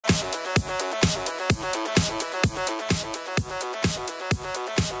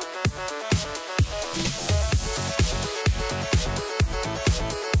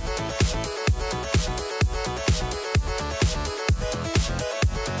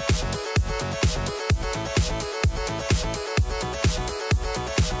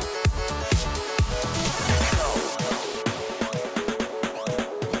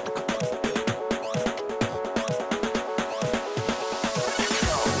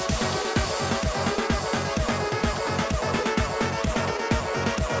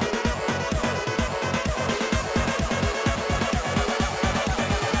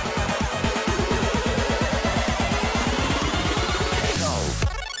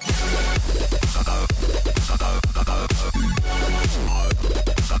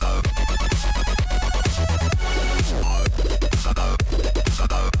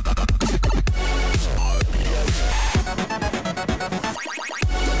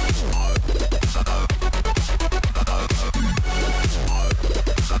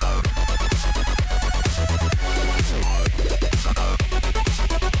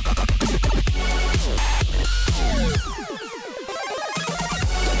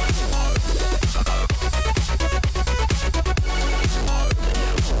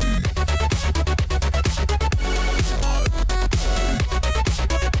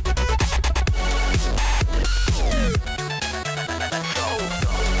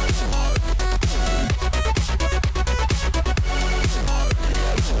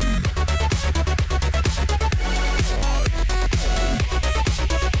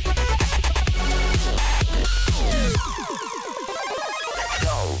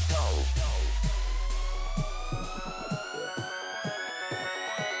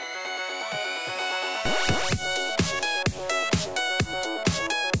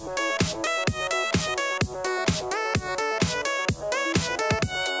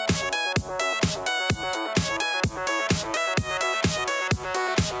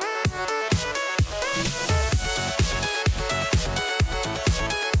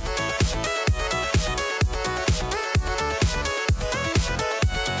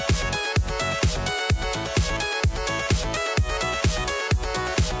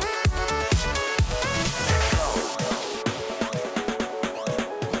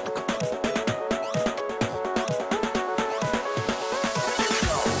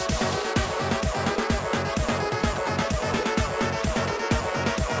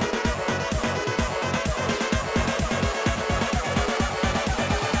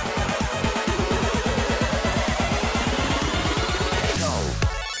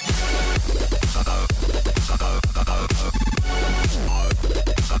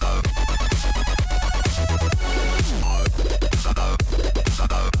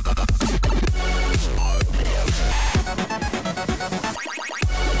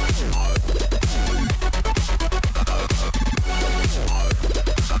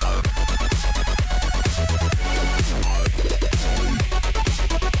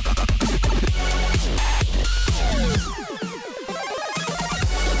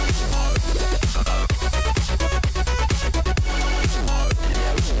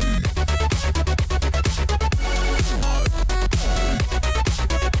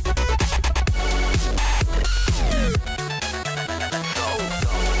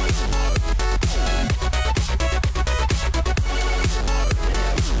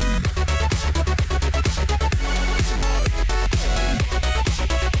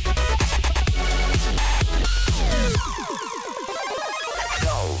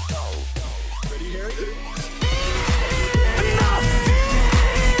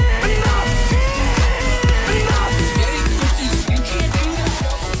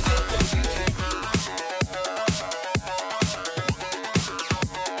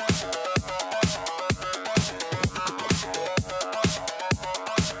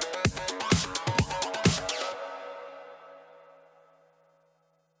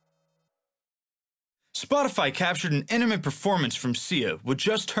Spotify captured an intimate performance from Sia with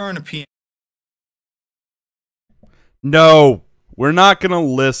just her and a piano. No, we're not going to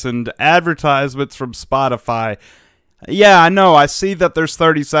listen to advertisements from Spotify. Yeah, I know. I see that there's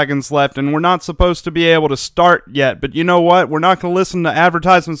 30 seconds left, and we're not supposed to be able to start yet. But you know what? We're not going to listen to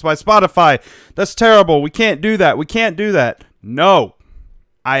advertisements by Spotify. That's terrible. We can't do that. We can't do that. No.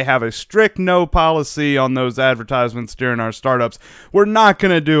 I have a strict no policy on those advertisements during our startups. We're not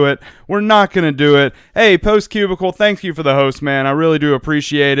going to do it. We're not going to do it. Hey, Post Cubicle, thank you for the host, man. I really do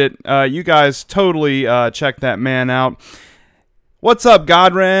appreciate it. You guys totally check that man out. What's up,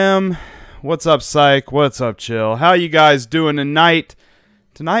 Godram? What's up, Psych? What's up, Chill? How you guys doing tonight?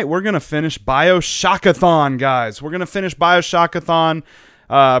 Tonight, we're going to finish Bioshockathon, guys. We're going to finish Bioshockathon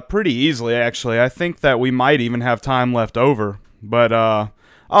pretty easily, actually. I think that we might even have time left over. But,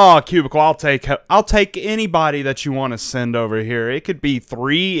 oh, Cubicle, I'll take anybody that you want to send over here. It could be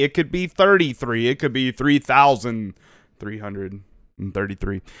 3, it could be 33, it could be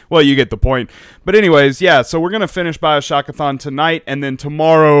 3,333. Well, you get the point. But anyways, yeah, so we're going to finish Bioshockathon tonight, and then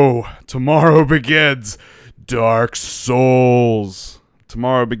tomorrow begins Dark Souls.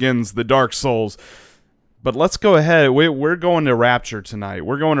 Tomorrow begins the Dark Souls. But let's go ahead. We're going to Rapture tonight.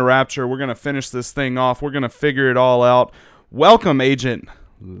 We're going to Rapture. We're going to finish this thing off. We're going to figure it all out. Welcome, Agent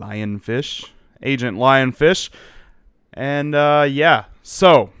Lionfish. Agent Lionfish. And, yeah.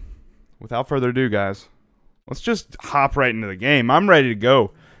 So, without further ado, guys, let's just hop right into the game. I'm ready to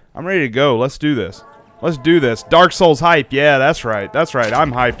go. I'm ready to go. Let's do this. Let's do this. Dark Souls hype. Yeah, that's right. That's right.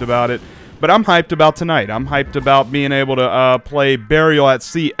 I'm hyped about it. But I'm hyped about tonight. I'm hyped about being able to play Burial at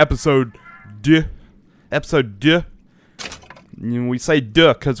Sea Episode 2. Episode 2. We say 2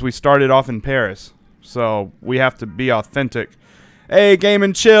 because we started off in Paris. So, we have to be authentic. Hey, Game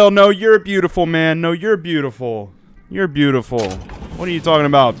and Chill. No, you're beautiful, man. No, you're beautiful. You're beautiful. What are you talking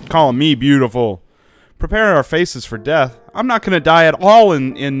about? Calling me beautiful. Preparing our faces for death. I'm not going to die at all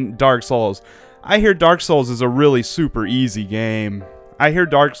in Dark Souls. I hear Dark Souls is a really super easy game. I hear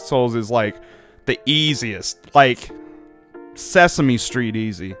Dark Souls is like the easiest. Like Sesame Street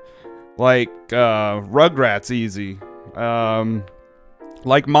easy. Like Rugrats easy.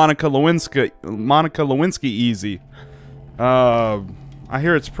 Like Monica Lewinsky easy. I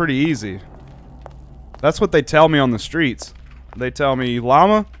hear it's pretty easy. That's what they tell me on the streets. They tell me,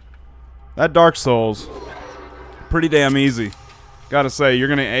 Llama, that Dark Souls, pretty damn easy. Gotta say, you're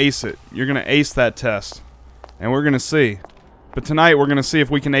gonna ace it. You're gonna ace that test. And we're gonna see. But tonight, we're gonna see if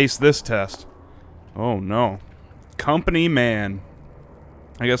we can ace this test. Oh no. Company man.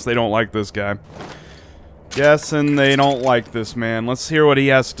 I guess they don't like this guy. Guessing they don't like this man. Let's hear what he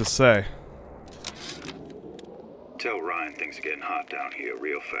has to say. Tell Ryan things are getting hot down here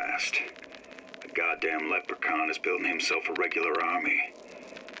real fast. The goddamn leprechaun is building himself a regular army.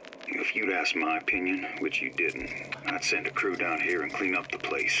 If you'd asked my opinion, which you didn't, I'd send a crew down here and clean up the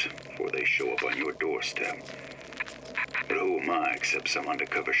place before they show up on your doorstep. But who am I except some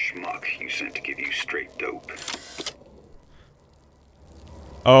undercover schmuck you sent to give you straight dope?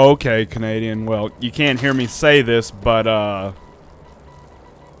 Oh, okay, Canadian. Well, you can't hear me say this, but,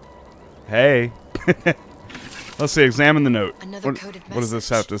 hey. Let's see, examine the note. Another coded message. What does this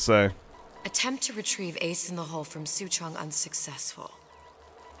have to say? Attempt to retrieve Ace in the Hole from Suchong unsuccessful.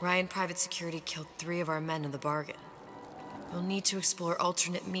 Ryan Private Security killed 3 of our men in the bargain. We'll need to explore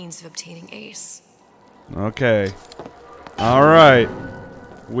alternate means of obtaining Ace. Okay. Alright.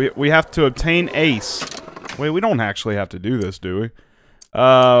 We have to obtain Ace. Wait, we don't actually have to do this, do we?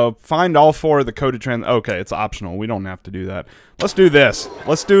 Find all 4 of the coded okay, it's optional. We don't have to do that. Let's do this.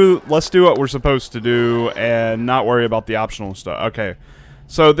 Let's do what we're supposed to do and not worry about the optional stuff. Okay.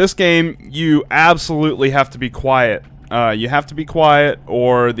 So this game, you absolutely have to be quiet. You have to be quiet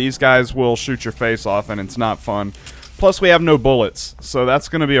or these guys will shoot your face off and it's not fun. Plus we have no bullets, so that's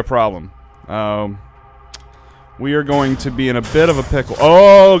going to be a problem. We are going to be in a bit of a pickle.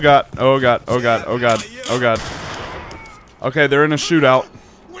 Oh god. Oh god. Oh god. Oh god. Oh god. Okay, they're in a shootout.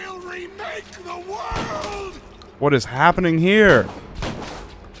 We'll remake the world. What is happening here?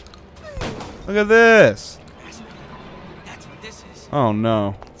 Look at this. That's what this is. Oh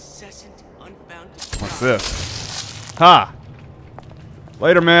no. Incessant, unbounded. What's this? Ha!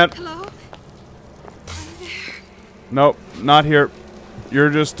 Later, man. Hello? Nope, not here. You're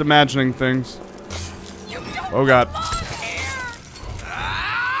just imagining things. Oh god.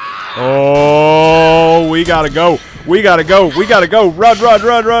 Oh, we gotta go. We gotta go. We gotta go. Run, run,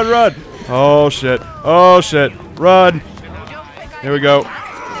 run, run, run. Oh shit. Oh shit. Run. Here we go.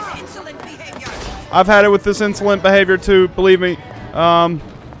 I've had it with this insolent behavior too, believe me.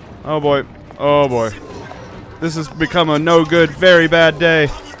 Oh boy. Oh boy. This has become a no good, very bad day.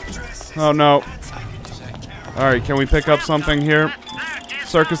 Oh no. Alright, can we pick up something here?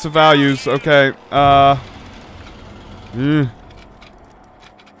 Circus of Values. Okay.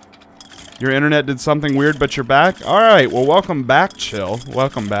 Your internet did something weird, but you're back? Alright, well, welcome back, Chill.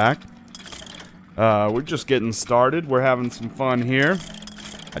 Welcome back. We're just getting started. We're having some fun here.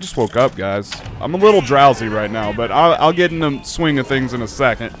 I just woke up, guys. I'm a little drowsy right now, but I'll get in the swing of things in a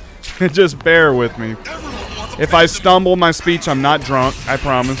second. Just bear with me. If I stumble my speech, I'm not drunk, I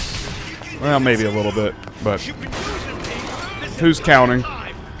promise. Well, maybe a little bit, but who's counting?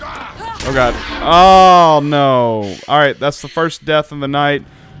 Oh, God. Oh, no. Alright, that's the first death of the night.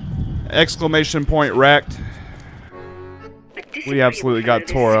 Exclamation point wrecked. We absolutely got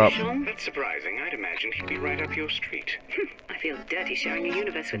tore up. That's surprising. I'd imagined he'd be right up your street. I feel dirty sharing a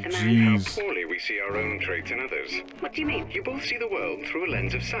universe with the man. Jeez. How poorly we see our own traits in others. What do you mean? You both see the world through a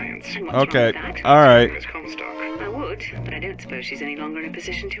lens of science. And what's Okay, wrong with that? alright. Miss Comstock. I would, but I don't suppose she's any longer in a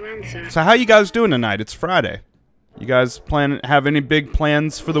position to answer. So how you guys doing tonight? It's Friday. You guys have any big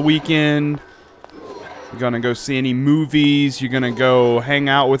plans for the weekend? You gonna go see any movies? You gonna go hang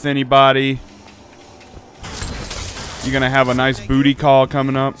out with anybody? You gonna have a nice booty call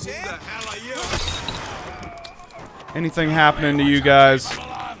coming up? Anything happening to you guys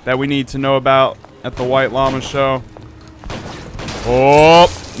that we need to know about at the White Llama show? Oh,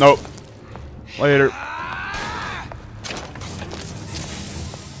 nope. Later.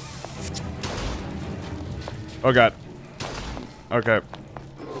 Oh, God. Okay.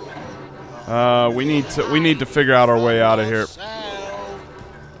 We need to figure out our way out of here.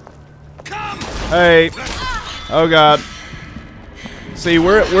 Hey. Oh, God. See,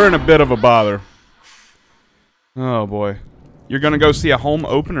 we're in a bit of a bother. Oh, boy. You're gonna go see a home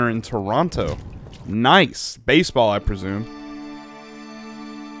opener in Toronto. Nice. Baseball, I presume.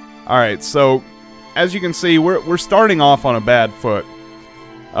 Alright, so as you can see, we're starting off on a bad foot.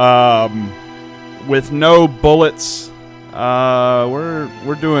 With no bullets.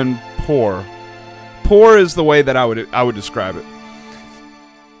 We're doing poor. Poor is the way that I would describe it.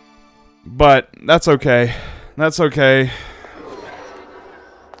 But that's okay. That's okay.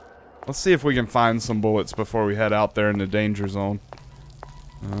 Let's see if we can find some bullets before we head out there in the danger zone.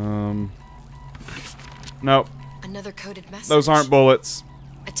 Nope. Another coded message. Those aren't bullets.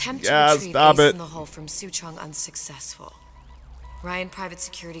 Attempt Yeah, to retrieve stop Ace it. in the hole from Suchong unsuccessful. Ryan Private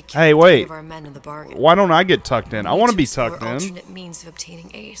Security killed Hey, 3 wait. of our men in the bargain. Why don't I get tucked in? I want to be Explore tucked in. alternate means of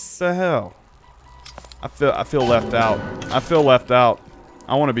obtaining Ace. What the hell? I feel left out. I feel left out.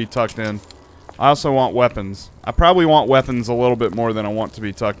 I want to be tucked in. I also want weapons. I probably want weapons a little bit more than I want to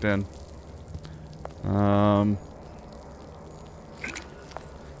be tucked in.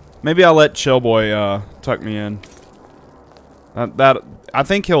 Maybe I'll let Chillboy tuck me in. I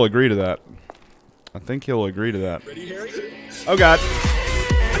think he'll agree to that. I think he'll agree to that. Oh, God.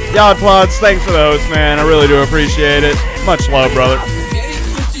 Yod Plots, thanks for the host, man. I really do appreciate it. Much love, brother.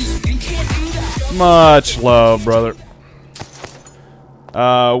 Much love, brother.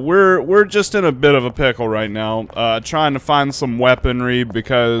 We're just in a bit of a pickle right now, trying to find some weaponry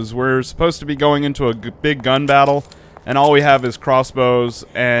because we're supposed to be going into a big gun battle, and all we have is crossbows,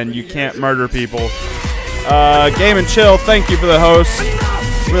 and you can't murder people. Game and Chill, thank you for the host.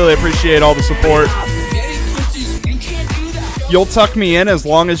 Really appreciate all the support. You'll tuck me in as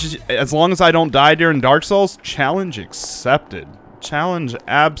long as I don't die during Dark Souls. Challenge accepted. Challenge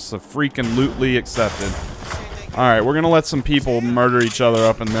abso-freaking-lutely accepted. Alright, we're gonna let some people murder each other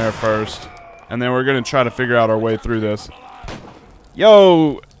up in there first. And then we're gonna try to figure out our way through this.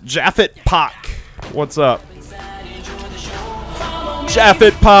 Yo, Jaffet Pak. What's up?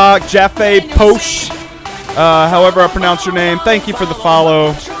 Jaffet Pak, Jaffe Posh. However I pronounce your name. Thank you for the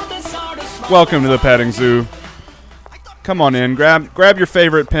follow. Welcome to the petting zoo. Come on in, grab your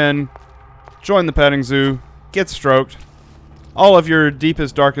favorite pen. Join the petting zoo. Get stroked. All of your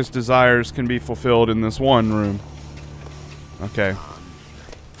deepest, darkest desires can be fulfilled in this one room. Okay.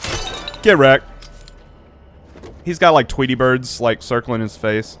 Get wrecked. He's got like Tweety birds like circling his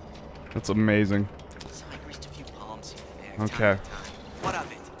face. That's amazing. Okay.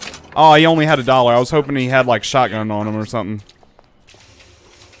 Oh, he only had $1. I was hoping he had like shotgun on him or something.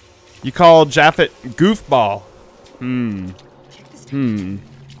 You call Jaffet Goofball.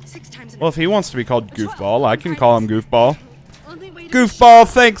 Well, if he wants to be called Goofball, I can call him Goofball. Goofball,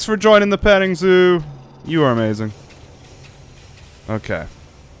 thanks for joining the petting zoo. You are amazing. Okay.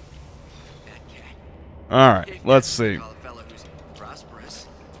 Alright, let's see.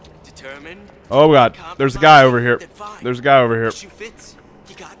 Oh, God. There's a guy over here. There's a guy over here.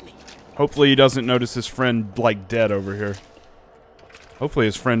 Hopefully he doesn't notice his friend, like, dead over here. Hopefully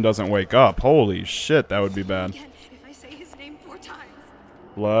his friend doesn't wake up. Holy shit, that would be bad. If I say his name 4 times.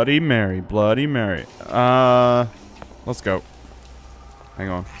 Bloody Mary, Bloody Mary. Let's go. Hang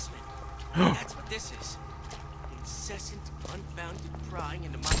on. That's what this is. Incessant, unbounded prying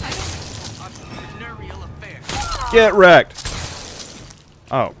into my entrepreneurial affairs. Get wrecked.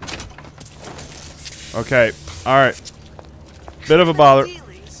 Oh. Okay. Alright. Bit of a bother.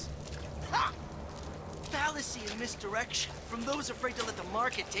 Fallacy and misdirection from those afraid to let the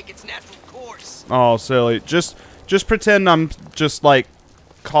market take its natural course. Oh, silly. Just pretend I'm just, like,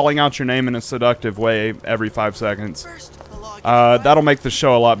 calling out your name in a seductive way every 5 seconds. That'll make the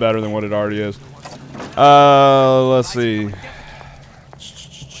show a lot better than what it already is. Let's see.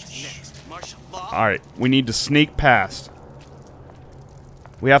 Alright, we need to sneak past.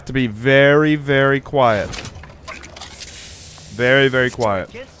 We have to be very, very quiet. Very, very quiet.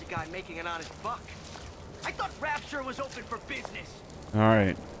 Against a guy making an honest buck. I thought Rapture was open for business.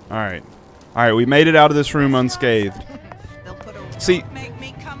 Alright, alright. Alright, we made it out of this room unscathed. See. Make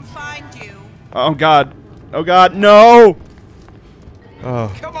me come find you. Oh god. Oh god, no!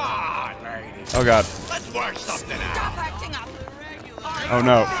 Oh. Come on, lady. Oh god. Let's work something out. Stop acting up. Oh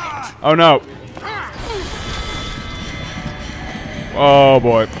no. Oh no. Oh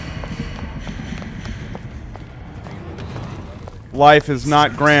boy. Life is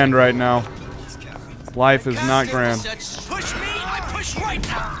not grand right now. Life is not grand. Push me, I push right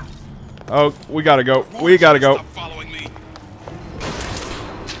now. Oh, we gotta go. We gotta go.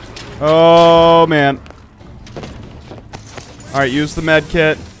 Oh man. Alright, use the med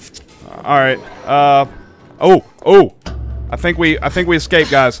kit. Alright. Oh. I think we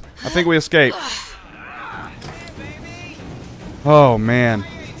escaped, guys. I think we escaped. Oh man.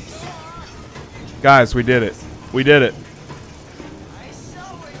 Guys, we did it. We did it.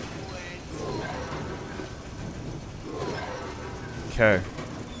 Okay.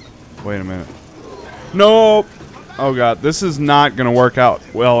 Wait a minute. Nope. Oh god, this is not gonna work out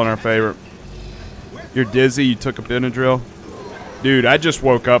well in our favor. You're dizzy, you took a Benadryl. Dude, I just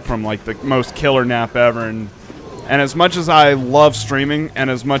woke up from like the most killer nap ever, and as much as I love streaming,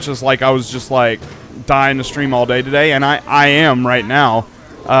 and as much as like I was just like dying to stream all day today, and I am right now,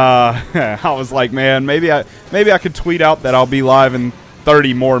 I was like, man, maybe I could tweet out that I'll be live in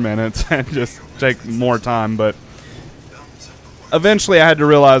 30 more minutes and just take more time, but eventually I had to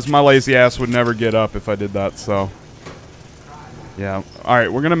realize my lazy ass would never get up if I did that, so yeah.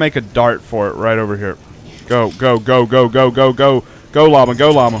 Alright, we're gonna make a dart for it right over here. Go, go, go, go, go, go, go. Go, Llama,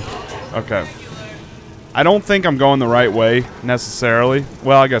 go, Llama. Okay. I don't think I'm going the right way, necessarily.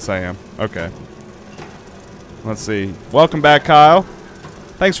 Well, I guess I am. Okay. Let's see. Welcome back, Kyle.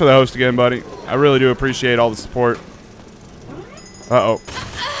 Thanks for the host again, buddy. I really do appreciate all the support. Uh-oh.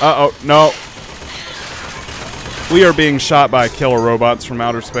 Uh-oh. No. We are being shot by killer robots from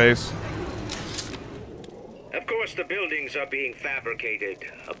outer space. Of course, the buildings are being fabricated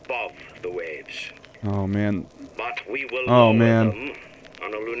above the waves. Oh, man. But we will lower them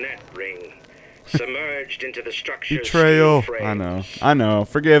on a lunette ring, submerged into the structure's Betrayal. steel I know. frames. I know.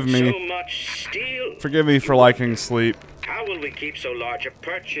 Forgive me. So much steel. Forgive me for liking sleep. How will we keep so large a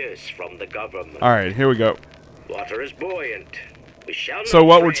purchase from the government? Alright, here we go. Water is buoyant. We shall So not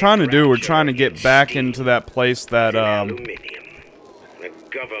what we're trade trying to do, we're Rapture trying to get back steel into that place that, and aluminium. The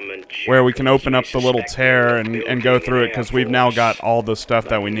government where we can jackals open up may the little suspect tear we are and go building through it, an because air we've now force, got all the stuff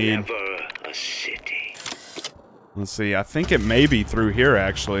that but we need. never a city. Let's see, I think it may be through here,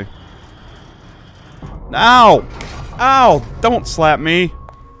 actually. Ow! Ow! Don't slap me!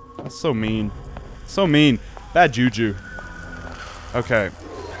 That's so mean. So mean. Bad juju. Okay.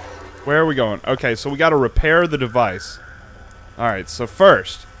 Where are we going? Okay, so we gotta repair the device. Alright, so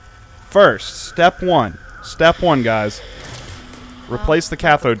first, step one. Step one, guys. Replace the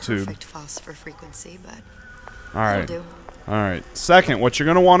cathode tube. Perfect phosphor frequency, but Alright. that'll do. Alright. Second, what you're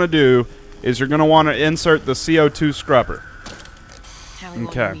going to want to do is you're going to want to insert the CO2 scrubber. How we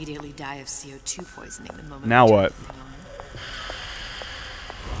Okay. won't immediately die of CO2 poisoning the moment. Now we turn what?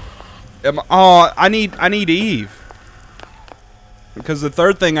 the thing on. Oh, I need Eve. Because the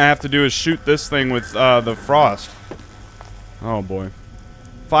third thing I have to do is shoot this thing with the frost. Oh boy.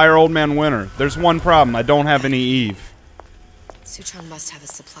 Fire Old Man Winter. There's one problem. I don't have any Eve. Suchong must have a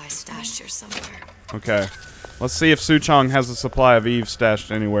supply stashed here somewhere. Okay. Let's see if Suchong has a supply of Eve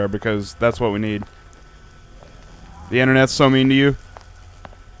stashed anywhere, because that's what we need. The internet's so mean to you?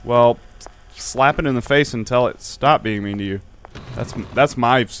 Well, slap it in the face and tell it stop being mean to you. That's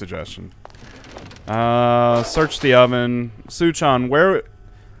my suggestion. Search the oven. Suchong, where...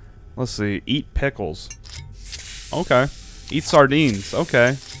 Let's see. Eat pickles. Okay. Eat sardines.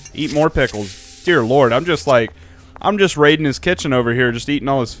 Okay. Eat more pickles. Dear Lord, I'm just raiding his kitchen over here, just eating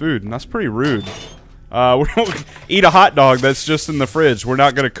all his food, and that's pretty rude. We're gonna eat a hot dog that's just in the fridge. We're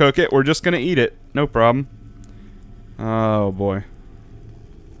not gonna cook it. We're just gonna eat it. No problem. Oh boy.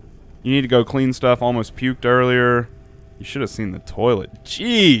 You need to go clean stuff. Almost puked earlier. You should have seen the toilet.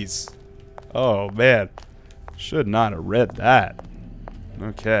 Jeez. Oh man. Should not have read that.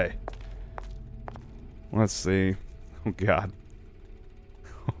 Okay. Let's see. Oh god.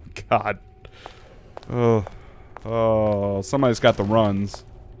 Oh god. Oh. Oh. Somebody's got the runs.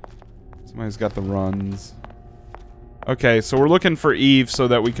 Somebody's got the runs. Okay, so we're looking for Eve so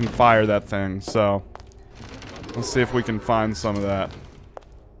that we can fire that thing. So let's see if we can find some of that.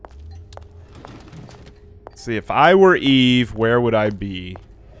 Let's see, if I were Eve, where would I be?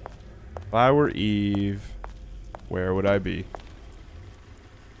 If I were Eve, where would I be?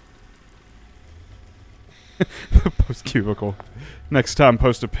 Post cubicle. Next time,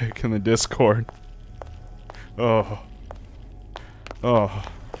 post a pic in the Discord. Oh. Oh.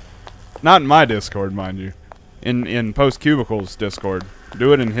 Not in my Discord, mind you. In Post Cubicle's Discord.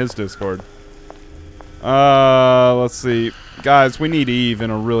 Do it in his Discord. Let's see. Guys, we need Eve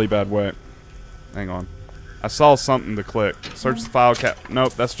in a really bad way. Hang on. I saw something to click. Search the file cap.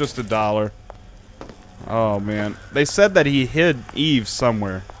 Nope, that's just $1. Oh, man. They said that he hid Eve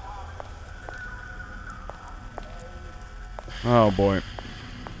somewhere. Oh, boy.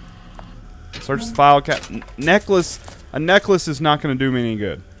 Search the file cap. Necklace. A necklace is not going to do me any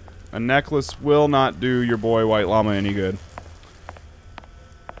good. A necklace will not do your boy White Llama any good.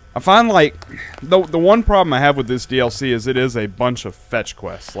 I find, like, the one problem I have with this DLC is it is a bunch of fetch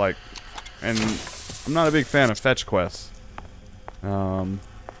quests. Like, and I'm not a big fan of fetch quests. No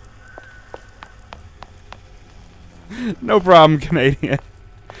problem, Canadian.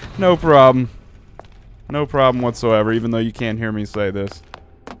 No problem. No problem whatsoever, even though you can't hear me say this.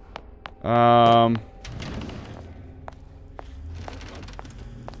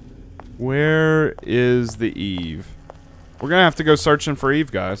 Where is the Eve? We're gonna have to go searching for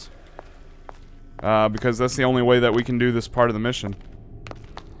Eve, guys. Because that's the only way that we can do this part of the mission.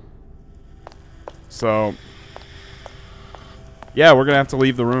 So, yeah, we're gonna have to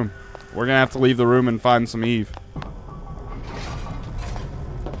leave the room. We're gonna have to leave the room and find some Eve.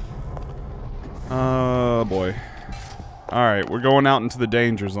 Oh, boy. Alright, we're going out into the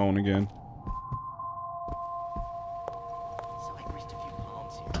danger zone again.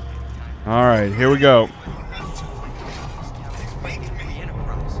 Alright, here we go.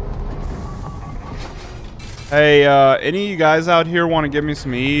 Hey, any of you guys out here want to give me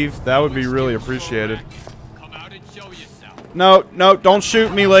some Eve? That would be really appreciated. No, no, don't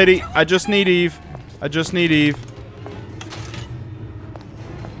shoot me, lady. I just need Eve. I just need Eve.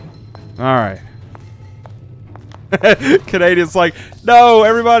 Alright. Canadian's like, no,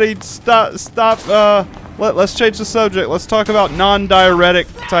 everybody stop, let's change the subject. Let's talk about non-diuretic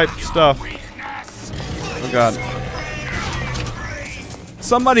type stuff. Oh, God.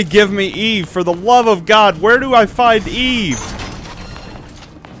 Somebody give me Eve, for the love of God. Where do I find Eve?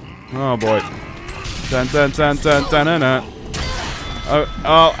 Oh, boy. Dun, dun, dun, dun, dun, dun, dun. Oh,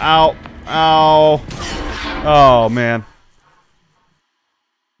 oh, ow, ow. Oh, man.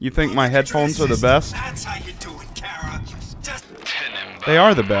 You think my headphones are the best? They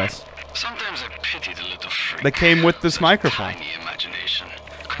are the best. They came with this microphone.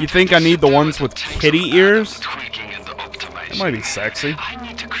 You think I need the ones with kitty ears? That might be sexy.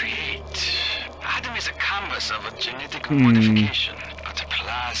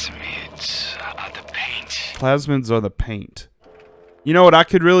 Plasmids are the paint. You know what I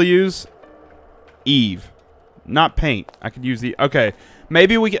could really use? Eve. Not paint. I could use the... Okay.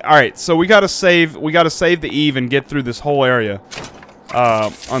 Maybe we get... Alright, so we gotta save... We gotta save the Eve and get through this whole area.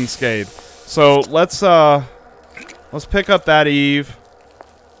 Unscathed. So, let's pick up that Eve.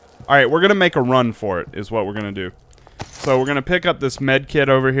 Alright, we're gonna make a run for it, is what we're gonna do. So, we're gonna pick up this med kit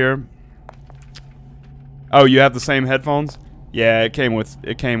over here. Oh, you have the same headphones? Yeah, it came with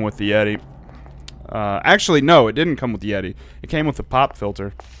the Yeti. Actually, no, it didn't come with the Yeti. It came with the pop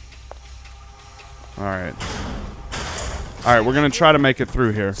filter. Alright. Alright, we're gonna try to make it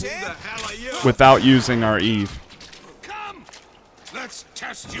through here. Without using our Eve. Come! Let's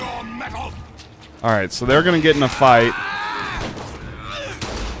test your metal. Alright, so they're gonna get in a fight.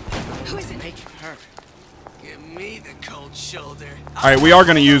 Who is it? Make her. Give me the cold shoulder. Alright, we are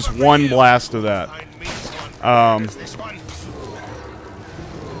gonna use one blast of that.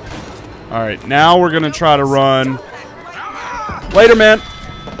 Alright, now we're gonna try to run. Later, man!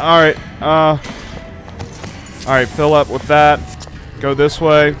 Alright, alright, fill up with that. Go this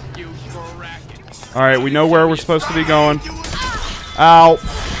way. Alright, we know where we're supposed to be going. Ow!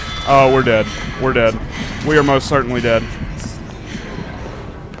 Oh, we're dead. We're dead. We are most certainly dead.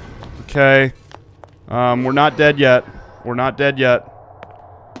 Okay. We're not dead yet. We're not dead yet.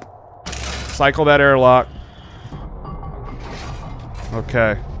 Cycle that airlock.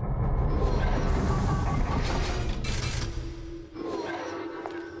 Okay.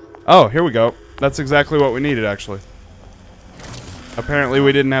 Oh, here we go. That's exactly what we needed, actually. Apparently,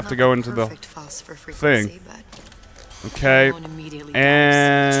 we didn't have to go into the thing. Okay.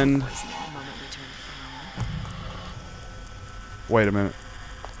 And... Wait a minute.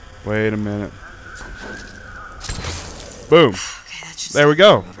 Wait a minute. Boom. There we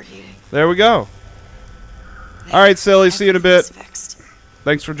go. There we go. Alright, Silly. See you in a bit.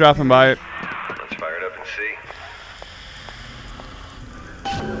 Thanks for dropping by. Let's fire it up and see.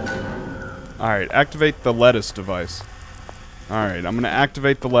 Alright, activate the lettuce device. Alright, I'm gonna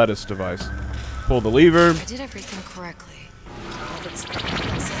activate the lettuce device. Pull the lever. I did everything correctly. All that's the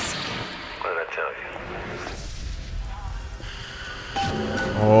princess. What did I tell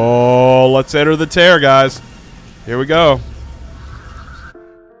you? Oh, let's enter the tear, guys. Here we go.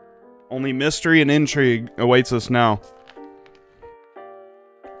 Only mystery and intrigue awaits us now.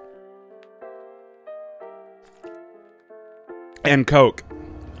 And Coke.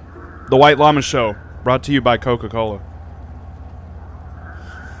 The White Llama Show, brought to you by Coca-Cola.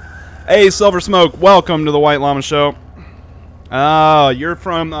 Hey, Silver Smoke, welcome to the White Llama Show. Oh, you're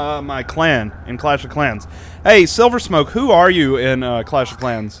from my clan in Clash of Clans. Hey, Silver Smoke, who are you in Clash of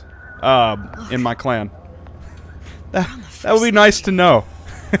Clans? In my clan. That would be nice to know.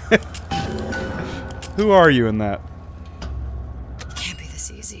 Who are you in that? It can't be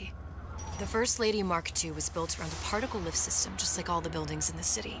this easy. The First Lady Mark II was built around a particle lift system, just like all the buildings in the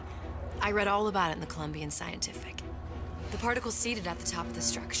city. I read all about it in the Columbian Scientific. The particles seated at the top of the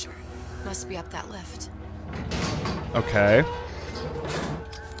structure. Must be up that lift. Okay.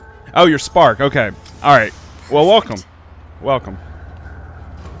 Oh, you're Spark. Okay. All right. Well, welcome. Welcome.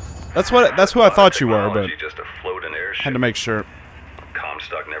 That's who I thought you were, but Just a floating airship. had to make sure.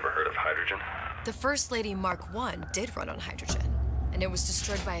 Comstock never heard of hydrogen. The First Lady Mark I did run on hydrogen, and it was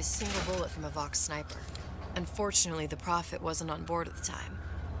destroyed by a single bullet from a Vox sniper. Unfortunately, the Prophet wasn't on board at the time.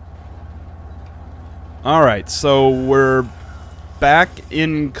 All right. So we're back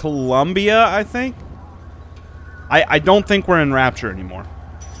in Columbia, I think. I don't think we're in Rapture anymore.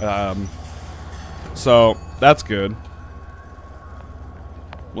 So that's good.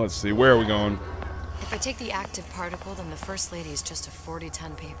 Let's see, where are we going? If I take the active particle, then the First Lady is just a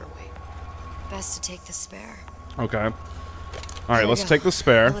 40-ton paperweight. Best to take the spare. Okay. All right, let's take the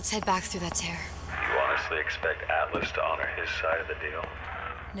spare. Now let's head back through that tear. You honestly expect Atlas to honor his side of the deal?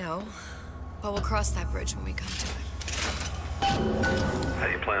 No, but we'll cross that bridge when we come to it. How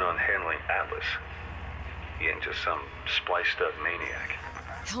do you plan on handling Atlas? He ain't just some spliced-up maniac.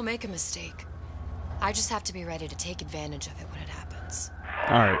 He'll make a mistake. I just have to be ready to take advantage of it when it happens.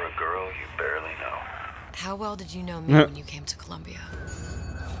 All right. For a girl you barely know. How well did you know me when you came to Columbia?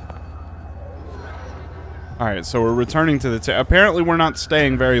 All right, so we're returning to the apparently we're not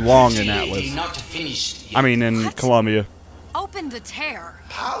staying very long in Atlas. Not finished yet. I mean, in Columbia. Open the tear.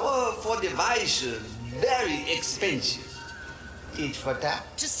 Power for device very expensive. Eat for that.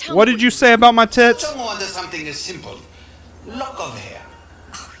 Just tell What me did you say about my tits? Someone does something as simple. Lock of hair.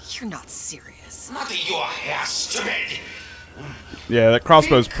 Oh, you're not serious. Not your hair, stupid. Yeah, that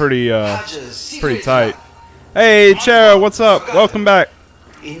crossbow's pretty Pretty tight. Hey, Chera, what's up? Welcome back.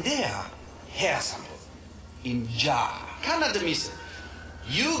 In there, hair sample. In jar. Cannot miss.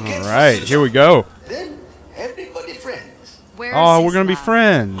 You get All right, here we go. Then everybody friends. Where Oh, is we're gonna be lab?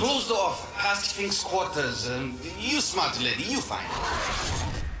 friends. Closed off past Fink's quarters. You smart lady, you find.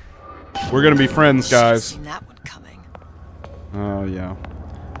 We're gonna be friends, Should've guys. seen that one coming. Oh yeah.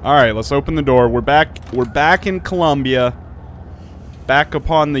 All right, let's open the door. We're back. We're back in Columbia. Back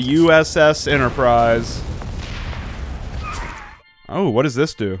upon the USS Enterprise. Oh, what does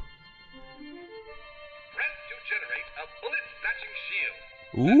this do? Press to generate a bullet-snatching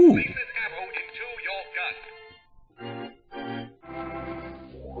shield. Ooh. Releases ammo into your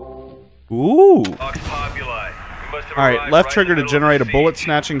gun. Ooh. Vox Populi. You must have All right, arrived left right trigger in to the middle generate a of the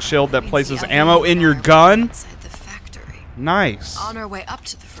bullet-snatching shield that Means places the ammo other in your lab gun. inside the factory. Nice. On our way up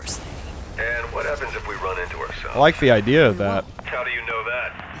to the First Lady. And what happens if we run into ourselves? I like the idea of that. How do you know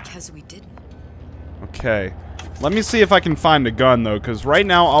that? Because we didn't. Okay. Let me see if I can find a gun, though, because right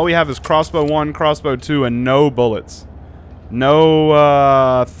now all we have is crossbow 1, crossbow 2, and no bullets.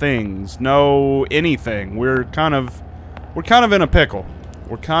 No, things. No anything. We're kind of in a pickle.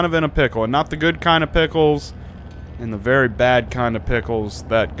 We're kind of in a pickle, and not the good kind of pickles, and the very bad kind of pickles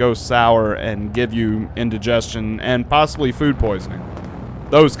that go sour and give you indigestion and possibly food poisoning.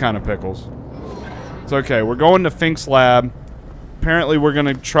 Those kind of pickles. It's okay. We're going to Fink's lab. Apparently, we're going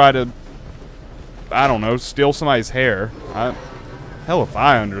to try to I don't know, steal somebody's hair. Hell if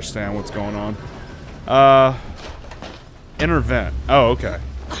I understand what's going on. Intervent. Oh, okay.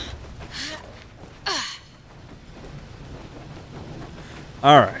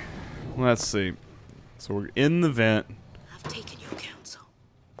 Alright. Let's see. So we're in the vent. I've taken your counsel,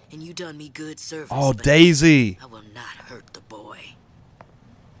 and you done me good service. Oh, but Daisy. I will not hurt the boy.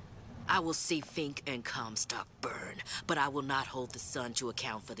 I will see Fink and Comstock burn, but I will not hold the son to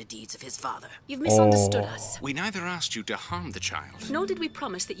account for the deeds of his father. You've misunderstood us. We neither asked you to harm the child. Nor did we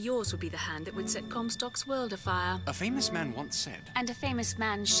promise that yours would be the hand that would set Comstock's world afire. A famous man once said, And a famous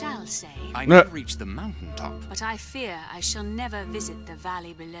man shall say, I never reached the mountaintop. But I fear I shall never visit the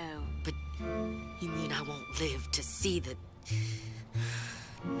valley below. But you mean I won't live to see the...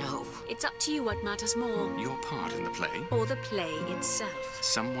 No. It's up to you what matters more. Your part in the play? Or the play itself.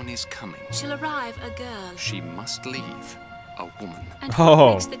 Someone is coming. She'll arrive, a girl. She must leave. A woman. And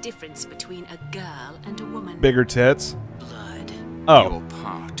what makes the difference between a girl and a woman? Bigger tits. Blood. Oh. Your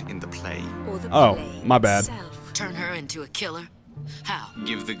part in the play. Or the play my bad. Itself. Turn her into a killer? How?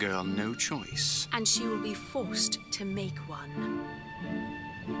 Give the girl no choice. And she will be forced to make one.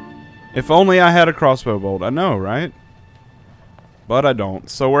 If only I had a crossbow bolt. I know, right? But I don't.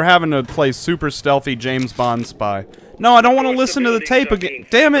 So we're having to play super stealthy James Bond spy. No, I don't want to listen to the tape again.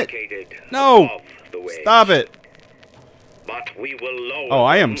 Damn it! No! Stop it! But we will lower Oh,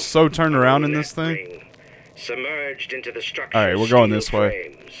 I am so turned around in this thing. Submerged into the structure. Alright, we're going this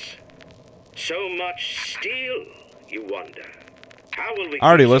way. So much steel, you wonder. How will we I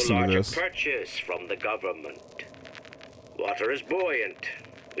already get so listened to large a this. purchase from the government? Water is buoyant.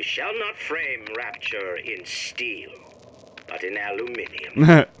 We shall not frame rapture in steel, but in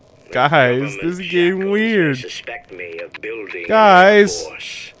aluminium. Guys, this is getting weird. Suspect me of building Guys. a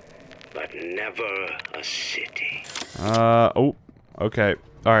force, but never a city. Oh, okay.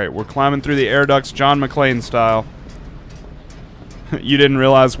 Alright, we're climbing through the air ducts John McClane style. You didn't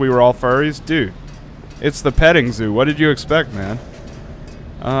realize we were all furries? Dude, it's the petting zoo. What did you expect, man?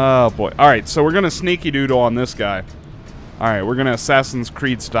 Oh, boy. Alright, so we're gonna sneaky doodle on this guy. Alright, we're gonna Assassin's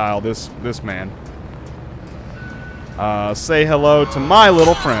Creed style this man. Say hello to my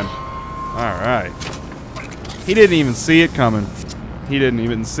little friend. Alright. He didn't even see it coming. He didn't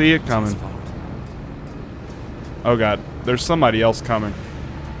even see it coming. Oh god, there's somebody else coming.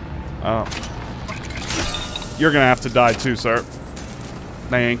 Oh. You're gonna have to die too, sir.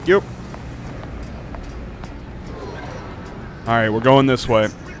 Thank you. Alright, we're going this way.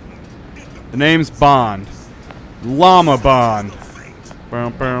 The name's Bond. Llama Bond.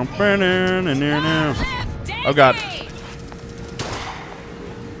 Oh god.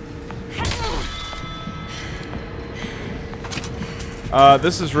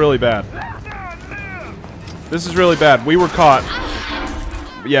 This is really bad. This is really bad. We were caught.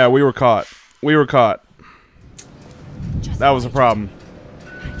 Yeah, we were caught. We were caught. That was a problem.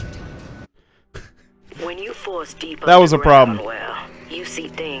 When you force deep that was a problem. Well, you see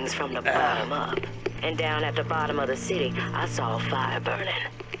things from the bottom up. And down at the bottom of the city, I saw a fire burning.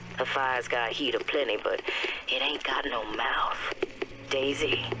 The fire's got heat aplenty, but it ain't got no mouth.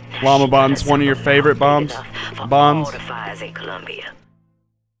 Daisy. Llama Bond's one of your favorite bombs? Bonds? All the fires in Columbia.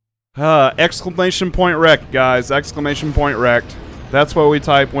 Exclamation point wrecked, guys. Exclamation point wrecked. That's what we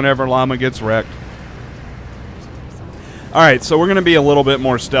type whenever Llama gets wrecked. Alright, so we're going to be a little bit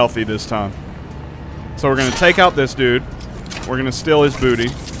more stealthy this time. So we're going to take out this dude. We're going to steal his booty.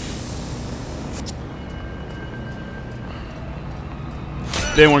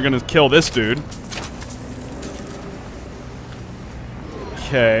 Then we're going to kill this dude.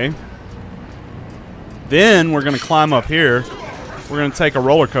 Okay. Then we're going to climb up here. We're going to take a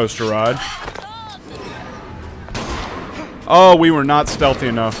roller coaster ride. Oh, we were not stealthy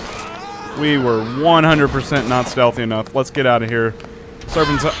enough. We were 100% not stealthy enough. Let's get out of here.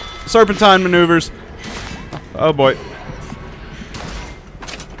 Serpentine maneuvers. Oh, boy.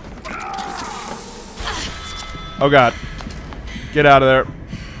 Oh, God. Get out of there.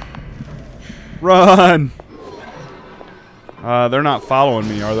 Run! They're not following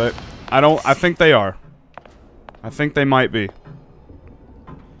me, are they? I think they are. I think they might be.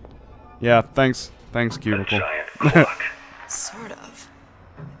 Yeah, thanks. Thanks, Cubicle. Sort of.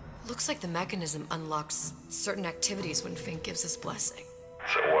 Looks like the mechanism unlocks certain activities when Fink gives his blessing.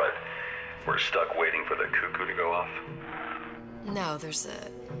 So what? We're stuck waiting for the cuckoo to go off? No, there's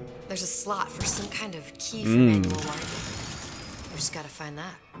a slot for some kind of key for manual winding. We just gotta find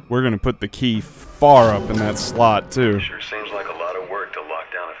that. We're gonna put the key far up in that slot, too. Sure seems like a lot of work to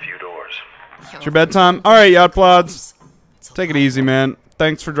lock down a few doors. It's your bedtime? Alright, Yachtplods. Take it easy, man.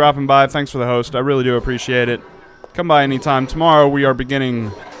 Thanks for dropping by. Thanks for the host. I really do appreciate it. Come by anytime. Tomorrow we are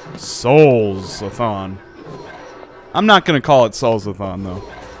beginning Souls-a-thon. I'm not gonna call it Souls-a-thon though.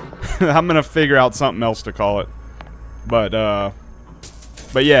 I'm gonna figure out something else to call it. But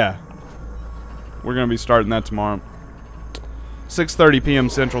yeah. We're gonna be starting that tomorrow. 6:30 p.m.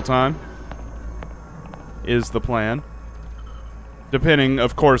 Central Time is the plan. Depending,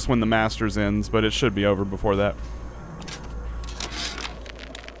 of course, when the Masters ends, but it should be over before that.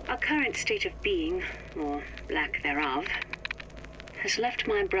 Our current state of being, or lack thereof, has left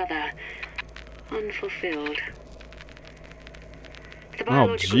my brother unfulfilled. The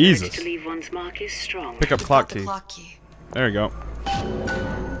biological urge to leave one's mark is strong. Pick up clock key. There you go.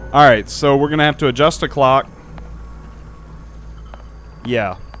 Alright, so we're gonna have to adjust a clock.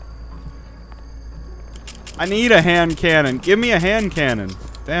 Yeah. I need a hand cannon. Give me a hand cannon.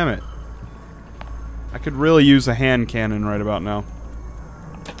 Damn it. I could really use a hand cannon right about now.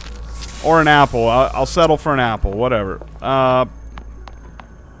 Or an apple. I'll settle for an apple. Whatever.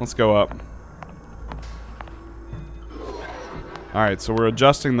 Let's go up. Alright, so we're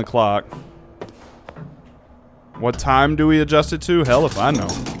adjusting the clock. What time do we adjust it to? Hell if I know.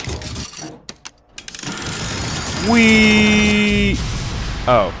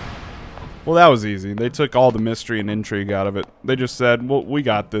 Oh. Well, that was easy. They took all the mystery and intrigue out of it. They just said, well, we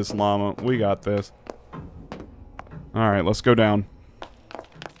got this, Llama. We got this. Alright, let's go down.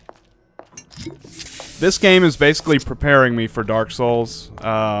 This game is basically preparing me for Dark Souls.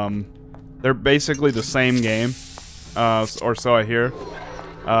 They're basically the same game. Or so I hear.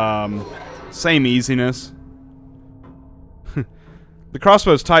 Same easiness. The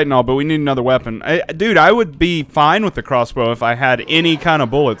crossbow's tight and all, but we need another weapon. Dude, I would be fine with the crossbow if I had any kind of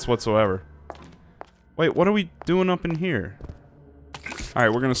bullets whatsoever. Wait, what are we doing up in here?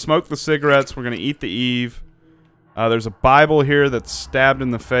 Alright, we're gonna smoke the cigarettes. We're gonna eat the Eve. There's a Bible here that's stabbed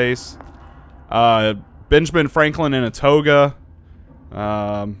in the face. Benjamin Franklin in a toga.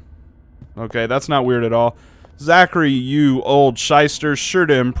 Okay, that's not weird at all. Zachary, you old shyster, sure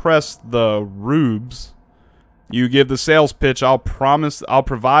to impress the rubes. You give the sales pitch, I'll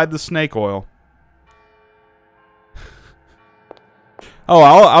provide the snake oil. Oh,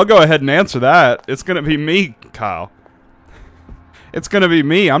 I'll go ahead and answer that. It's gonna be me, Kyle. It's gonna be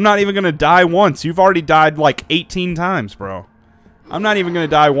me. I'm not even gonna die once. You've already died like 18 times, bro. I'm not even gonna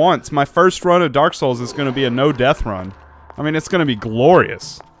die once. My first run of Dark Souls is gonna be a no-death run. I mean, it's gonna be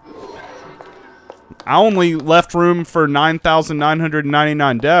glorious. I only left room for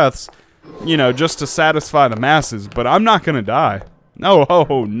 9,999 deaths, you know, just to satisfy the masses, but I'm not gonna die. No,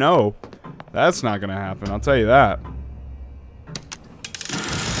 oh, no. That's not gonna happen, I'll tell you that.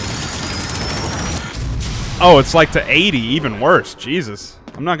 Oh, it's like to 80, even worse. Jesus.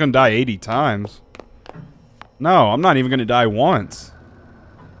 I'm not gonna die 80 times. No, I'm not even gonna die once.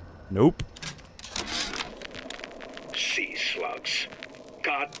 Nope. Sea slugs.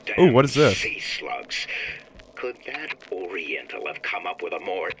 Goddamn. Ooh, what is this? Sea slugs. Could that Oriental have come up with a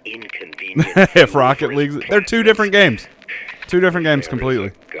more inconvenient if Rocket League... They're two different games. Two different games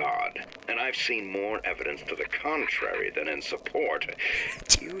completely. God, and I've seen more evidence to the contrary than in support.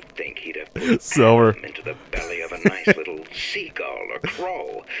 You'd think he'd have put Silver into the belly of a nice little seagull or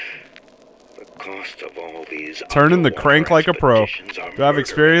crow. The cost of all these turning the crank like a pro. Do I have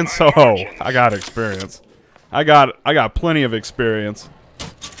experience? Oh, I got experience. I got plenty of experience.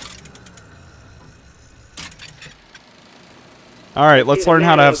 All right, let's learn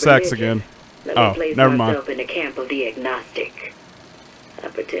how to have sex again. Oh, never mind. In the camp of the agnostic. I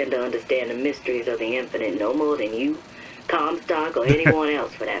pretend to understand the mysteries of the infinite no more than you, Comstock, or anyone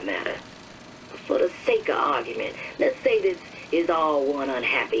else for that matter. For the sake of argument, let's say this is all one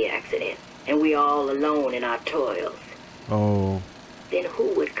unhappy accident, and we all alone in our toils. Oh. Then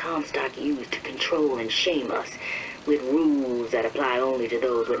who would Comstock use to control and shame us with rules that apply only to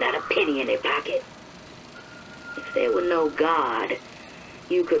those with not a penny in their pocket? If there were no God,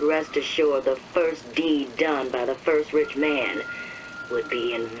 you could rest assured the first deed done by the first rich man would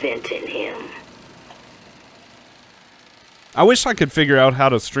be inventing him. I wish I could figure out how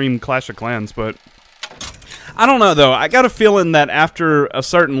to stream Clash of Clans, but I don't know though. I got a feeling that after a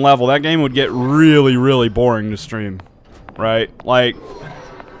certain level, that game would get really, really boring to stream. Right? Like,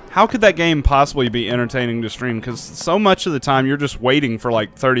 how could that game possibly be entertaining to stream? Because so much of the time you're just waiting for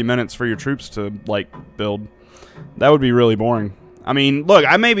like 30 minutes for your troops to like build. That would be really boring. I mean, look,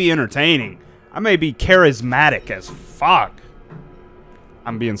 I may be entertaining. I may be charismatic as fuck.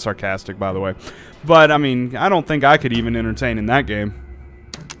 I'm being sarcastic, by the way. But, I mean, I don't think I could even entertain in that game.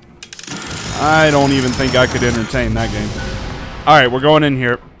 I don't even think I could entertain that game. Alright, we're going in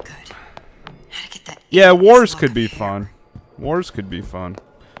here. Good. How to get that yeah, wars could be fun. Wars could be fun.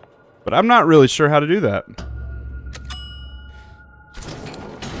 But I'm not really sure how to do that.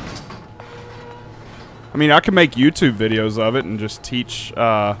 I mean, I could make YouTube videos of it and just teach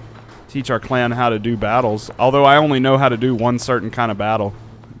our clan how to do battles. Although I only know how to do one certain kind of battle,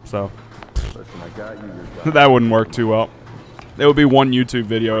 so that wouldn't work too well. It would be one YouTube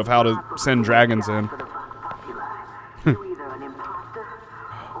video of how to send dragons in.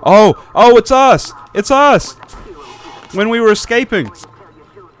 Oh, it's us! It's us! When we were escaping.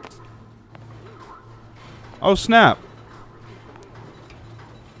 Oh, snap.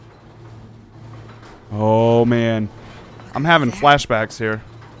 Oh, man. I'm having flashbacks here.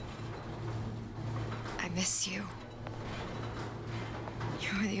 I miss you. You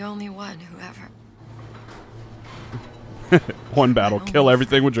were the only one who ever... One battle. Kill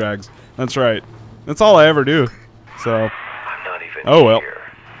everything with drags. That's right. That's all I ever do. So. I'm not even here.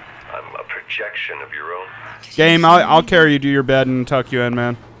 I'm a projection of your own. Game, I'll carry you to your bed and tuck you in,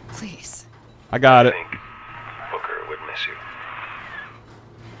 man. Please. I got it. Booker would miss you.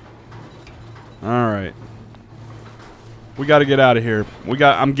 Alright. We gotta get out of here.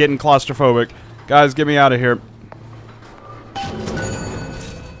 I'm getting claustrophobic. Guys, get me out of here.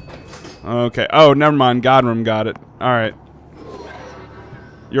 Okay. Oh, never mind. Godram got it. Alright.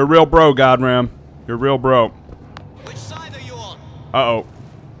 You're a real bro, Godram. You're a real bro. Which side are you on? Uh-oh.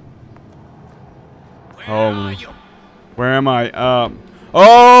 Where am I?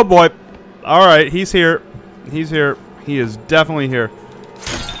 Oh, boy. Alright, he's here. He's here. He is definitely here.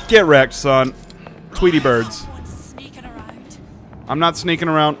 Get wrecked, son. Tweety birds. I'm not sneaking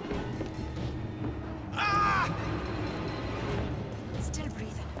around. Still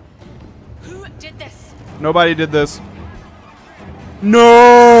breathing. Who did this? Nobody did this.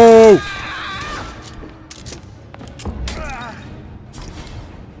 No!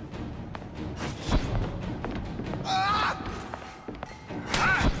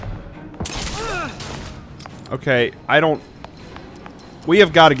 Okay, we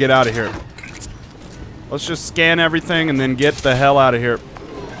have got to get out of here. Let's just scan everything and then get the hell out of here.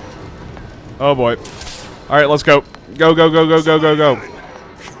 Oh boy. Alright, let's go. Go, go, go, go, go, go, go.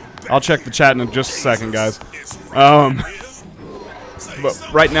 I'll check the chat in just a second, guys.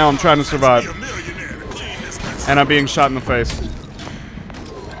 But right now I'm trying to survive. And I'm being shot in the face.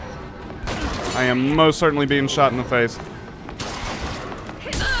 I am most certainly being shot in the face.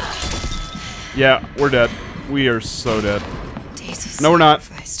 Yeah, we're dead. We are so dead. No, we're not.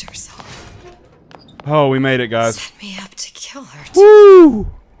 Oh, we made it, guys. Set me up to kill her.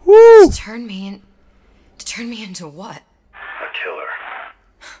 Woo! Woo! To turn me into what? A killer.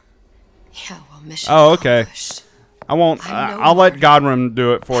 Yeah, well, mission accomplished. I won't. I'll let Godram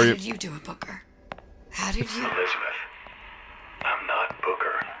do it for you. How did you do it, Booker? How did you? Elizabeth, I'm not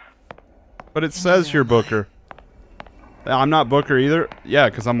Booker. But it says you're Booker. I'm not Booker either. Yeah,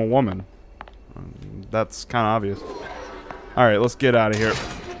 because I'm a woman. That's kind of obvious. All right, let's get out of here.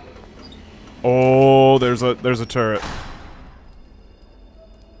 Oh, there's a turret.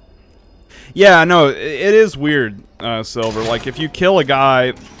 Yeah, no, it is weird, Silver. Like, if you kill a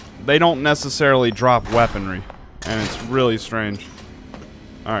guy, they don't necessarily drop weaponry, and it's really strange.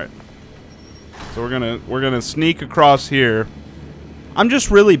 All right, so we're gonna sneak across here. I'm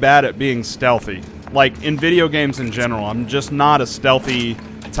just really bad at being stealthy. Like, in video games in general, I'm just not a stealthy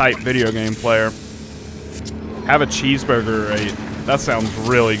type video game player. Have a cheeseburger, right? That sounds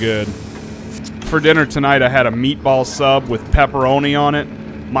really good. For dinner tonight, I had a meatball sub with pepperoni on it,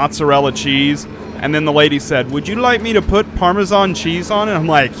 mozzarella cheese, and then the lady said, "Would you like me to put Parmesan cheese on it?" I'm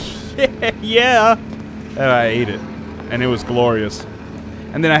like, yeah. And I ate it, and it was glorious.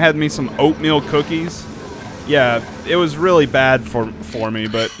 And then I had me some oatmeal cookies. Yeah, it was really bad for me,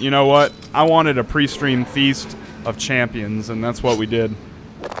 but you know what? I wanted a pre-stream feast of champions, and that's what we did.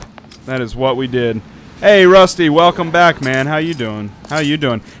 That is what we did. Hey, Rusty, welcome back, man. How you doing? How you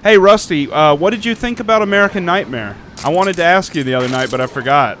doing? Hey, Rusty, what did you think about American Nightmare? I wanted to ask you the other night, but I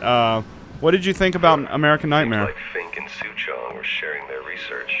forgot. What did you think about American Nightmare? Seems like Fink and Suchong were sharing their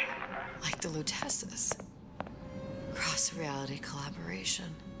research. Like the Lutesses. Cross-reality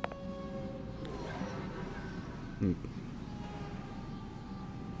collaboration.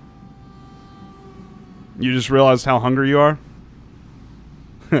 You just realized how hungry you are?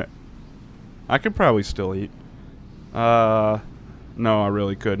 I could probably still eat. No, I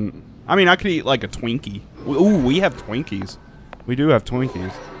really couldn't. I mean, I could eat like a Twinkie. Ooh, we have Twinkies. We do have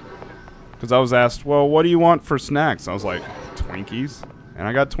Twinkies. Because I was asked, well, what do you want for snacks? I was like, Twinkies. And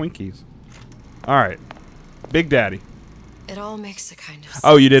I got Twinkies. Alright. Big Daddy. It all makes a kind of sense.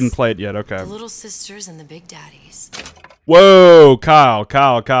 Oh, you didn't play it yet. Okay. The little sisters and the big daddies. Whoa, Kyle.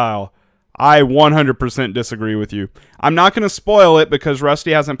 I 100% disagree with you. I'm not going to spoil it because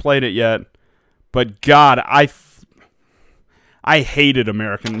Rusty hasn't played it yet. But God, I hated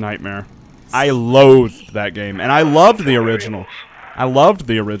American Nightmare. I loathed that game, and I loved the original. I loved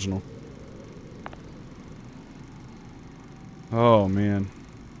the original. Oh, man.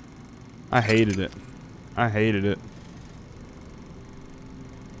 I hated it. I hated it.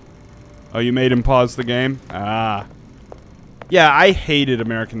 Oh, you made him pause the game? Ah. Yeah, I hated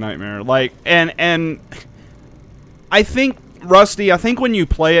American Nightmare. Like, and I think, Rusty, I think when you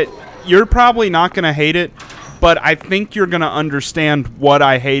play it, you're probably not going to hate it, but I think you're going to understand what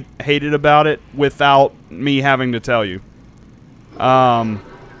I hated about it without me having to tell you.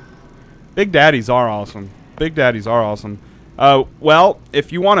 Big Daddies are awesome. Big Daddies are awesome. Well,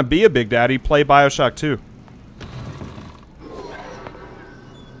 if you want to be a Big Daddy, play Bioshock 2.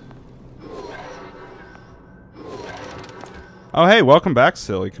 Oh, hey, welcome back,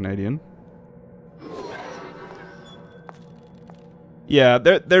 silly Canadian. Yeah,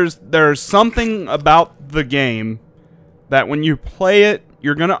 there's something about the game that when you play it,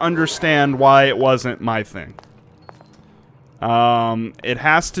 you're going to understand why it wasn't my thing. It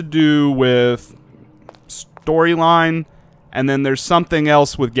has to do with storyline, and then there's something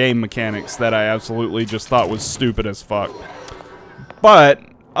else with game mechanics that I absolutely just thought was stupid as fuck. But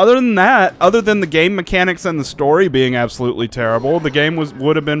other than that, other than the game mechanics and the story being absolutely terrible, the game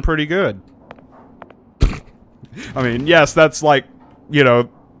would have been pretty good. I mean, yes, that's like, you know,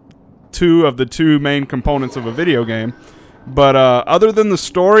 two of the two main components of a video game. But other than the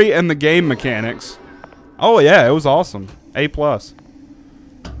story and the game mechanics, oh yeah, it was awesome. A+. Alright,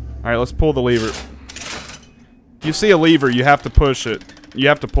 let's pull the lever. If you see a lever, you have to push it. You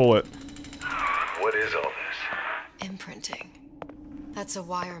have to pull it. What is all this? Imprinting. That's a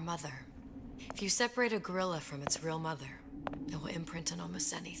wire mother. If you separate a gorilla from its real mother, it will imprint on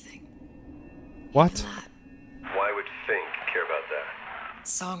almost anything. What? Even that. Why would Fink care about that?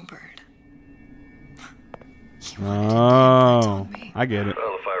 Songbird. Oh, I get it.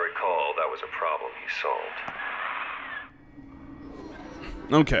 Well, if I recall, that was a problem he solved.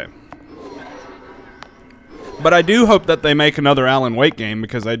 Okay. But I do hope that they make another Alan Wake game,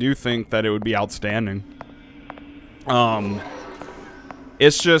 because I do think that it would be outstanding.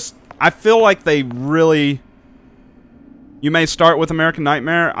 It's just, I feel like they really... You may start with American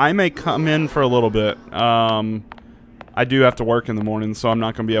Nightmare. I may come in for a little bit. I do have to work in the morning, so I'm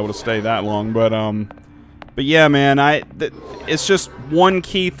not going to be able to stay that long. But yeah, man, it's just one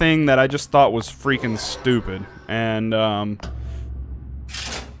key thing that I just thought was freaking stupid. And,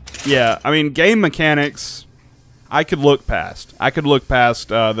 yeah, I mean, game mechanics, I could look past. I could look past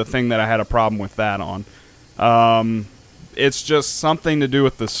the thing that I had a problem with that on. It's just something to do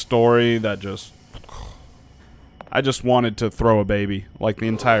with the story that just... I just wanted to throw a baby, like the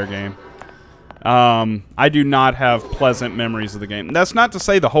entire game. I do not have pleasant memories of the game. That's not to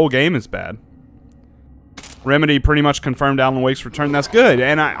say the whole game is bad. Remedy pretty much confirmed Alan Wake's return. That's good,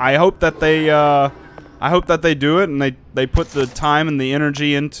 and I hope that they do it and they put the time and the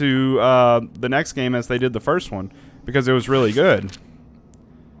energy into the next game as they did the first one, because it was really good.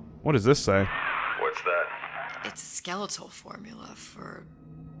 What does this say? What's that? It's a skeletal formula for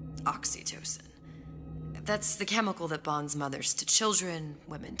oxytocin. That's the chemical that bonds mothers to children,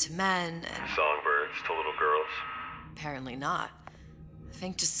 women to men, and... Songbirds to little girls? Apparently not.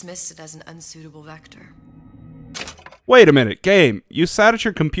 Fink dismissed it as an unsuitable vector. Wait a minute, game. You sat at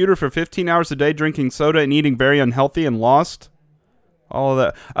your computer for 15 hours a day drinking soda and eating very unhealthy and lost all of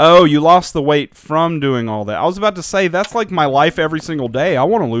that. Oh, you lost the weight from doing all that. I was about to say, that's like my life every single day. I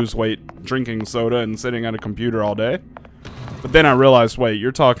want to lose weight drinking soda and sitting at a computer all day. But then I realized, wait,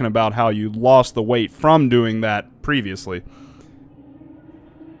 you're talking about how you lost the weight from doing that previously.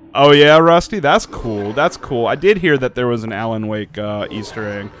 Oh yeah, Rusty? That's cool. That's cool. I did hear that there was an Alan Wake Easter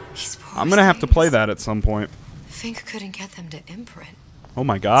egg. I'm going to have to play that at some point. Fink couldn't get them to imprint. Oh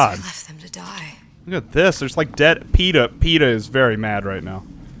my god. So he left them to die. Look at this. There's like dead... PETA is very mad right now.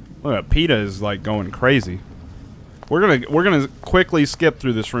 Look at PETA is like going crazy. We're gonna quickly skip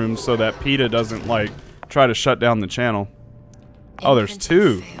through this room so that PETA doesn't like try to shut down the channel. Oh, there's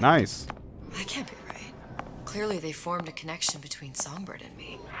two. Nice. That can't be right. Clearly they formed a connection between Songbird and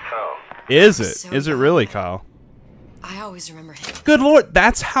me. How? Is it? Is it really, Kyle? I always remember him. Good lord,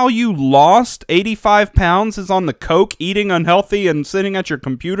 that's how you lost 85 pounds, is on the coke, eating unhealthy, and sitting at your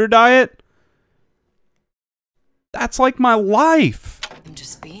computer diet? That's like my life. I'm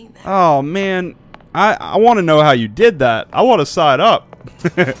just being there. Oh, man. I want to know how you did that. I want to sign up.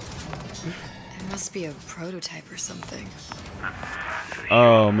 It must be a prototype or something.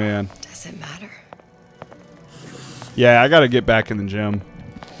 Oh, man. Does it matter? Yeah, I got to get back in the gym.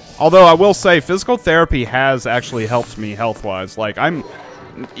 Although I will say, physical therapy has actually helped me health-wise. Like, I'm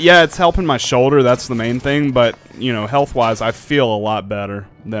Yeah, it's helping my shoulder. That's the main thing. But, you know, health-wise, I feel a lot better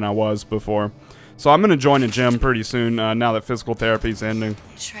than I was before. So I'm going to join a gym pretty soon now that physical therapy's ending.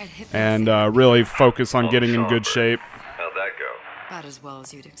 And really focus on getting in good shape. How'd that go? About as well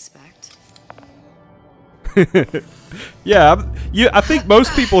as you'd expect. Yeah, I think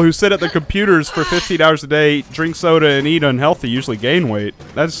most people who sit at the computers for 15 hours a day, drink soda, and eat unhealthy usually gain weight.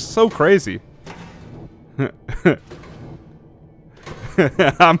 That's so crazy.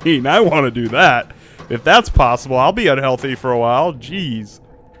 I mean, I want to do that. If that's possible, I'll be unhealthy for a while. Jeez.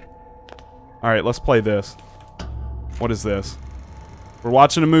 Alright, let's play this. What is this? We're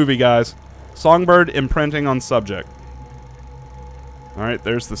watching a movie, guys. Songbird imprinting on subject. Alright,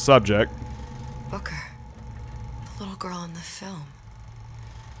 there's the subject. Booker. The little girl in the film.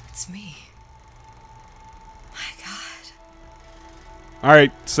 It's me. My God.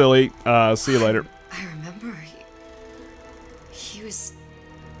 Alright, silly. See you later. I remember he was...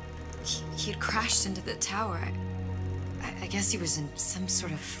 He had crashed into the tower. I guess he was in some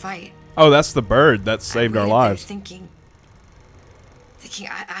sort of fight. Oh, that's the bird that saved our lives. Thinking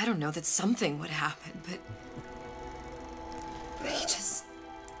I don't know, that something would happen, but he just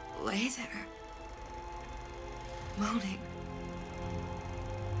lay there, moaning.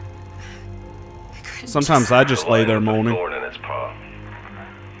 Sometimes I just lay there moaning. Thorn in its paw.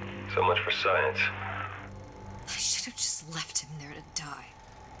 So much for science. I should have just left him there to die.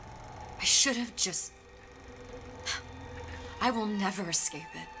 I should have just... I will never escape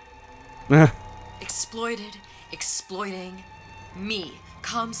it. Exploited, exploiting, me,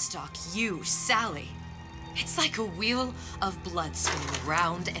 Comstock, you, Sally. It's like a wheel of blood spinning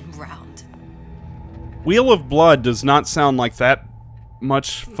round and round. Wheel of Blood does not sound like that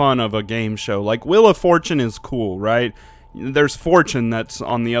much fun of a game show. Like, Wheel of Fortune is cool, right? There's fortune that's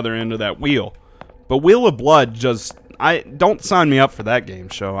on the other end of that wheel. But Wheel of Blood just... don't sign me up for that game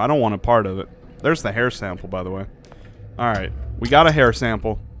show. I don't want a part of it. There's the hair sample, by the way. Alright, we got a hair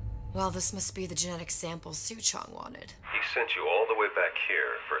sample. Well, this must be the genetic sample Suchong wanted. He sent you all the way back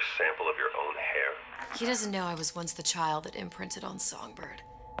here for a sample of your own hair. He doesn't know I was once the child that imprinted on Songbird.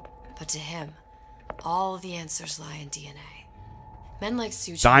 But to him, all the answers lie in DNA. Men like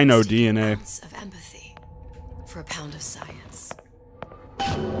Suchong Dino take DNA. an ounce of empathy for a pound of science.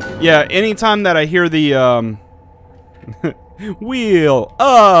 Yeah, anytime that I hear the, Wheel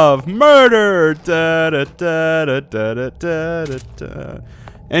of Murder! Da, da, da, da, da, da, da, da.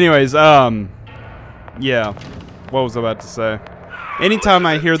 Anyways, yeah. What was I about to say? Anytime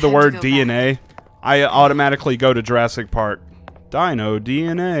I hear the word DNA, I automatically go to Jurassic Park. Dino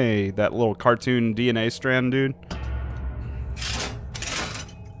DNA. That little cartoon DNA strand dude.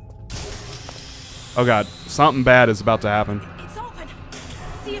 Oh god, something bad is about to happen. It's open.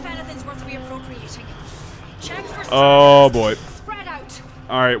 See if anything's worth reappropriating. Check for Oh boy. spread out.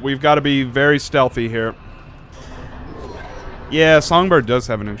 Alright, we've got to be very stealthy here. Yeah, Songbird does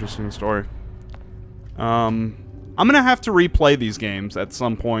have an interesting story. I'm gonna have to replay these games at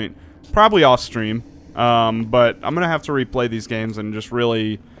some point. Probably off stream. But I'm gonna have to replay these games and just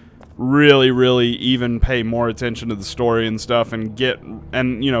really even pay more attention to the story and stuff, and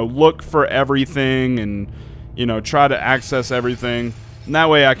you know, look for everything, and you know, try to access everything. And that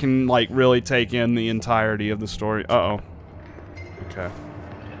way I can like really take in the entirety of the story. Uh-oh. Okay.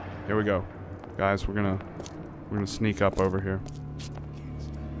 Here we go. Guys, we're gonna sneak up over here.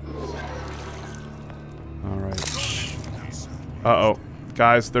 Alright. Uh-oh.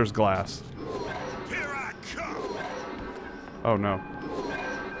 Guys, there's glass. Oh no.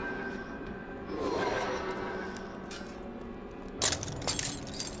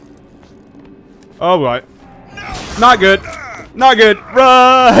 Oh boy. Not good. Not good.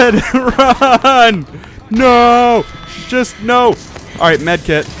 Run! Run! No! Just no! Alright,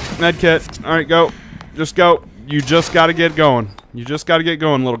 medkit. Medkit. Alright, go. Just go. You just gotta get going. You just gotta get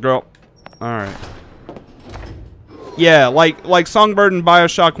going, little girl. Alright. Yeah, like Songbird in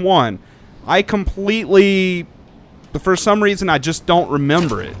Bioshock 1. I completely... For some reason, I just don't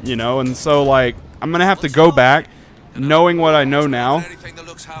remember it, you know? And so, like, I'm gonna have to go back, knowing what I know now.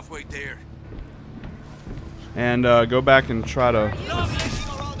 And go back and try to...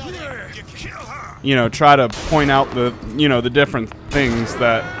 You know, try to point out the, you know, the different things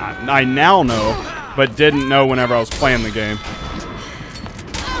that I now know, but didn't know whenever I was playing the game.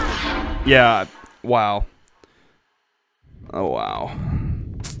 Yeah, wow. Oh, wow.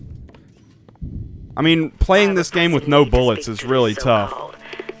 I mean, playing this game with no bullets is really tough.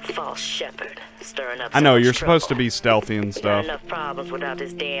 False shepherd, stirring up I know, you're trouble. supposed to be stealthy and stuff. Enough problems without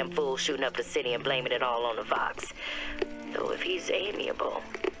this damn fool shooting up the city and blaming it all on the Vox. Though if he's amiable,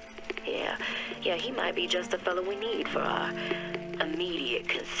 yeah, he might be just the fellow we need for our immediate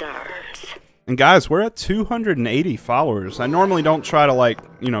concerns. And guys, we're at 280 followers. I normally don't try to, like,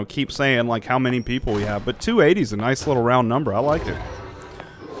 you know, keep saying, like, how many people we have, but 280 is a nice little round number. I like it.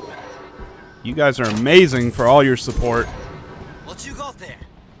 You guys are amazing for all your support. What you got there?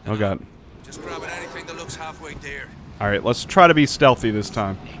 Oh, God. Just grabbing anything that looks halfway there. Alright, let's try to be stealthy this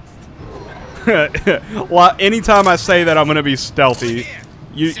time. Well, anytime I say that I'm going to be stealthy,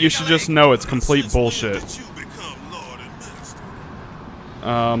 you should just know it's complete bullshit.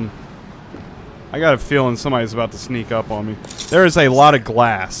 I got a feeling somebody's about to sneak up on me. There is a lot of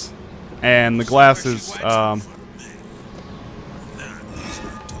glass. And the glass is,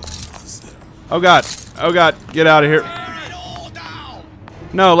 Oh, God. Oh, God. Get out of here.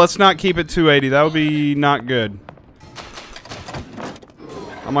 No, let's not keep it 280. That would be not good.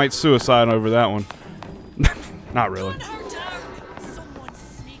 I might suicide over that one. Not really.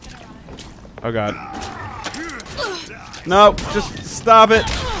 Oh, God. No, just stop it.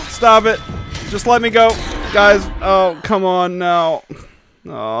 Stop it. Just let me go. Guys, oh, come on now.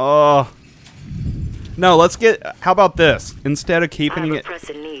 Oh. No, let's get, how about this? Instead of keeping it at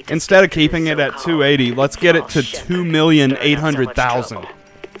 280, let's get it to 2,800,000.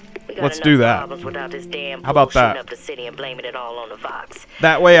 Let's do that. How about that?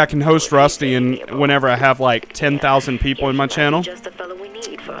 That way I can host Rusty and whenever I have like 10,000 people in my channel.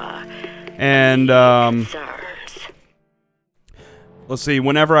 And let's see,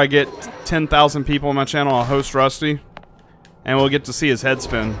 whenever I get 10,000 people in my channel, I'll host Rusty. And we'll get to see his head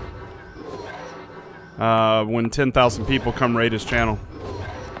spin. When 10,000 people come raid his channel.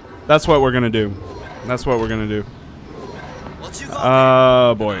 That's what we're gonna do. That's what we're gonna do.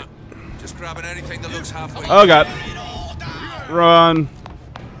 Oh, boy. Just grabbing anything that looks halfway. Oh, God. Run.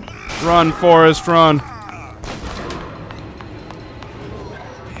 Run, Forrest, run.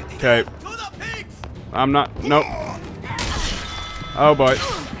 Okay. I'm not, nope. Oh, boy.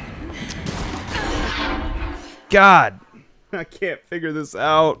 God. I can't figure this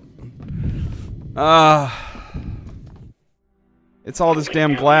out. It's all this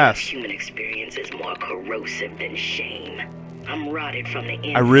damn glass. Human experience is more corrosive than shame. I'm rotted from the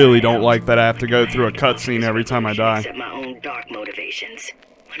inside. I really don't like that I have to go through a cutscene every time I die. Except my own dark motivations.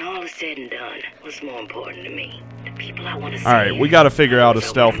 When all is said and done, what's more important to me? The people I want to save. Alright, we gotta figure out a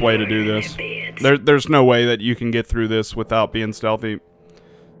stealth way to do this. There's no way that you can get through this without being stealthy.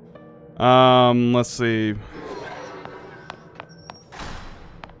 Let's see.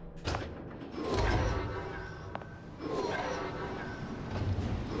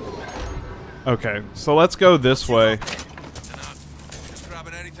 Okay, so let's go this way.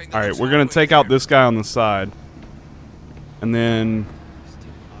 Alright, we're gonna take out this guy on the side. And then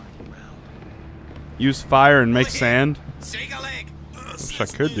use fire and make sand. Wish I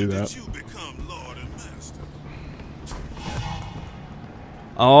could do that.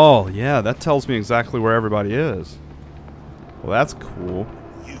 Oh, yeah, that tells me exactly where everybody is. Well, that's cool.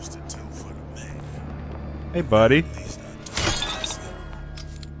 Hey, buddy.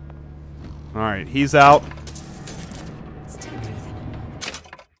 Alright, he's out.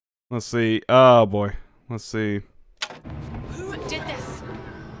 Let's see. Oh, boy. Let's see. Who did this?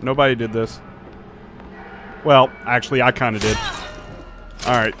 Nobody did this. Well, actually, I kind of did.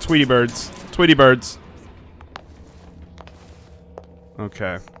 Alright, Tweety Birds. Tweety Birds.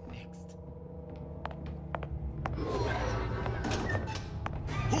 Okay.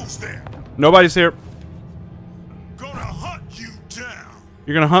 Who's there? Nobody's here. Gonna hunt you down.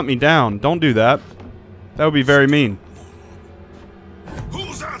 You're gonna hunt me down. Don't do that. That would be very mean.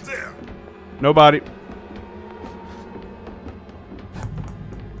 Who's out there? Nobody.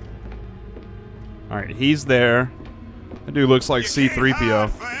 Alright, he's there. That dude looks like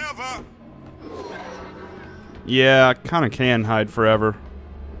C-3PO. Yeah, I kind of can hide forever.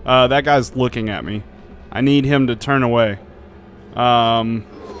 That guy's looking at me. I need him to turn away. Oh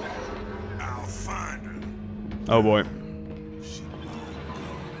boy.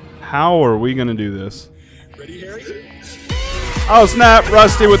 How are we gonna do this? Oh snap,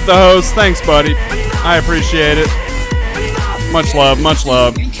 Rusty with the host. Thanks, buddy. I appreciate it. Much love, much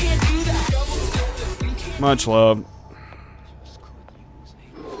love. Much love.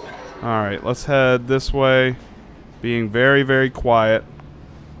 Alright, let's head this way. Being very, very quiet.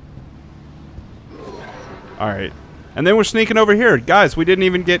 Alright. And then we're sneaking over here. Guys, we didn't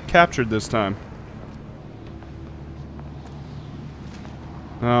even get captured this time.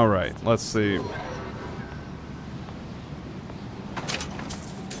 Alright, let's see.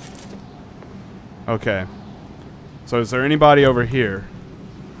 Okay. So is there anybody over here?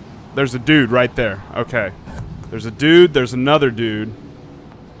 There's a dude right there. Okay. There's a dude, there's another dude.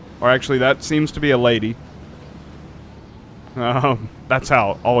 Or actually, that seems to be a lady. That's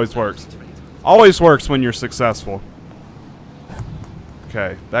how it always works. Always works when you're successful.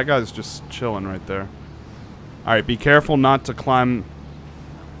 Okay, that guy's just chilling right there. Alright, be careful not to climb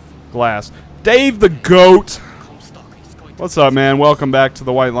glass. Dave the Goat! What's up, man? Welcome back to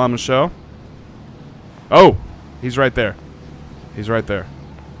the White Llama Show. Oh! He's right there. He's right there.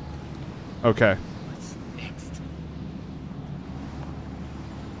 Okay.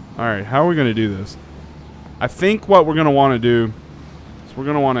 Alright, how are we going to do this? I think what we're going to want to do is we're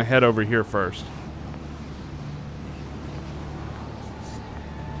going to want to head over here first.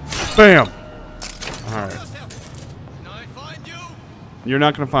 Bam! Alright. You're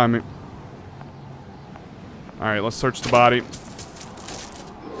not going to find me. Alright, let's search the body.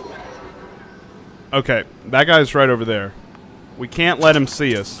 Okay, that guy's right over there. We can't let him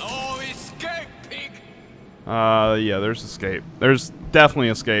see us. Oh, escape, pig! Yeah, there's escape. There's definitely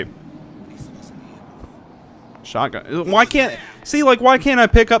escape. Shotgun. Why can't... See, like, why can't I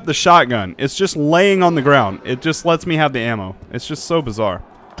pick up the shotgun? It's just laying on the ground. It just lets me have the ammo. It's just so bizarre.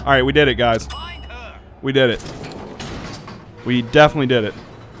 Alright, we did it, guys. We did it. We definitely did it.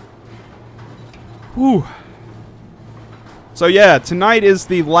 Whew. So yeah, tonight is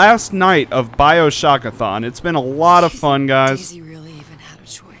the last night of Bioshock-a-thon. It's been a lot of fun, guys. Daisy really even had a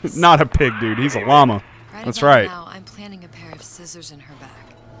choice. Not a pig, dude. He's a llama. That's right. Now, I'm planting a pair of scissors in her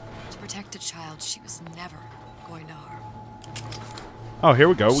back to protect a child she was never going to harm. Oh, here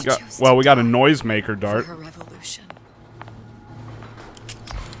we go. We got we got a noisemaker dart. For her revolution.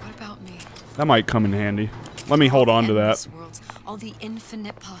 What about me? That might come in handy. Let me hold on to that. Worlds, all the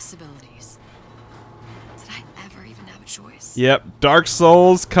infinite possibilities. Did I ever even have a choice? Yep, Dark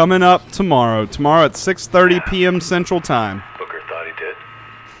Souls coming up tomorrow. Tomorrow at 6:30 p.m. Central Time. Booker thought he did.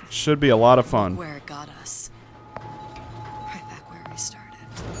 Should be a lot of fun. Where it got us. Right back where we started.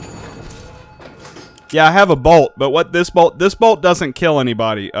 Yeah, I have a bolt, but what this bolt doesn't kill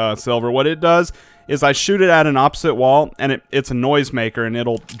anybody, Silver. What it does is I shoot it at an opposite wall, and it's a noisemaker, and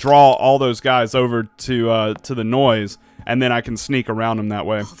it'll draw all those guys over to the noise, and then I can sneak around them that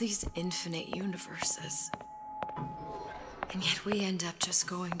way. All these infinite universes. And yet we end up just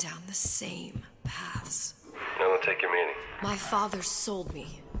going down the same paths. Now let's take your meaning. My father sold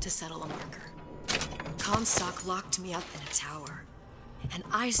me to settle a marker. Comstock locked me up in a tower. And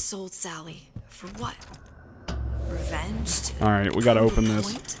I sold Sally for what? Revenge? Alright, we gotta open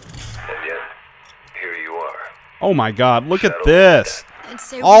this. And yet, here you are. Oh my god, look at this! And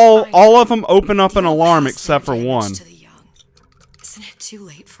All of them open up an alarm except for one. Isn't it too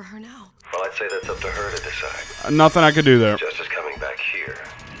late for her now? Well, I'd say that's up to her to decide. Nothing I could do there. Justice coming back here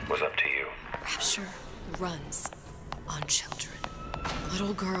was up to you. Rapture runs on children.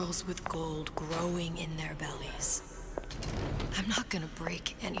 Little girls with gold growing in their bellies. I'm not gonna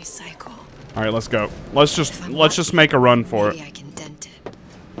break any cycle. Alright, let's go. Let's just make a run for it. Maybe I can dent it.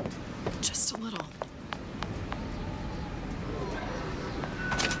 Just a little.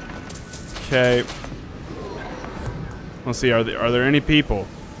 Okay. Let's see, are there any people?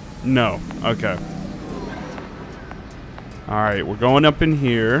 No. Okay. Alright, we're going up in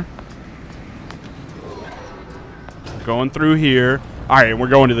here. We're going through here. Alright, we're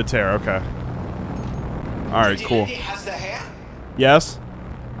going to the tear, okay. Alright, cool. Yes?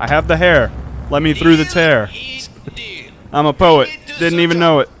 I have the hair. Let me through the tear. I'm a poet. Didn't even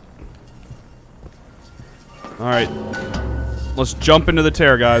know it. Alright. Let's jump into the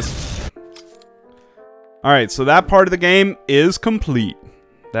tear, guys. Alright, so that part of the game is complete.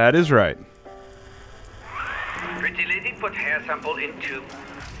 That is right. Pretty lady put hair sample in tube.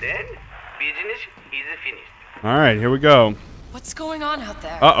 Then, business is finished. Alright, here we go. What's going on out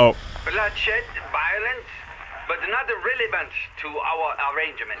there? Uh-oh. Bloodshed, violence, but not relevant to our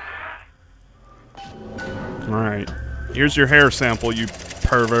arrangement. Alright. Here's your hair sample, you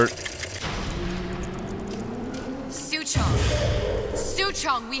pervert.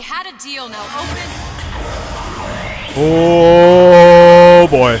 Suchong, we had a deal, now open. Oh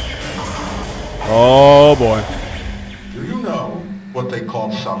boy. Oh boy. Do you know what they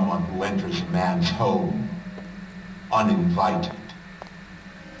call someone who enters a man's home uninvited?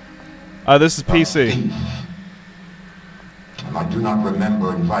 This is PC. And I do not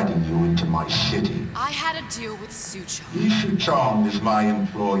remember inviting you into my city. I had a deal with Suchong. Suchong is my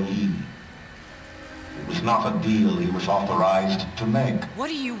employee. It was not a deal he was authorized to make. What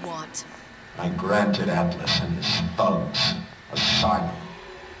do you want? I granted Atlas and his thugs asylum.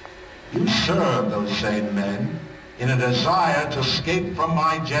 You serve those same men in a desire to escape from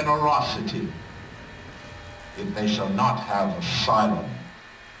my generosity. If they shall not have asylum,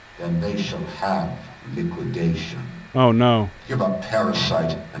 then they shall have liquidation. Oh no. Give a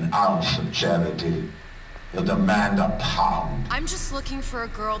parasite an ounce of charity, He'll demand a pound. I'm just looking for a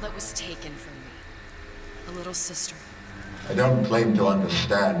girl that was taken from me. A little sister. I don't claim to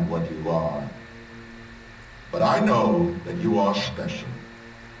understand what you are. But I know that you are special.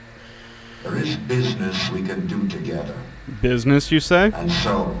 There is business we can do together. Business, you say? And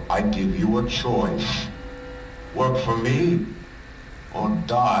so, I give you a choice. Work for me, or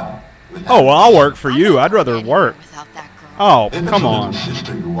die without Oh, well, I'll work for you. I'd rather work. Oh, if come it's a on. little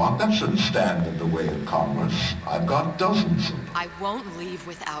sister you want, that shouldn't stand in the way of commerce. I've got dozens of them. I won't leave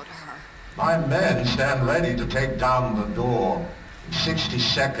without her. My men stand ready to take down the door. In 60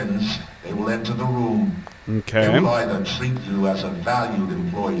 seconds, they will enter the room. Okay. They will either treat you as a valued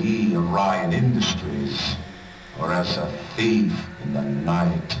employee of Ryan Industries, or as a thief in the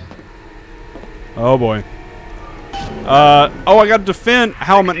night. Oh boy. Oh, I got to defend.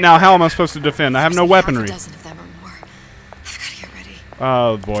 How am I supposed to defend? I have no weaponry.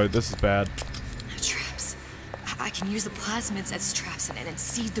 Oh boy, this is bad. No traps. I can use the plasmids as traps and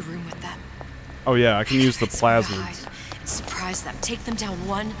seed the room with them. Oh yeah, I can use the plasmids. Surprise them. Take them down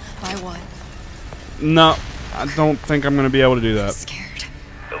one by one. No, I don't think I'm gonna be able to do that. I'm scared.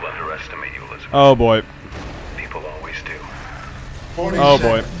 They'll underestimate you, Elizabeth. Oh boy. People always do. 40 oh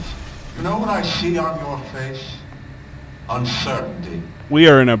seconds. boy. You know what I see on your face? Uncertainty. We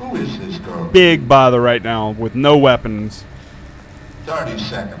are in a Who is this girl? big bother right now with no weapons. 30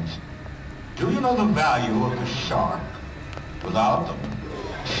 seconds. Do you know the value of the shark? Without them,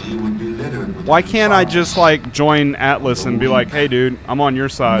 she would be littered with... Why can't I just, like, join Atlas and be like, hey, dude, I'm on your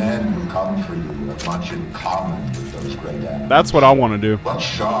side? Men who come for you have much in common with those great animals. That's what I want to do. But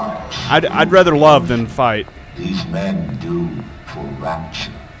sharks... I'd rather love than fight. These men do for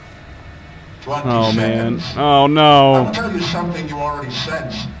rapture. 20 Oh, seconds. man. Oh, no. I will tell you something you already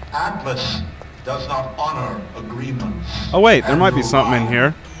sense. Atlas does not honor agreements. Oh, wait, there might be something in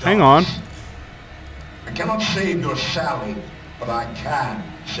here. Hang on. I cannot save your Sally, but I can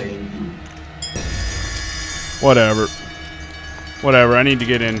save you. Whatever. Whatever, I need to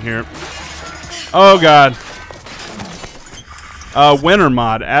get in here. Oh, God. Winter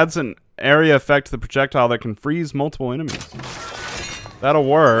mod. Adds an area effect to the projectile that can freeze multiple enemies. That'll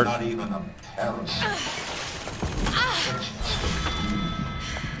work. Not even a parasite.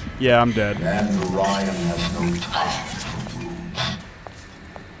 Yeah, I'm dead. And Ryan has no time for rules.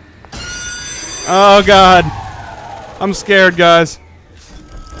 Oh, God. I'm scared, guys.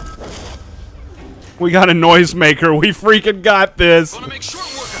 We got a noisemaker. We freaking got this.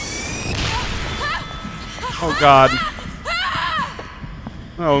 Oh, God.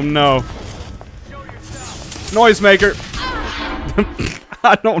 Oh, no. Noisemaker.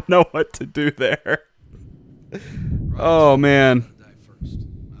 I don't know what to do there. Oh, man.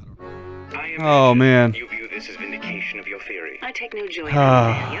 Oh, man. You view this as vindication of your theory. I take no joy in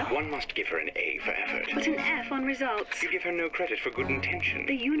failure. One must give her an A for effort. But an F on results. You give her no credit for good intention.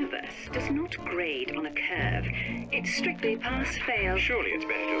 The universe does not grade on a curve. It's strictly pass-fail. Surely it's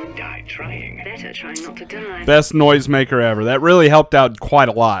better to have died trying. Better trying not to die. Best noisemaker ever. That really helped out quite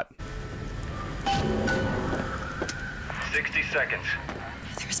a lot. 60 seconds.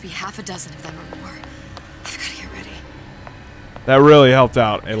 There must be half a dozen of them or more. I've got to get ready. That really helped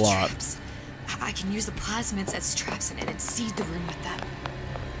out a lot. Traps. I can use the plasmids as traps and seed the room with them.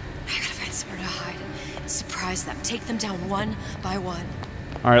 I gotta find somewhere to hide and surprise them. Take them down one by one.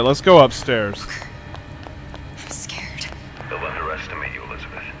 Alright, let's go upstairs. I'm scared. They'll underestimate you,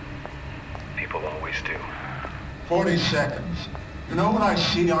 Elizabeth. People always do. 40 seconds. You know what I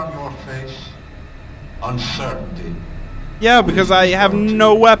see on your face? Uncertainty. Yeah, because I have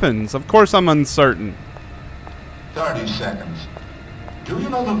no weapons. Of course I'm uncertain. 30 seconds. Do you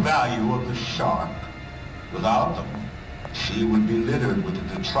know the value of the shark? Without them, she would be littered with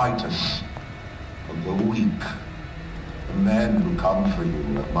the detritus of the weak. The men who come for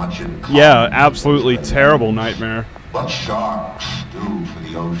you have much in common. Yeah, absolutely terrible nightmare. What sharks do for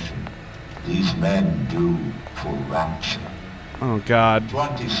the ocean, these men do for rapture. Oh, God.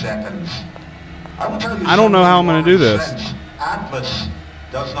 20 seconds. I will tell you I don't know how I'm going to do this. sense. Atlas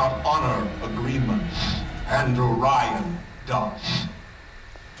does not honor agreements. Andrew Ryan does.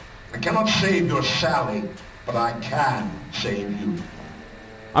 I cannot save your Sally, but I can save you.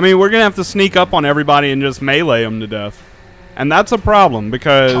 I mean, we're going to have to sneak up on everybody and just melee them to death. And that's a problem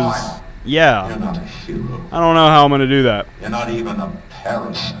because, yeah. You're not a hero. I don't know how I'm going to do that. You're not even a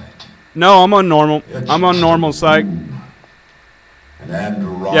parasite. No, I'm on normal. I'm on normal psych.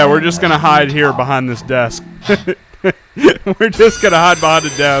 Yeah, we're just going to hide here behind this desk. We're just going to hide behind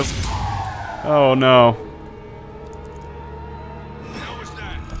the desk. Oh, no.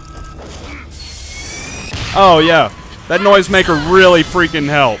 Oh, yeah. That noisemaker really freaking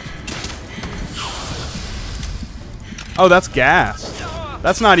helped. Oh, that's gas.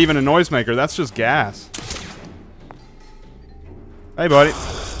 That's not even a noisemaker. That's just gas. Hey, buddy.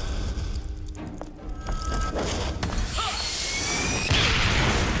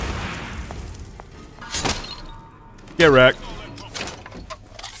 Get wrecked.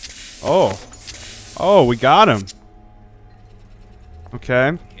 Oh. Oh, we got him.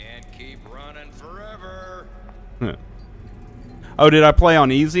 Okay. Can't keep running forever. Oh, did I play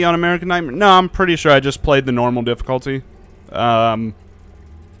on easy on American Nightmare? No, I'm pretty sure I just played the normal difficulty.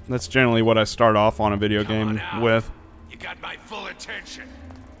 That's generally what I start off on a video game with. You got my full attention.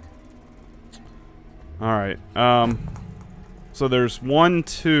 Alright, so there's one,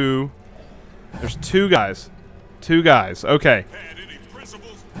 two... There's two guys. Two guys, okay.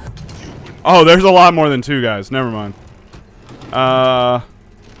 Oh, there's a lot more than two guys, never mind.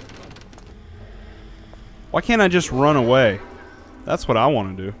 Why can't I just run away? That's what I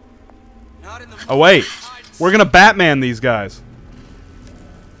want to do. Oh, wait. We're gonna Batman these guys.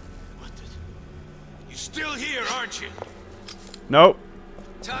 You still here, aren't you? Nope.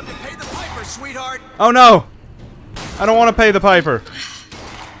 Time to pay the piper, sweetheart. Oh, no. I don't want to pay the piper.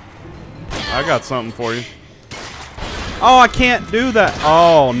 I got something for you. Oh, I can't do that.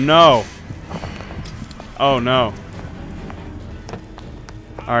 Oh, no. Oh, no.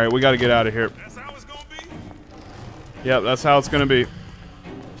 Alright, we got to get out of here. Yep, that's how it's going to be.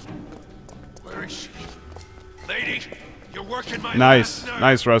 Where is she? Lady, you're working my Nice. last nerve.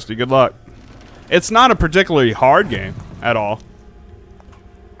 Nice, Rusty. Good luck. It's not a particularly hard game at all.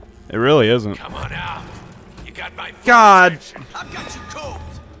 It really isn't. Come on out. You got my God. attention. I've got you cold.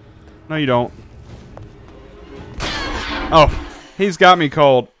 No, you don't. Oh, he's got me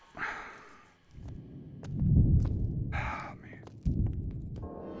cold.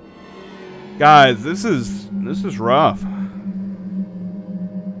 Guys, this is rough.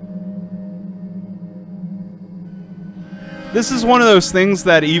 This is one of those things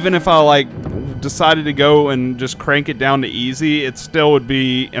that even if I like decided to go and just crank it down to easy, it still would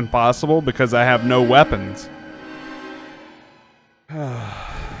be impossible because I have no weapons.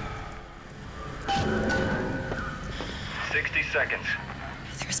 60 seconds.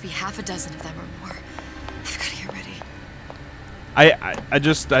 There must be half a dozen of them or more. I've got to get ready.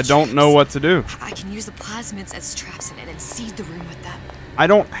 I don't know what to do. I can use the plasmids as traps in it and seed the room with them. I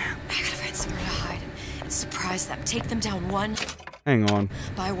don't... I gotta find somewhere to hide and surprise them. Take them down one Hang on.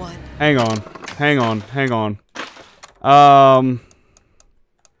 by one. Hang on. Hang on. Hang on.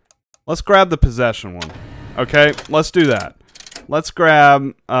 Let's grab the possession one. Okay, let's do that. Let's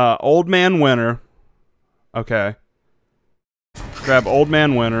grab Old Man Winter. Okay. Grab Old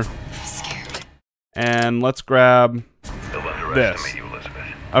Man Winter. I'm scared. And let's grab They'll underestimate this. you, Elizabeth.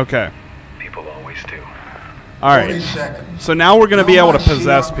 Okay. People always do. Alright. So now we're going to be able to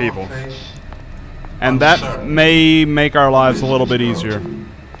possess people. And that may make our lives a little bit easier.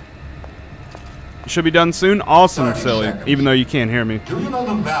 Should be done soon? Awesome, silly. Even though you can't hear me. Do you know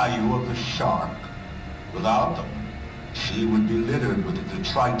the value of the shark? Without them, the sea would be littered with the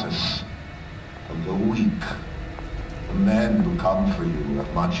detritus of the weak. The men who come for you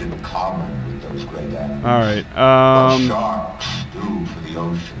have much in common with those great animals. Alright, What sharks do for the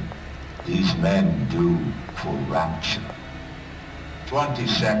ocean, these men do for rapture. 20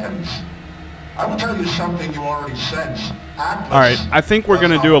 seconds. I will tell you something you already sense. Atlas Alright, I think we're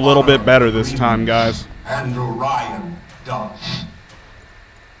going to do a little bit better this time, guys. and Orion does.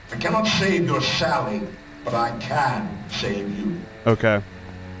 I cannot save your Sally, but I can save you. Okay.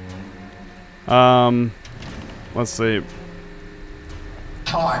 Let's see.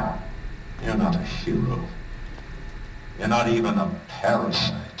 Time. You're not a hero. You're not even a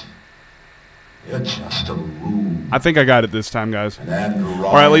parasite. You're just a room. I think I got it this time, guys. And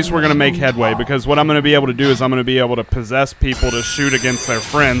Or at least we're going to make headway, because what I'm going to be able to do is I'm going to be able to possess people to shoot against their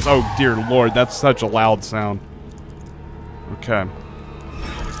friends. Oh, dear Lord, that's such a loud sound. Okay.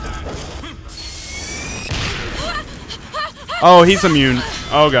 Oh, he's immune.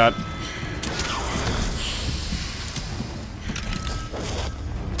 Oh, God.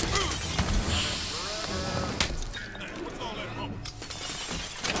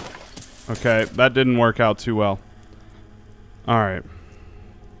 Okay, that didn't work out too well. Alright.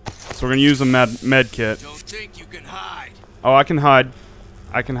 So we're going to use a med kit. Don't think you can hide. Oh, I can hide.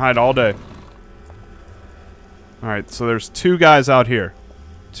 I can hide all day. Alright, so there's two guys out here.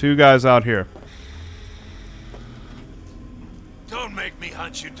 Two guys out here. Don't make me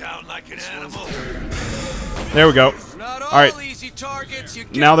hunt you down like an animal. There we go. Not all Alright. easy targets. You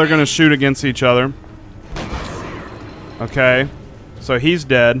Now get they're me. going to shoot against each other. Okay. So he's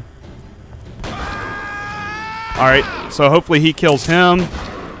dead. Alright, so hopefully he kills him.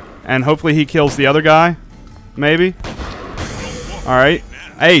 And hopefully he kills the other guy. Maybe. Alright.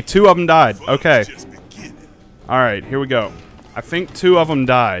 Hey, 2 of them died. Okay. Alright, here we go. I think 2 of them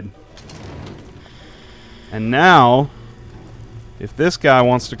died. And now, if this guy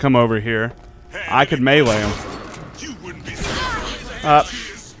wants to come over here, I could melee him.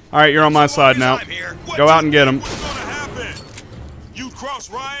 Alright, you're on my side now. Go out and get him. You cross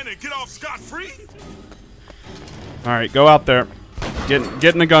Ryan and get off scot-free? Alright, go out there.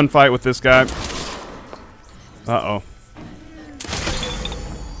 Get in a gunfight with this guy. Uh-oh.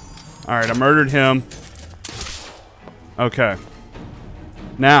 Alright, I murdered him. Okay.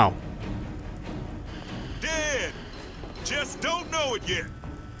 Now. Dead. Just don't know it yet.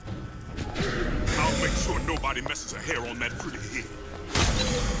 I'll make sure nobody messes a hair on that pretty head.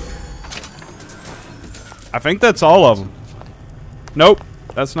 I think that's all of them. Nope,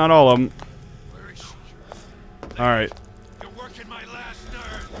 that's not all of them. Alright.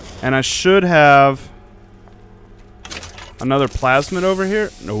 And I should have another plasmid over here.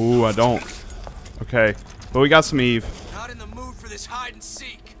 No, I don't. Okay, but we got some Eve. Not in the mood for this hide and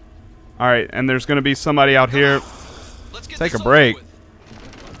seek. Alright, and there's gonna be somebody out here. Take a break.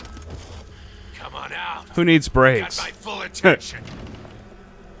 Come on out. Who needs breaks? Got my full attention.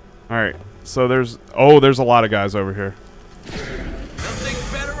 Alright, so there's a lot of guys over here.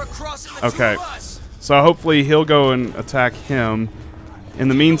 Okay, so hopefully he'll go and attack him. In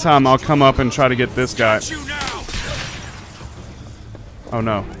the meantime, I'll come up and try to get this guy. Oh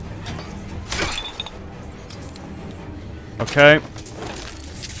no. Okay.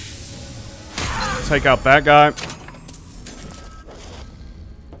 Take out that guy.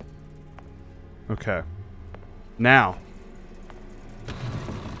 Okay. Now,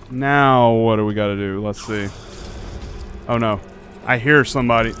 what do we gotta do? Let's see. Oh no. I hear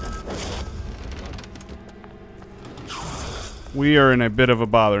somebody. We are in a bit of a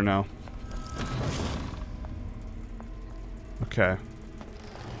bother now. Okay.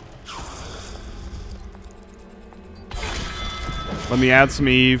 Let me add some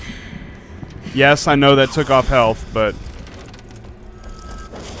Eve. Yes, I know that took off health, but...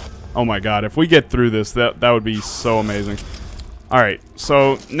 Oh my god, if we get through this, that would be so amazing. Alright,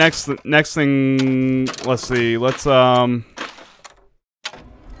 so next thing, let's see, let's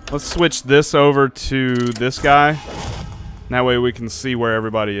switch this over to this guy. That way we can see where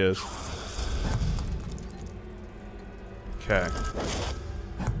everybody is. Okay.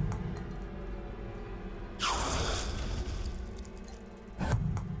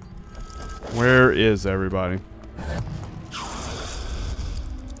 Where is everybody?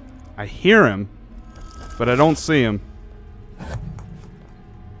 I hear him, but I don't see him.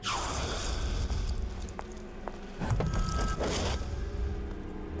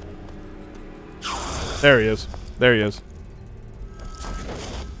 There he is. There he is.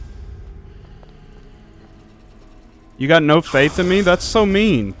 You got no faith in me? That's so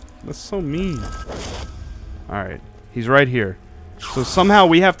mean. That's so mean. Alright. He's right here. So somehow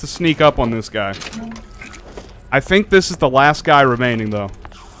we have to sneak up on this guy. I think this is the last guy remaining, though.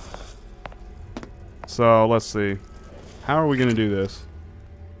 So, let's see. How are we going to do this?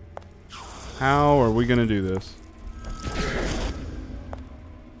 How are we going to do this?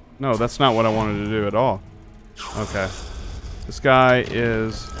 No, that's not what I wanted to do at all. Okay. This guy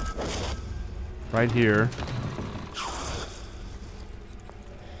is right here.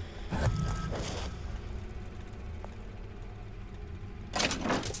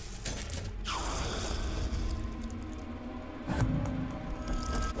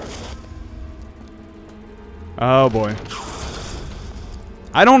 Oh boy.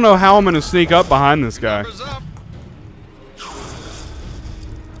 I don't know how I'm gonna sneak up behind this guy.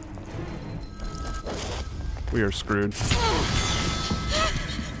 We are screwed.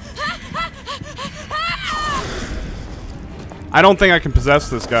 I don't think I can possess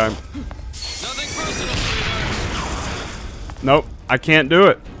this guy. Nope, I can't do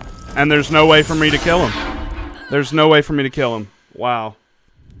it. And there's no way for me to kill him. There's no way for me to kill him. Wow.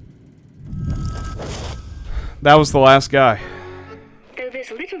 That was the last guy. Though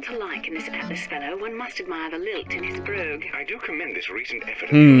there's little to like in this Atlas fellow, one must admire the lilt in his brogue. I do commend this recent effort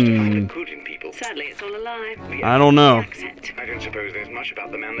of yours to find the good in people. Sadly, it's all a lie. I don't know. I don't suppose there's much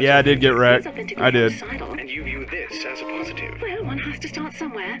about the man that's... Yeah, I did get wrecked. I did. And you view this as a positive. Well, one has to start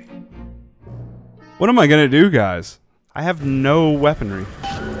somewhere. What am I gonna do, guys? I have no weaponry.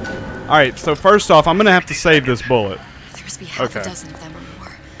 Alright, so first off, I'm gonna have to save this bullet. There must be half a dozen of them or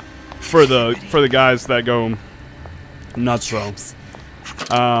more. For the guys that go nuts though.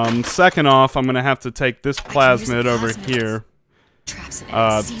 Second off, I'm gonna have to take this plasmid over here.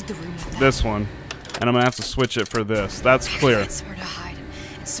 This one. And I'm gonna have to switch it for this. That's clear.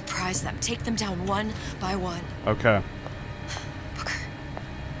 Surprise them. Take them down one by one. Okay.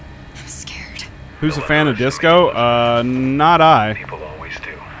 Who's a fan of disco? Not I. People always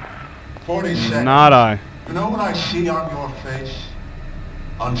do. 40 seconds. Not I. You know what I see on your face?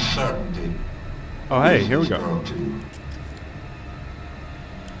 Uncertainty. Oh, hey, here we go.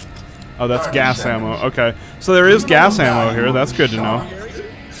 Oh, that's gas ammo. Okay. So there is gas ammo here. That's good to know.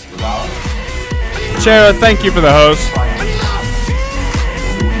 Chera, thank you for the host.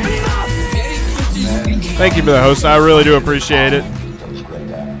 Thank you for the host. I really do appreciate it.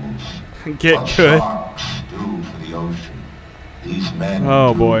 Get good.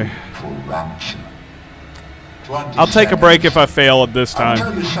 Oh, boy. I'll take a break if I fail at this time.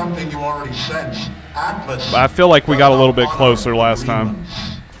 I'll tell you something you already sensed. Atlas. I feel like we got a little bit closer last time.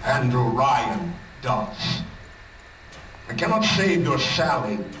 And Orion does. I cannot save your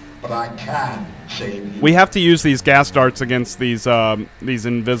Sally, but I can save you. We have to use these gas darts against these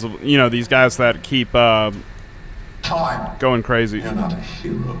invisible, you know, these guys that keep going crazy. You're not a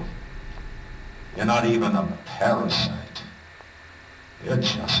hero. You're not even a parasite. You're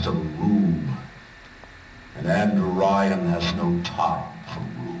just a rube. And Orion has no time for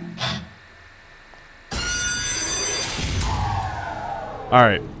rubes.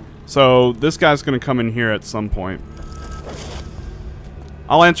 Alright, so this guy's going to come in here at some point.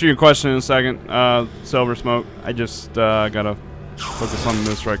 I'll answer your question in a second, Silver Smoke. I just gotta focus on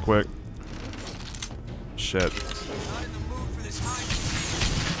this right quick. Shit.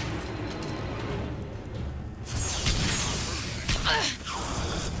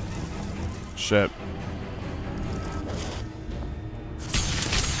 Shit.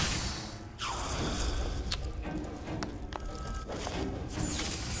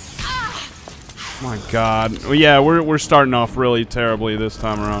 My God. Well, yeah, we're starting off really terribly this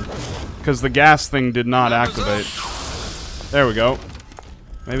time around. Because the gas thing did not activate. There we go.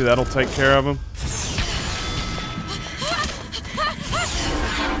 Maybe that'll take care of him.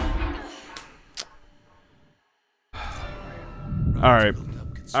 Alright.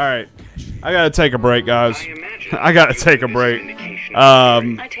 Alright. I gotta take a break, guys. I gotta take a break.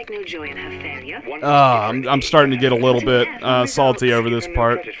 I take no joy in her failure. I'm starting to get a little bit salty over this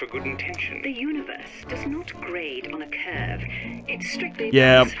part. The universe does not grade on a curve. It's strictly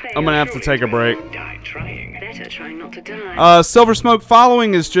Yeah, I'm gonna have to take a break. Better trying not to die. Silver Smoke,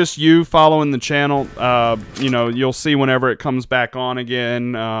 following is just you following the channel. You know, you'll see whenever it comes back on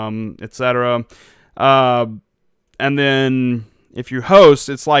again, etc. And then if you host,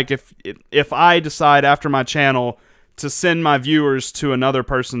 it's like if I decide after my channel to send my viewers to another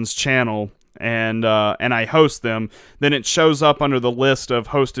person's channel and I host them, then it shows up under the list of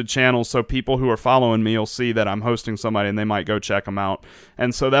hosted channels, so people who are following me will see that I'm hosting somebody and they might go check them out.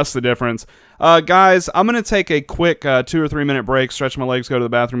 And so that's the difference. Guys, I'm going to take a quick 2 or 3 minute break, stretch my legs, go to the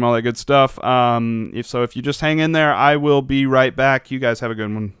bathroom, all that good stuff. If you just hang in there, I will be right back. You guys have a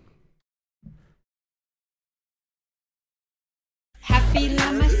good one. Happy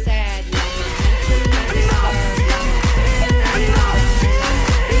llama, sad llama,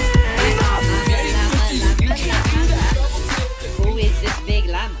 who is this big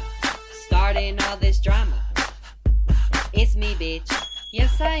llama, starting all this drama? It's me, bitch.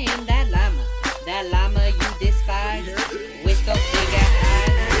 Yes, I am that llama you despise, with those big ass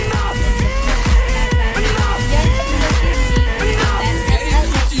eyes.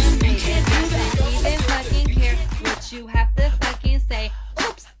 You have to fucking say,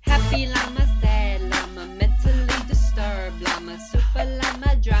 oops, happy llama, sad llama, mentally disturbed llama, super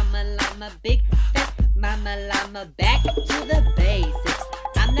llama, drama llama, big fat mama llama, back to the basics.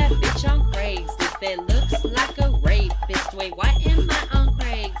 I'm that bitch on Craigslist that looks like a rapist. Wait, why am I on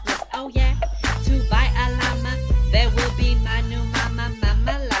Craigslist? Oh yeah, to buy a llama, that will be my new mama,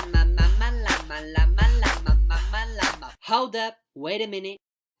 mama llama, mama llama, llama llama, mama llama. Hold up, wait a minute.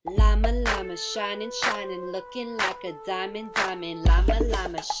 Llama, llama, shining, shining, looking like a diamond, diamond. Llama,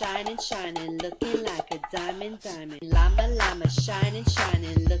 llama, shining, shining, looking like a diamond, diamond. Llama, llama, shining,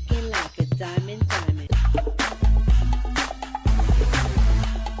 shining, looking like a diamond, diamond.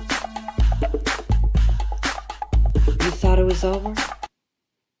 You thought it was over?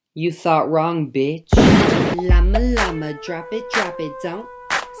 You thought wrong, bitch. Llama, llama, drop it, don't.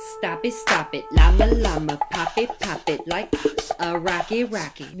 Stop it, llama, llama, pop it like a rocket.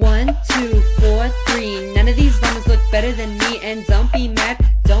 1, 2, 4, 3. None of these llamas look better than me. And don't be mad,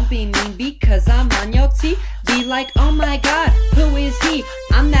 don't be mean, because I'm on your team. Be like, oh my god, who is he?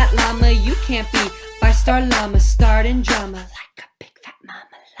 I'm that llama you can't be. 5-star llama, starting drama like a big fat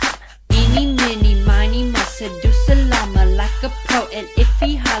mama llama. Eeny, meeny, miny, mo, seduce a llama like a pro. And if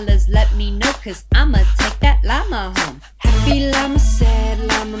he hollers, let me know, cause I'ma take that llama home. Happy llama, sad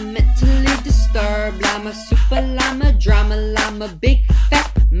llama, mentally disturbed llama, super llama, drama llama, big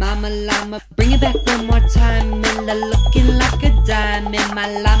fat mama llama. Bring it back one more time. And looking like a diamond. My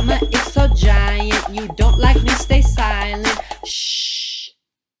llama is so giant. You don't like me, stay silent. Shh.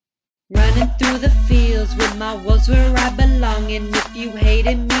 Running through the fields with my wolves where I belong. And if you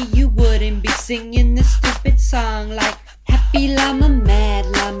hated me, you wouldn't be singing this stupid song. Like happy llama, mad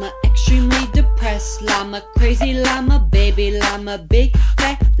llama, extremely depressed llama, crazy llama, baby llama, big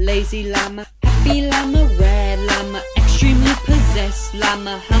fat lazy llama, happy llama, rad llama, extremely possessed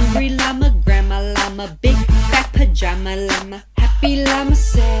llama, hungry llama, grandma llama, big fat pajama llama, happy llama,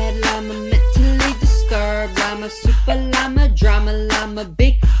 sad llama, mentally disturbed llama, super llama, drama llama,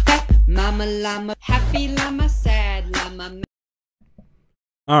 big fat mama llama, happy llama, sad llama.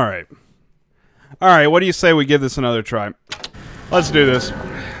 All right. All right, what do you say we give this another try? Let's do this.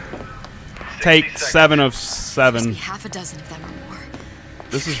 Take 7 of 7. Half a dozen of them or more.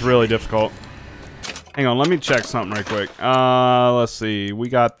 This is really difficult. Hang on, let me check something right quick. Let's see. We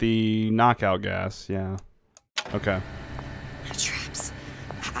got the knockout gas. Yeah. Okay. Traps.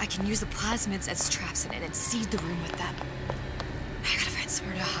 I can use the plasmids as traps and seed the room with them. I gotta find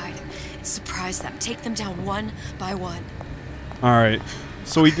somewhere to hide and surprise them. Take them down one by one. All right.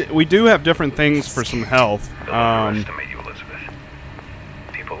 So we do have different things for some health. They'll underestimate you, Elizabeth.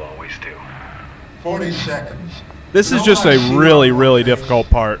 People always do. 40 seconds. This is just a really, really difficult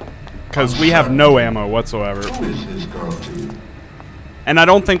part because we have no ammo whatsoever. Who is this girl to you? And I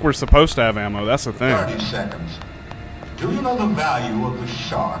don't think we're supposed to have ammo. That's the thing. 30 seconds. Do you know the value of the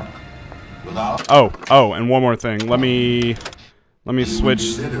shark? Without Oh, and one more thing. Let me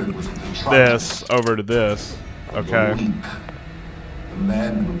switch this over to this. Okay. The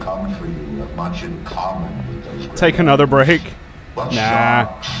men who come for you have much in common with those. Take another break. Nah,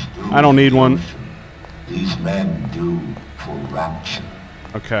 I don't need one. These men do for rapture.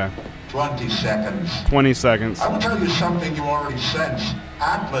 Okay. 20 seconds. 20 seconds. I will tell you something you already sense.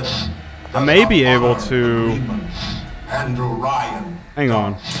 Atlas. I may be able to. Andrew Ryan. Hang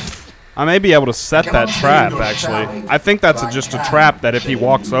on. I may be able to set that trap, actually. I think that's just a trap that if he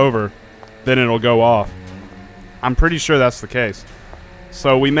walks over, then it'll go off. I'm pretty sure that's the case.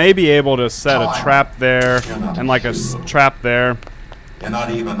 So we may be able to set a trap there and like a trap there. You're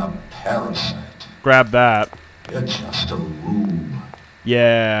not even a parasite. Grab that. You're just a room.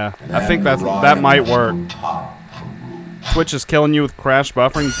 Yeah, I think that might work. Twitch is killing you with crash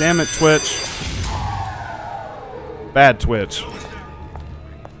buffering. Damn it, Twitch. Bad Twitch.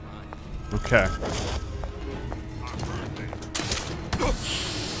 Okay.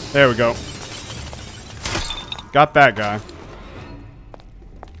 There we go. Got that guy.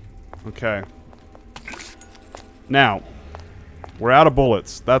 Okay. Now, we're out of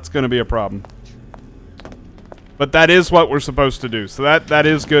bullets. That's going to be a problem. But that is what we're supposed to do. So that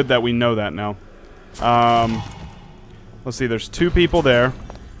is good that we know that now. Let's see. There's 2 people there.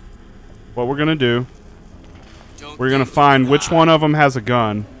 What we're going to do, we're going to find which one of them has a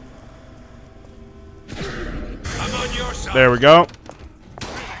gun. There we go.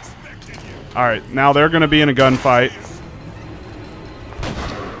 Alright, now they're going to be in a gunfight.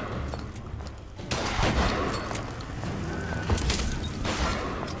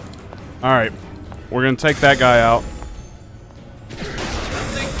 Alright, we're going to take that guy out.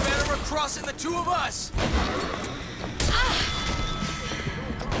 Nothing better crossing the two of us.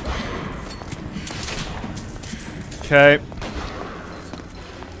 Okay.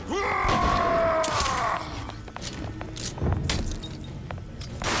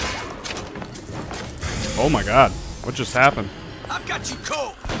 Oh my god, what just happened? I've got you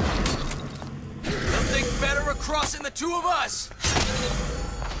cold. Nothing better crossing the two of us.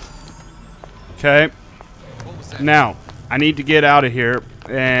 Okay. Now, I need to get out of here,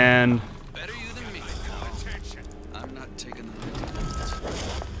 and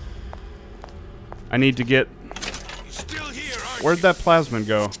I need to get. Where'd that plasmid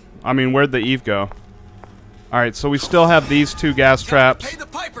go? I mean, where'd the Eve go? All right, so we still have these 2 gas traps. Pay the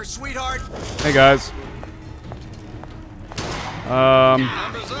piper, sweetheart. Hey guys. All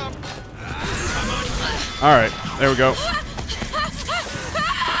right, there we go.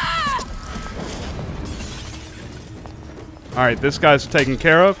 Alright, this guy's taken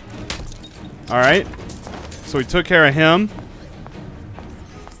care of. Alright. So we took care of him.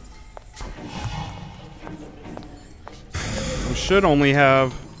 We should only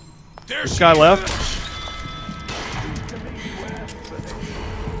have this guy left.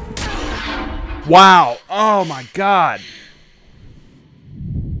 Wow. Oh my god.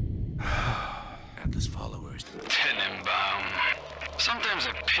 Atlas followers. Tenenbaum. Sometimes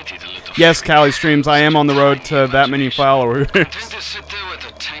I pity the little. Yes, Callie Streams, I am on the road to that many followers.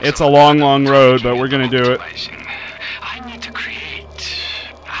 It's a long, long road, but we're gonna do it. I need to create.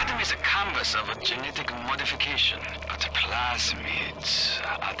 Adam is regardless of a genetic modification, but the plasmids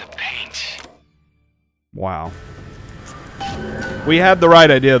are the paint. Wow. We had the right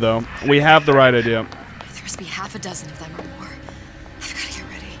idea, though. We have the right idea. There must be half a dozen of them or more. I've got to get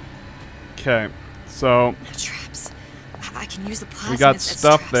ready. Okay, so No traps. I can use the plasmids we got as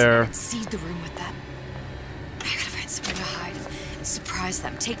stuff traps there. and seed the room with them. I gotta find somewhere to hide and surprise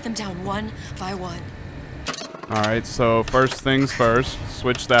them. Take them down one by one. Alright, so first things first.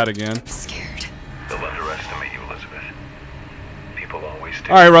 Switch that again. Scared. They'll underestimate you, Elizabeth. People always do.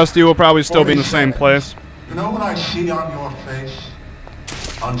 Alright, Rusty, we'll probably still be in the same place. You know what I see on your face?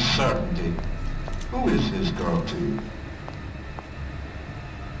 Uncertainty. Who is this girl to you?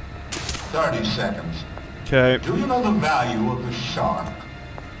 30 seconds. Okay. Do you know the value of the shark?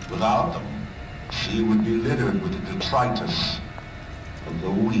 Without them, she would be littered with the detritus of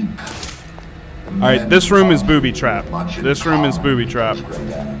the weak. Alright, this room is booby trap. This room is booby trap.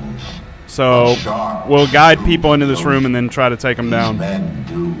 So, we'll guide people into this room and then try to take them down. Men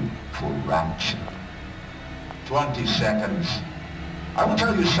do for rapture. 20 seconds. I will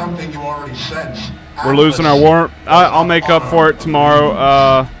tell you something you already sense. We're losing our war. I'll make up for it tomorrow.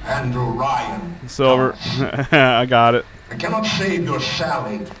 Andrew Ryan. Silver. I got it. I cannot save your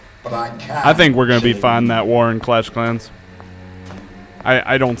Sally, but I can. I think we're going to be fine in that war in Clash Clans.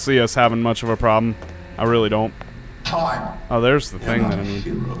 I don't see us having much of a problem. I really don't. Time. Oh, there's the thing that I need.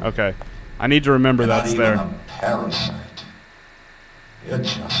 Okay. I need to remember that's there. A parasite. You're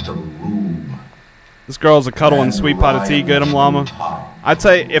just a room. This girl's a cuddle and sweet pot of tea. Get him, Llama. I'd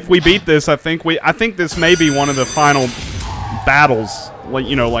say if we beat this, I think this may be one of the final battles, like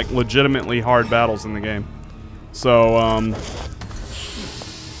like legitimately hard battles in the game. So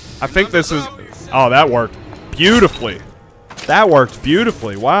I think this is. Oh, that worked beautifully. That worked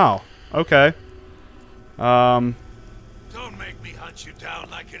beautifully. Wow. Okay. Don't make me hunt you down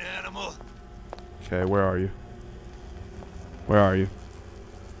like an animal. Okay, where are you? Where are you?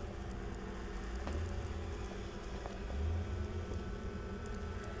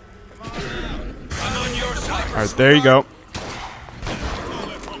 Alright, there you go.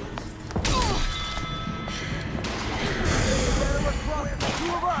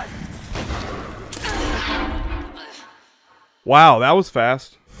 Wow, that was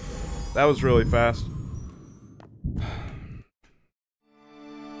fast. That was really fast.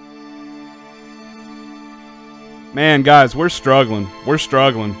 Man, guys, we're struggling. We're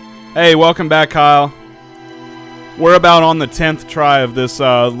struggling. Hey, welcome back, Kyle. We're about on the 10th try of this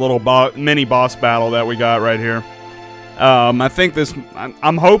little mini boss battle that we got right here. I think this...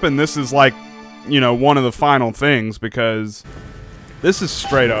 I'm hoping this is like, one of the final things, because this is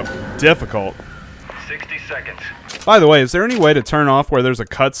straight up difficult. 60 seconds. By the way, is there any way to turn off where there's a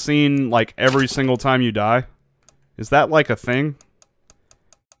cutscene like every single time you die? Is that like a thing?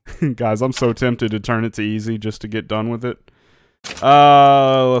 Guys, I'm so tempted to turn it to easy just to get done with it.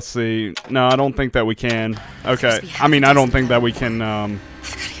 Let's see. No, I don't think that we can. Okay. I mean, I don't think that we can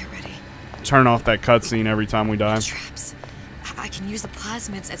turn off that cutscene every time we die. I can use the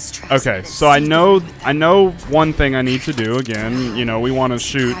plasmids as traps. Okay, so I know one thing I need to do again. We want to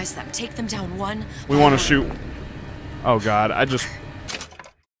shoot. Take them down one. We want to shoot. Oh God, I just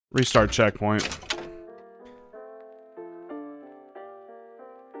restart checkpoint.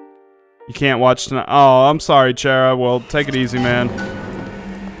 You can't watch tonight. Oh, I'm sorry, Chera. Well, take it easy, man.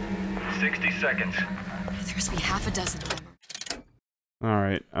 60 seconds. There must be half a dozen of them.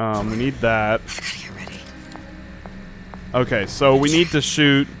 Alright, we need that. Okay, so we need to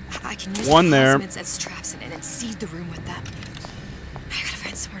shoot one there. As traps and seed the room with them. I gotta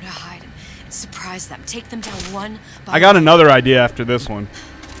find somewhere to hide and surprise them. Take them down one by I got another idea after this one.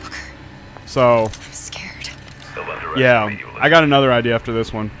 So, I'm scared. Yeah, I got another idea after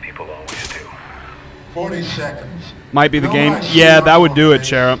this one. 40 seconds. Might be the game. Yeah, that would do it,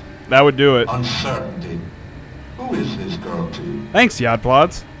 Chera. That would do it. Uncertainty. Who is this girl to you? Thanks,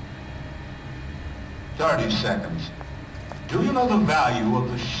 Yadplods. 30 seconds. Do you know the value of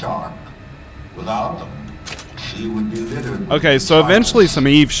the shark? Without them, she would be littered. Okay, so eventually some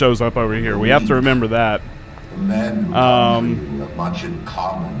Eve shows up over here. We have to remember that. The men who have much in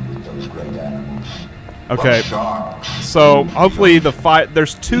common with those great animals. Okay, so hopefully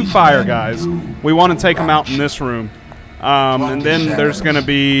there's 2 fire guys. We want to take them out in this room. And then there's going to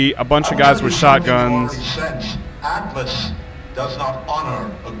be a bunch of guys with shotguns. Atlas does not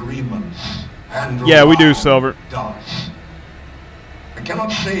honor agreements. Yeah, we do, Silver. Does. I cannot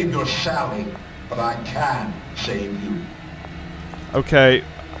save your Sally, but I can save you. Okay,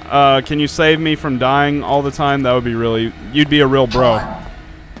 can you save me from dying all the time? That would be really... You'd be a real bro.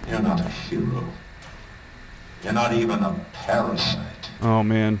 You're not a hero. You're not even a parasite. Oh,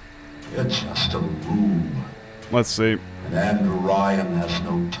 man. You're just a room. Let's see. And Ryan has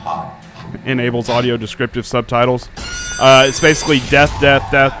no time. Enables audio descriptive subtitles. It's basically death,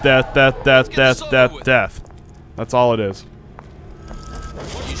 death, death, death, death, death, death, death, death. That's all it is.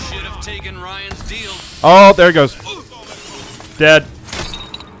 You should have taken Ryan's deal. Oh, there he goes. Dead.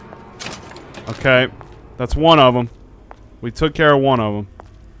 Okay. That's one of them. We took care of one of them.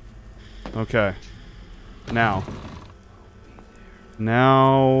 Okay. Now.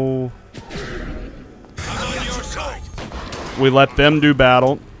 We let them do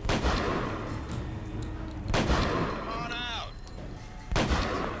battle.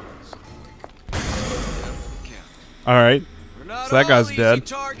 Alright. So that guy's dead.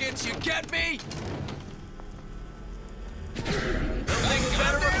 Targets, you get me?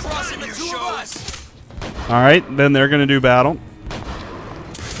 Alright, then they're gonna do battle.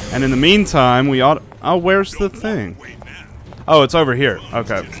 And in the meantime, we ought... Oh, where's the thing? Oh, it's over here.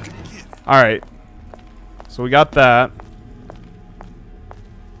 Okay. Alright. So we got that.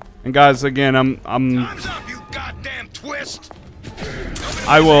 And guys, again, Time's up, you goddamn twist.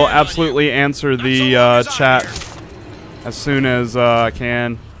 I will absolutely answer the chat as soon as I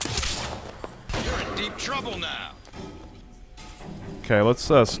can. You're in deep trouble now. Okay,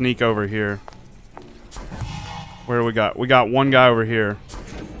 let's sneak over here. Where do we got? We got one guy over here.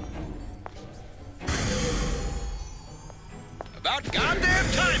 About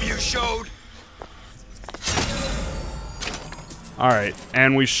goddamn time you showed. Alright,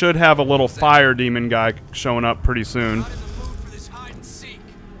 and we should have a little fire demon guy showing up pretty soon.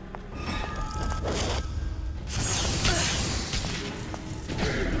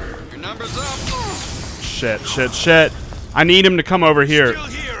 Your number's up. Shit, shit, shit. I need him to come over here. Still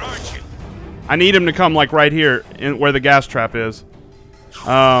here, aren't you? I need him to come like right here where the gas trap is.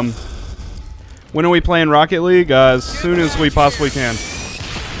 When are we playing Rocket League? As soon as we possibly can.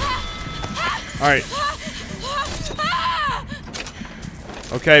 Alright.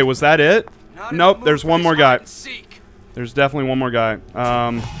 Okay, was that it? Nope, there's one more guy. There's definitely one more guy.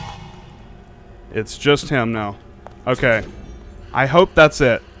 It's just him now. Okay. I hope that's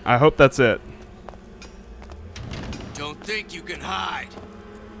it. I hope that's it. Don't think you can hide.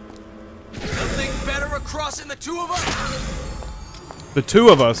 Nothing better of crossing the two of us? The two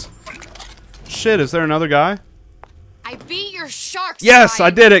of us? Shit, is there another guy? I beat your sharks. Yes,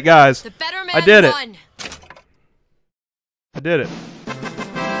 Ryan. I did it, guys. The better man I did it. won. I did it.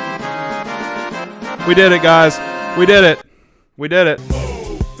 We did it, guys. We did it. We did it.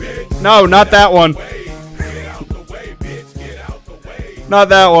 No, not that one. Not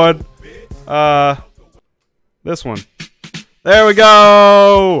that one. This one. There we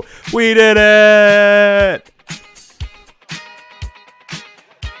go. We did it.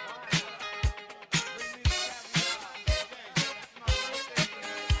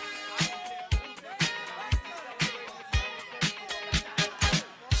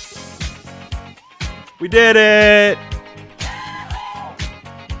 We did it!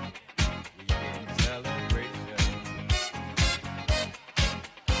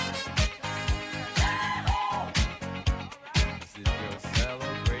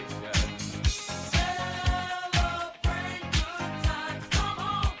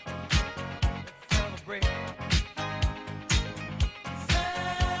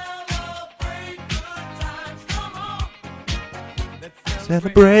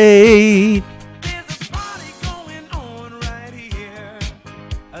 Celebrate!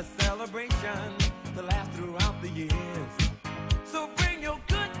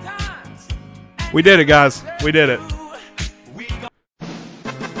 We did it, guys. We did it.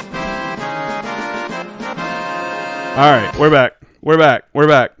 Alright, we're back. We're back. We're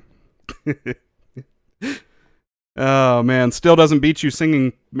back. Oh, man. Still doesn't beat you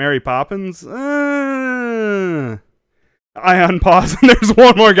singing Mary Poppins? I unpause and there's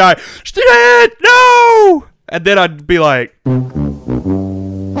one more guy. Shit! No! And then I'd be like... It's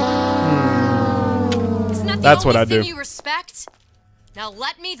not the That's only what I thing do. You respect? Now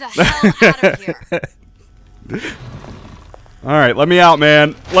let me the hell out of here. Alright, let me out,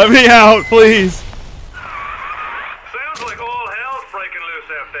 man. Let me out, please. Sounds like all hell's breaking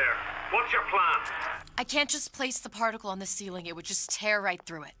loose out there. What's your plan? I can't just place the particle on the ceiling. It would just tear right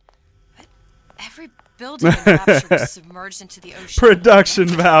through it. But every building in Rapture was submerged into the ocean. Production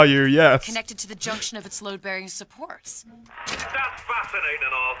value, yes. Connected to the junction of its load-bearing supports. That's fascinating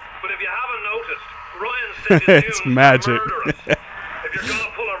and all, but if you haven't noticed, Ryan said his It's news magic. murderous. If you're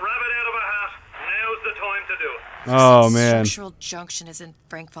gonna pull a rabbit out of a hat, now's the time to do it. Oh, man. Structural junction is in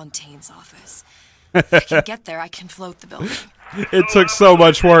Frank Fontaine's office. If I can get there, I can float the building. It took so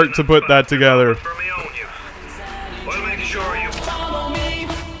much work to put that together. For my own use. I'll make sure you follow me.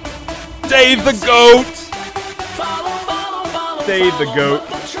 Dave the goat. Dave the goat.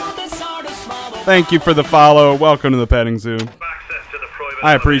 Thank you for the follow. Welcome to the petting zoo.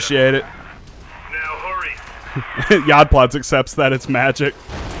 I appreciate it. Yodplots accepts that it's magic.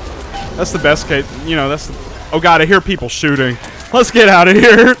 That's the best case. You know, that's the... Oh god, I hear people shooting. Let's get out of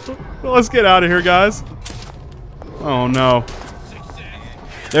here. Let's get out of here, guys. Oh no.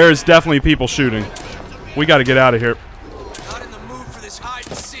 There is definitely people shooting. We got to get out of here. Not in the mood for this hide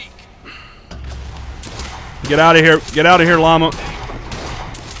and seek. Get out of here. Get out of here, Llama.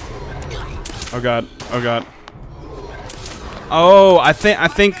 Oh god. Oh god. Oh, I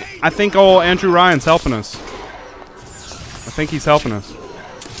think old Andrew Ryan's helping us. I think he's helping us.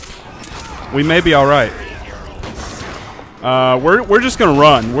 We may be all right. We're just gonna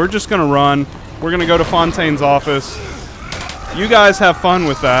run. We're just gonna run. We're gonna go to Fontaine's office. You guys have fun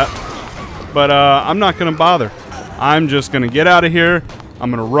with that, but I'm not gonna bother. I'm just gonna get out of here. I'm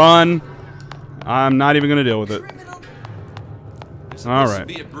gonna run. I'm not even gonna deal with it. All right.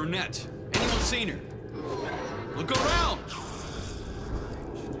 Be a brunette. Anyone seen her? Look around.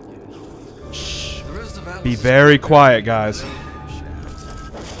 Be very quiet, guys.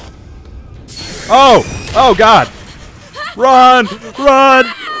 Oh! Oh, God! Run! Run!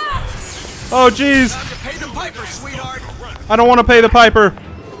 Oh, jeez! I don't want to pay the piper.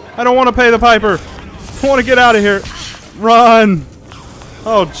 I don't want to pay the piper. I want to get out of here. Run!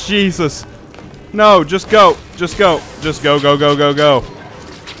 Oh, Jesus. No, just go. Just go. Just go, go, go, go, go.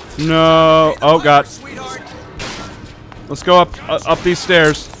 No. Oh, God. Let's go up these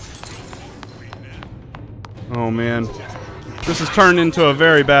stairs. Oh, man. This has turned into a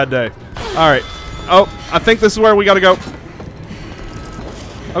very bad day. Alright. Oh, I think this is where we gotta go.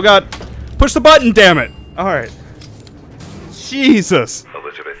 Oh, God. Push the button, damn it. Alright. Jesus.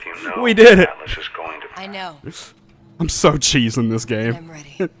 Elizabeth, you know we did it. Atlas is going to... I know. I'm so cheesing this game. I'm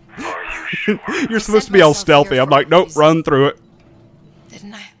ready. Are you sure? You're supposed to be all stealthy. I'm like, nope, run through it.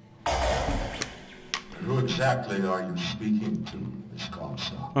 Didn't I? Who exactly are you speaking to, Miss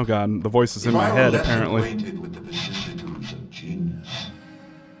Comstock? Oh, God. The voice is in my head, apparently. Acquainted with the vicissitudes of genius,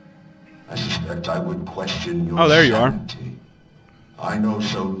 I suspect I would question your there you are. sanity. I know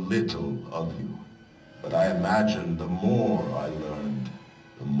so little of you, but I imagine the more I learned,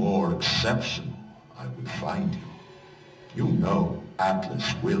 the more exceptional I would find you. You know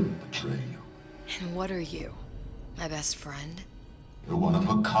Atlas will betray you. And what are you? My best friend? You're one of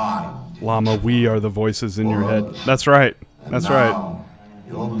a kind. Llama, we are the voices in your head. That's right. That's right.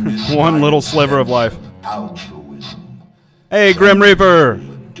 You're One little sliver of life. altruism. Hey, Grim Reaper!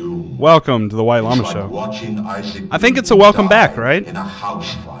 Welcome to the White Llama It's like Show. watching Isaac I think it's a welcome die back, right? In a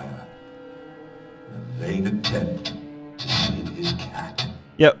house fire. In a vain attempt to save his cat.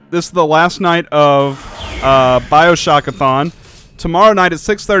 Yep, this is the last night of Bioshock-a-thon. Tomorrow night at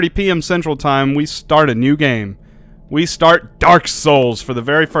 6:30 p.m. Central Time, we start a new game. We start Dark Souls for the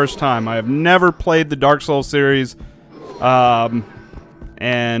very first time. I have never played the Dark Souls series. And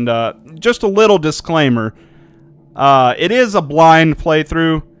just a little disclaimer. It is a blind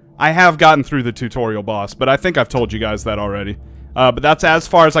playthrough. I have gotten through the tutorial boss, but I think I've told you guys that already. But that's as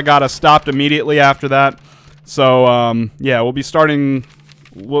far as I got. I stopped immediately after that. So, yeah, we'll be starting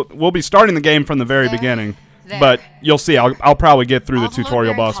the game from the very beginning. But you'll see, I'll probably get through the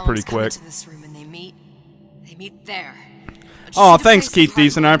tutorial boss pretty quick. They meet there. Oh, thanks, Keith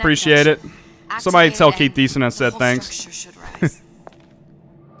Deason. I appreciate it. Somebody tell Keith Deason I said thanks.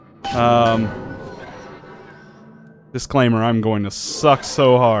 Disclaimer, I'm going to suck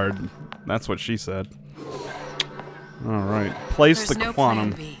so hard. That's what she said. Alright. Place the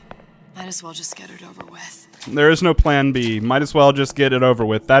quantum. Might as well just get it over with. There is no plan B. Might as well just get it over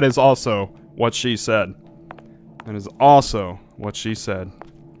with. That is also what she said. That is also what she said.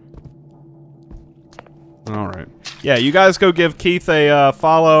 Alright. Yeah, you guys go give Keith a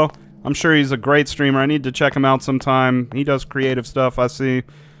follow. I'm sure he's a great streamer. I need to check him out sometime. He does creative stuff, I see.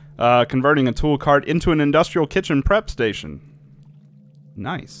 Converting a tool cart into an industrial kitchen prep station.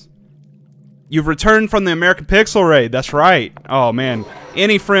 Nice. You've returned from the American Pixel Raid. That's right. Oh, man.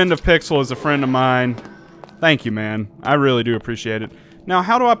 Any friend of Pixel is a friend of mine. Thank you, man. I really do appreciate it. Now,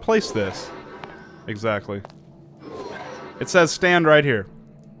 how do I place this? Exactly. It says stand right here.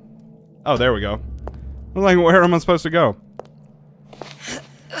 Oh, there we go. I'm like, where am I supposed to go?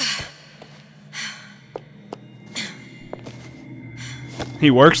 He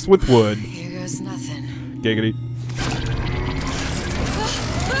works with wood. Here goes nothing. Giggity.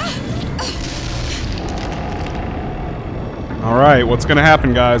 Alright, what's gonna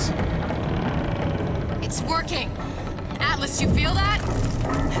happen, guys? It's working! Atlas, you feel that?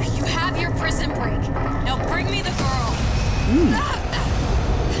 You have your prison break. Now bring me the girl.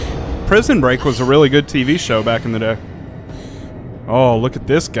 Prison Break was a really good TV show back in the day. Oh, look at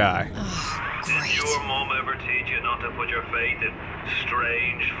this guy. Did your mom ever teach you not to put your faith in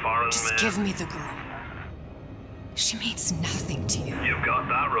strange foreign men? Just give me the girl. She means nothing to you. You've got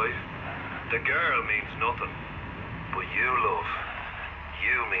that right. The girl means nothing. But you, love,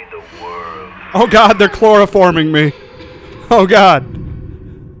 you mean the world. Oh God, they're chloroforming me. Oh God.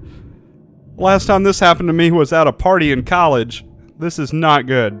 Last time this happened to me was at a party in college. This is not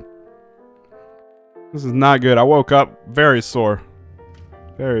good. This is not good. I woke up very sore.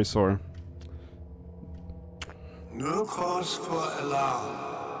 Very sore. No cause for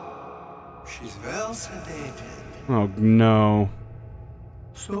alarm. She's well sedated. Oh no.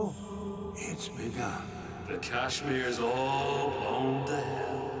 So, it's begun. The Kashmir's all blown to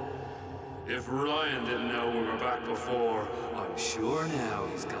hell. If Ryan didn't know we were back before, I'm sure now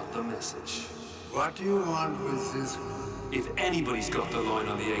he's got the message. What do you want with this one? If anybody's got the line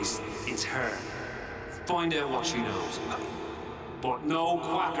on the ace, it's her. Find out what she knows. But no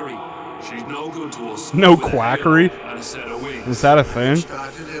quackery. She's no good to us. No quackery? And a set of wings. Is that a thing?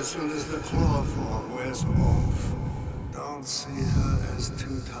 Started as soon as the chloroform wears off. Don't see her as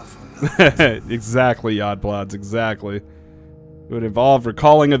too tough enough. Exactly, Yodblods, exactly. It would involve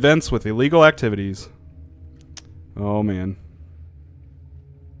recalling events with illegal activities. Oh man.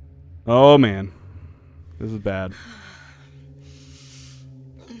 Oh man. This is bad.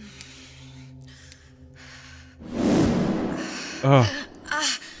 Oh.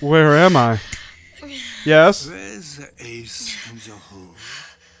 Where am I? Yes? Where's the ace in the hole?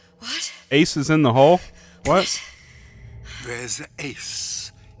 What? Ace is in the hole? What? Where's the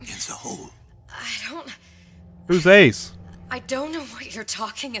ace in the hole? Who's Ace? I don't know what you're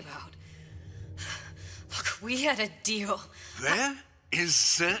talking about. Look, we had a deal. Where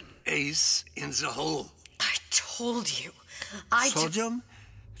is the ace in the hole? I told you. Sodium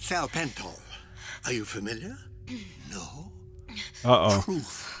thiopental. Are you familiar? No. Uh-oh.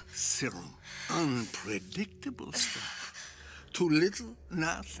 Truth serum. Unpredictable stuff. Too little,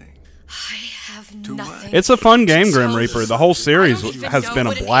 nothing. I have nothing. It's a fun game, Grim Reaper. The whole series has been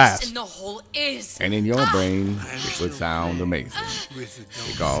a blast. And in your brain, it would sound amazing.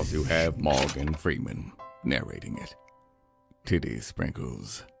 Because you have Morgan Freeman narrating it. Titty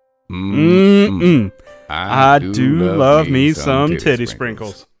sprinkles. I do love me some titty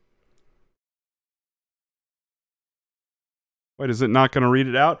sprinkles. Wait, is it not going to read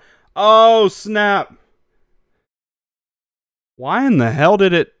it out? Oh, snap. Why in the hell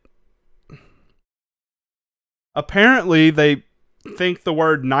did it... Apparently, they think the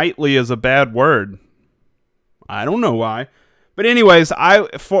word nightly is a bad word. I don't know why. But anyways,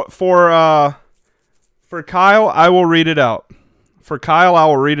 for Kyle, I will read it out. For Kyle, I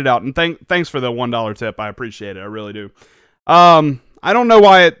will read it out. And thanks for the $1 tip. I appreciate it. I really do. I don't know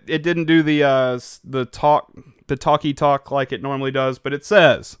why it didn't do the talky talk like it normally does, but it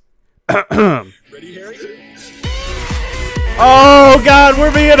says. Ready, Harry? Oh God,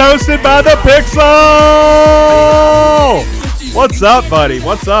 we're being hosted by the Pixel. What's up, buddy?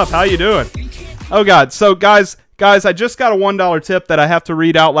 What's up? How you doing? Oh God, so guys, I just got a $1 tip that I have to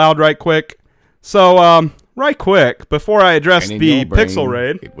read out loud right quick. So right quick before I address the Pixel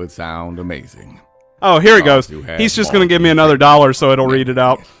Raid, it would sound amazing. Oh, here he goes. He's just gonna give me another $1 so it'll read it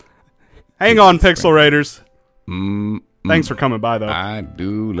out. Hang on, Pixel Raiders. Thanks for coming by, though. I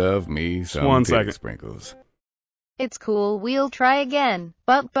do love me some 1 titty second. sprinkles. It's cool, we'll try again.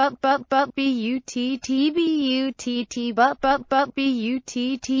 But B-U-T-T, B-U-T-T, but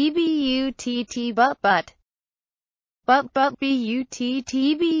B-U-T-T, B-U-T-T, but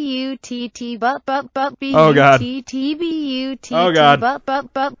B-U-T-T, B-U-T-T, but B-U-T-T, B-U-T-T, Oh God.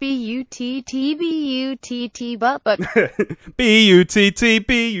 but B-U-T-T, B-U-T-T, but B-U-T-T,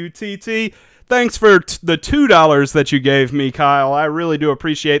 B-U-T-T. Thanks for the $2 that you gave me, Kyle. I really do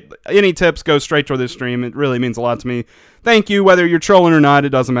appreciate any tips. Go straight to this stream. It really means a lot to me. Thank you. Whether you're trolling or not,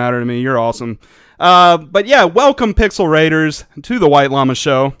 it doesn't matter to me. You're awesome. But yeah, welcome, Pixel Raiders, to the White Llama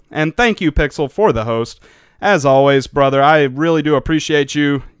Show. And thank you, Pixel, for the host. As always, brother, I really do appreciate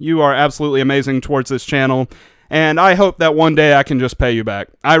you. You are absolutely amazing towards this channel. And I hope that one day I can just pay you back.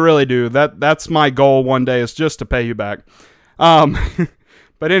 I really do. That's my goal one day, is just to pay you back.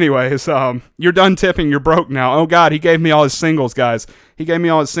 But anyways, you're done tipping. You're broke now. Oh, God, he gave me all his singles, guys. He gave me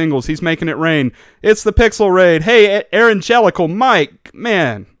all his singles. He's making it rain. It's the Pixel Raid. Hey, Angelical, Mike,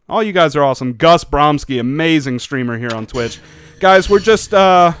 man, all you guys are awesome. Gus Bromsky, amazing streamer here on Twitch. Guys, we're just,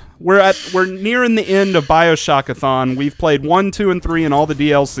 we're nearing the end of Bioshock-a-thon. We've played 1, 2, and 3 in all the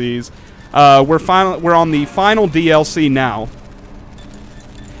DLCs. We're on the final DLC now.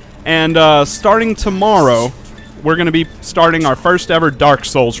 And starting tomorrow, we're gonna be starting our first ever Dark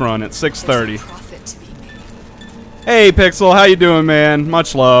Souls run at 6:30. Hey Pixel, how you doing, man?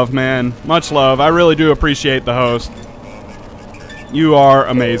 Much love, man. Much love. I really do appreciate the host. You are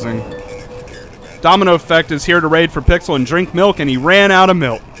amazing. Domino Effect is here to raid for Pixel and drink milk, and he ran out of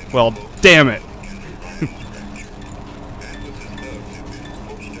milk. Well, damn it.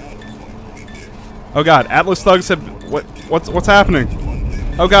 Oh god, Atlas Thugs have... What's happening?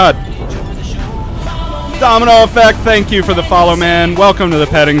 Oh god. Domino Effect, thank you for the follow, man. Welcome to the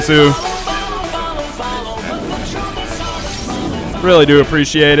petting zoo. Really do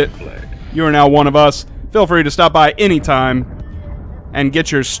appreciate it. You are now one of us. Feel free to stop by anytime and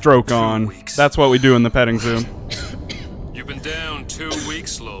get your stroke on. That's what we do in the petting zoo. You've been down 2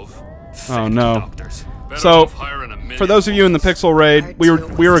 weeks, love. Oh no. So, for those of you in the Pixel raid, we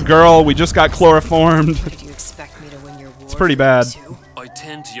were a girl. We just got chloroformed. It's pretty bad. I'd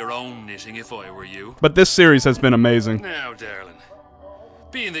tend to your own knitting if I were you. But this series has been amazing. Now, darling,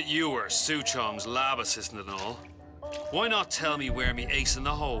 being that you were Su Chong's lab assistant and all, why not tell me where me ace in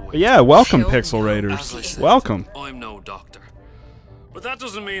the hole went? Yeah, welcome, Pixel Raiders. Welcome. I'm no doctor, but that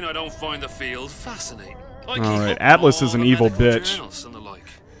doesn't mean I don't find the field fascinating. Alright, Atlas is an evil bitch.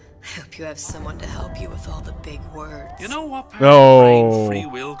 I hope you have someone to help you with all the big words. You know what part of brain free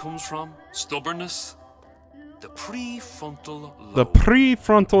will comes from? Stubbornness? The prefrontal lobe. The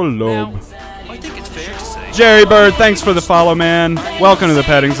prefrontal lobe. Now, I think it's fair to say... Jerry Bird, thanks for the follow, man. Welcome to the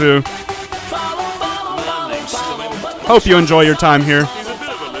petting zoo. Hope you enjoy your time here. He's a bit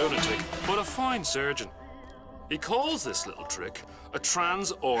of a lunatic, but a fine surgeon. He calls this little trick a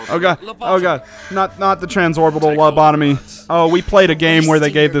transorbital lobotomy. Oh god, not the transorbital lobotomy. Oh, we played a game where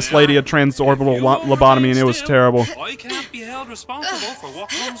they gave this lady a transorbital lobotomy and it was terrible. I can't be held responsible for what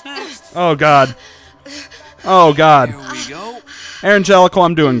comes next. Oh god. Oh god. Here we go. Angelical,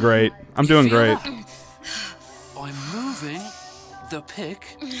 I'm doing great. I'm doing great. I'm moving the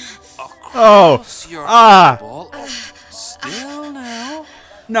pick Oh. across your eyeball. Still now.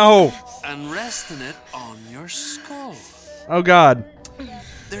 No. And resting it on your skull. Oh god.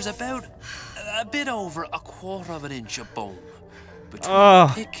 There's about a bit over 1/4 of an inch of bone between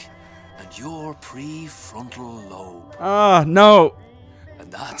the pick and your prefrontal lobe. No.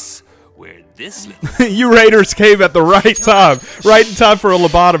 And that's where this little You Raiders came at the right time. Right in time for a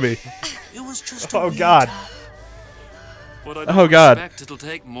lobotomy. It was just oh god. But I don't god. expect it'll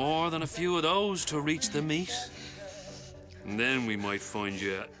take more than a few of those to reach the meat. And then we might find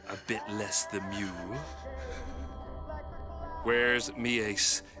you a bit less the mule. Where's me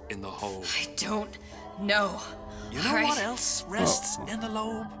ace in the hole? I don't know. You know what else rests in the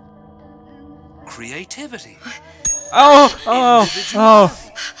lobe? Creativity. Oh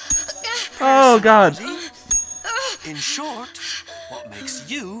god. In short, what makes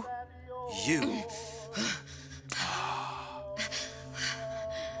you, you.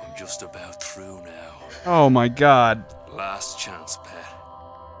 I'm just about through now. Oh my god. Last chance, pet.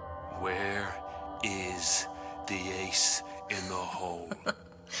 Where is the ace in the hole?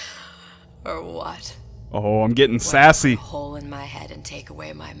 Or what? Oh, I'm getting sassy. A hole in my head and take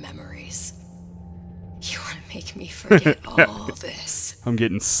away my memories. You want to make me forget all this? I'm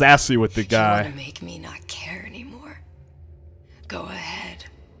getting sassy with the guy. You want to make me not care anymore? Go ahead.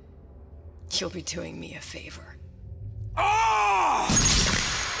 You'll be doing me a favor. Ah!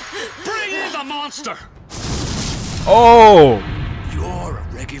 Bring in the monster! Oh! You're a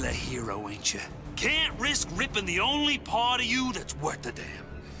regular hero, ain't you? Can't risk ripping the only part of you that's worth a damn.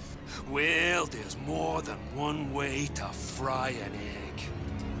 Well, there's more than one way to fry an egg.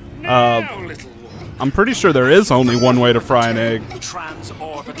 Now, little one. I'm pretty sure there is only one way to fry an egg.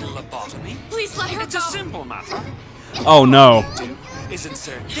 Transorbital lobotomy. Please let her It's a simple matter. Oh no. Is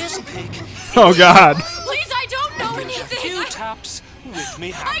insert this pig. Oh god. Please, I don't know anything. A few taps with me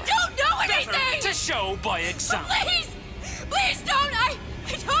hammer. I don't know anything. To show by example. Please, please don't. I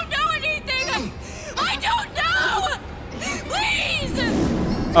don't know anything. I don't know.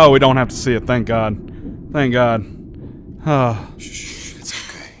 Please. Oh, we don't have to see it. Thank God. Thank God. Shh, it's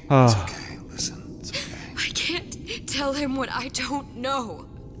okay. Oh. It's okay. Listen, it's okay. I can't tell him what I don't know.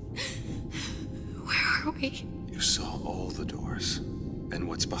 Where are we? You saw all the doors. And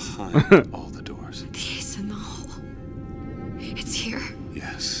what's behind all the doors? The ace in the hole. It's here.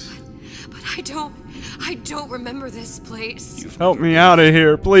 Yes. But I don't remember this place. Help me out of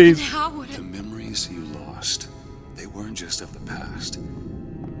here, please. And how would The memories you lost, they weren't just of the past.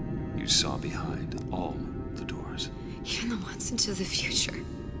 You saw behind all the doors. Even the ones into the future.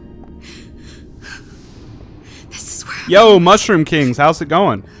 This is where Yo, Mushroom Kings, how's it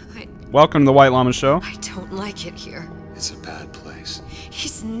going? Welcome to the White Llama Show. I don't like it here. It's a bad place.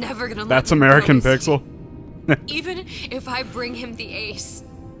 He's never gonna let That's me American go, is he? Pixel. Even if I bring him the ace,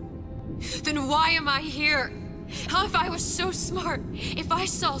 then why am I here? How if I was so smart? If I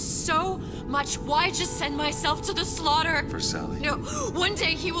saw so much, why just send myself to the slaughter? For Sally. No, one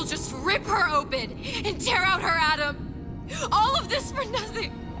day he will just rip her open and tear out her atom. All of this for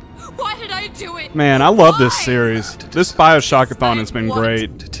nothing. Why did I do it? Man, I love this series. This Bioshock-a-thon has been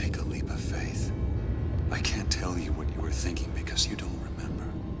great. To take a leap of faith. I can't tell you what you were thinking because you don't remember.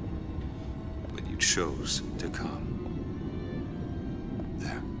 But you chose to come.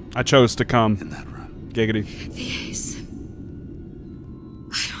 There. I chose to come. In that room. Giggity. The ace.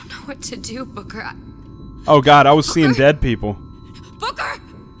 I don't know what to do, Booker. Oh god, I was seeing dead people. Booker!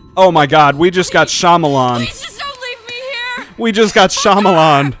 Oh my god, we just got Shyamalan. Please just don't leave me here! We just got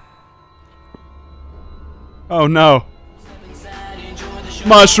Shyamalan. Oh no.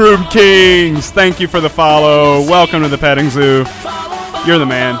 Mushroom Kings, thank you for the follow. Welcome to the petting zoo. You're the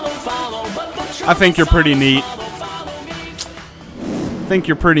man. I think you're pretty neat.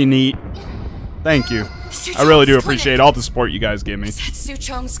 Thank you. I really do appreciate all the support you guys give me. That's Su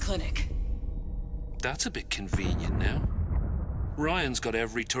Chong's clinic. That's a bit convenient now. Ryan's got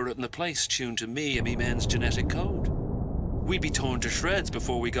every turret in the place tuned to me and me men's genetic code. We'd be torn to shreds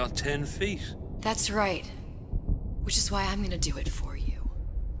before we got 10 feet. That's right. Which is why I'm gonna do it for you.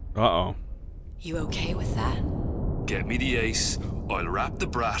 Uh-oh. You okay with that? Get me the ace. I'll wrap the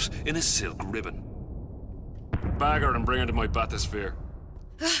brat in a silk ribbon. Bag her and bring her to my bathysphere.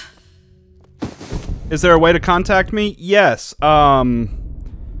 Is there a way to contact me? Yes.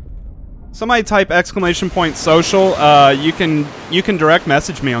 Somebody type !social. You can direct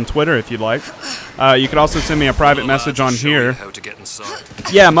message me on Twitter if you'd like. You could also send me a private message on here. How to get inside.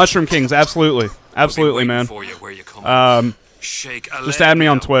 Yeah, Mushroom Kings, absolutely. Absolutely, man. Just add me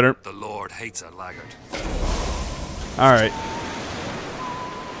on Twitter. The Lord hates a laggard. Alright.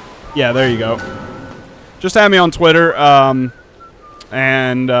 Yeah, there you go. Just add me on Twitter,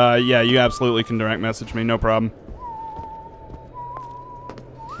 yeah, you absolutely can direct message me, no problem.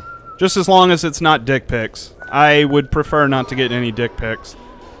 Just as long as it's not dick pics. I would prefer not to get any dick pics.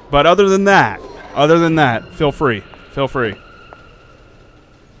 But other than that, feel free. Feel free.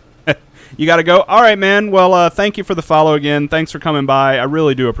 You gotta go? Alright, man. Well, thank you for the follow again. Thanks for coming by. I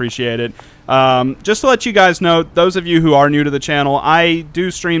really do appreciate it. Just to let you guys know, those of you who are new to the channel, I do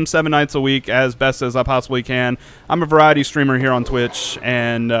stream 7 nights a week as best as I possibly can. I'm a variety streamer here on Twitch,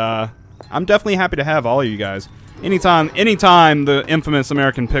 and I'm definitely happy to have all of you guys. Anytime the infamous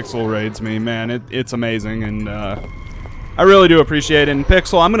American Pixel raids me, man, it's amazing, and I really do appreciate it. And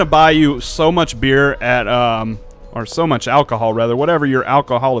Pixel, I'm gonna buy you so much beer at or so much alcohol, rather, whatever your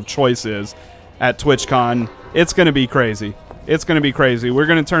alcohol of choice is at TwitchCon. It's gonna be crazy. It's gonna be crazy. We're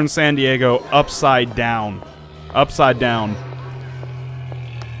gonna turn San Diego upside down. Upside down.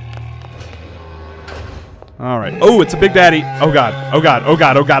 Alright. Oh, it's a Big Daddy. Oh god. Oh god. Oh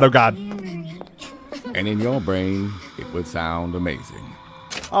god. Oh god. Oh god. And in your brain, it would sound amazing.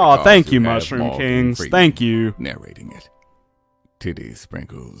 Oh, thank you, Mushroom Kings. Thank you. Narrating it. Titty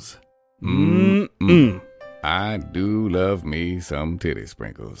sprinkles. I do love me some titty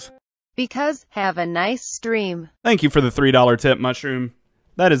sprinkles. Because have a nice stream. Thank you for the $3 tip, Mushroom.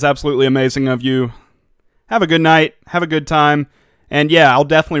 That is absolutely amazing of you. Have a good night. Have a good time. And yeah, I'll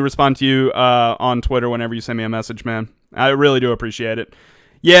definitely respond to you on Twitter whenever you send me a message, man. I really do appreciate it.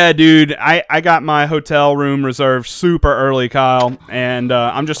 Yeah, dude, I got my hotel room reserved super early, Kyle. And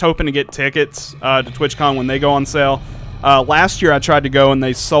I'm just hoping to get tickets to TwitchCon when they go on sale. Last year I tried to go and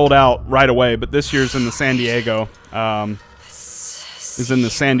they sold out right away, but this year's in the San Diego. Is in the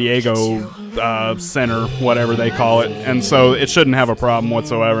San Diego Center, whatever they call it, and so it shouldn't have a problem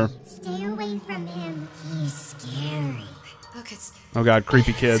whatsoever. Stay away from him. He's scary. Look, it's Oh god,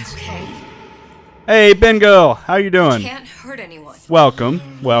 creepy kids. okay. Hey, Ben Girl, how you doing? Can't hurt anyone. Welcome,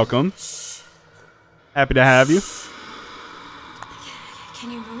 welcome. Happy to have you.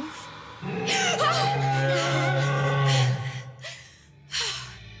 Can you move?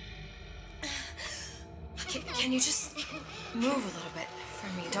 Can you just move a little bit for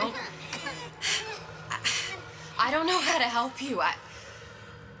me? Don't. I don't know how to help you. I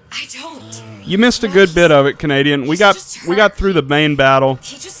don't. You missed a good bit of it, Canadian. We got through the main battle.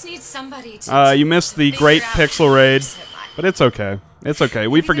 He just needs somebody to. You missed the great pixel raid, but it's okay. It's okay.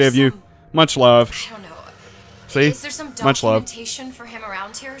 We forgive you. Much love. I don't know. See? Is there some Much love. documentation for him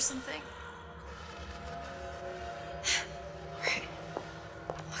around here or something? Right.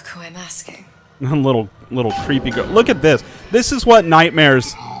 Look who I'm asking. little creepy girl. Look at this. This is what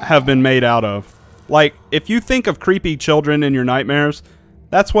nightmares have been made out of. Like, if you think of creepy children in your nightmares,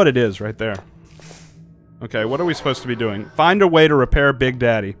 that's what it is right there. Okay, what are we supposed to be doing? Find a way to repair Big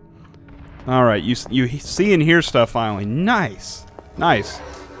Daddy. All right, you see and hear stuff finally. Nice. Nice.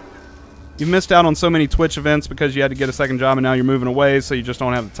 You missed out on so many Twitch events because you had to get a second job and now you're moving away, so you just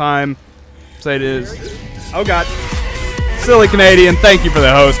don't have the time. Say it is. Oh, God. Silly Canadian, thank you for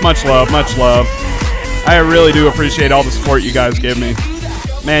the host. Much love, much love. I really do appreciate all the support you guys give me.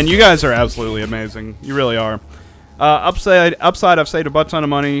 Man, you guys are absolutely amazing. You really are. Upside, I've saved a butt ton of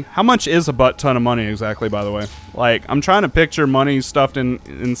money. How much is a butt ton of money exactly, by the way? Like, I'm trying to picture money stuffed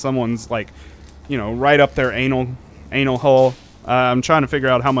in someone's, like, you know, right up their anal hole. I'm trying to figure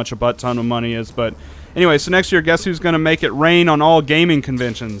out how much a butt ton of money is, but anyway, so next year, guess who's going to make it rain on all gaming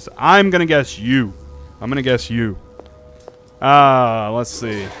conventions? I'm going to guess you. I'm going to guess you. Let's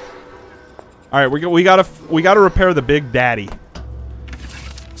see. All right, we gotta repair the Big Daddy.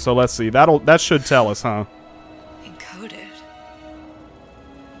 So let's see. That should tell us, huh? Encoded.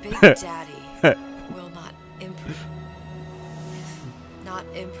 Big Daddy will not imprint. If not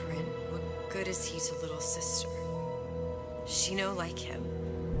imprint, what good is he to little sister? She no like him.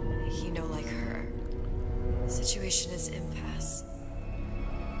 He no like her. Situation is impasse.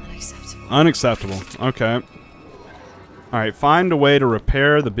 Unacceptable. Unacceptable. Okay. Alright, find a way to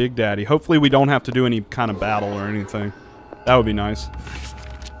repair the Big Daddy. Hopefully we don't have to do any kind of battle or anything. That would be nice.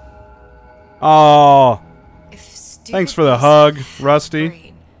 Oh, thanks for the hug,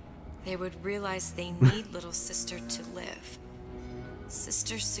 Rusty. They would realize they need little sister to live.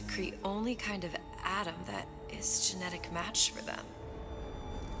 Sisters secrete only kind of atom that is genetic match for them.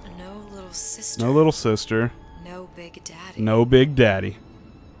 No little sister. No little sister. No Big Daddy. No Big Daddy.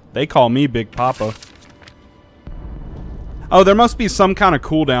 They call me Big Papa. Oh, there must be some kind of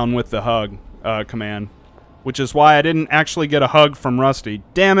cooldown with the hug command, which is why I didn't actually get a hug from Rusty.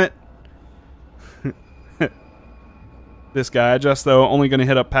 Damn it. This guy, just though, only going to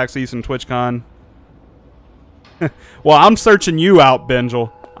hit up PAX East and TwitchCon. Well, I'm searching you out,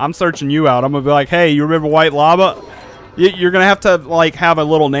 Benjel. I'm searching you out. I'm going to be like, hey, you remember White Llama? You're going to have to, like, have a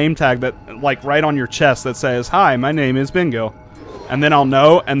little name tag that, like, right on your chest that says, hi, my name is Bingo. And then I'll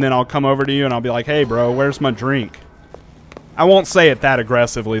know, and then I'll come over to you and I'll be like, hey, bro, where's my drink? I won't say it that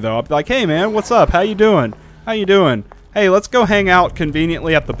aggressively, though. I'll be like, hey, man, what's up? How you doing? How you doing? Hey, let's go hang out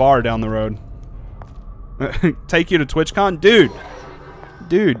conveniently at the bar down the road. Take you to TwitchCon? Dude.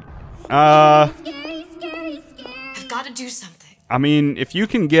 I've got to do something. I mean, if you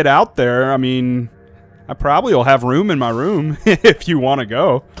can get out there, I mean, I probably will have room in my room if you want to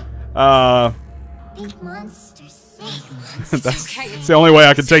go. Big monsters, that's the only way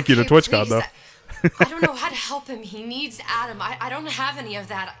I can take you to TwitchCon, though. I don't know how to help him. He needs Adam. I don't have any of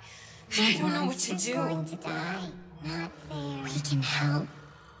that. I don't know what to do. Going to die. Not fair. We can help.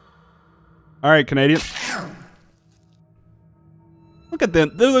 All right, Canadian. Look at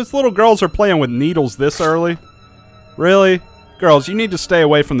them. Those little girls are playing with needles this early. Really? Girls, you need to stay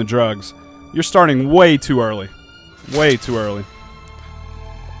away from the drugs. You're starting way too early. Way too early.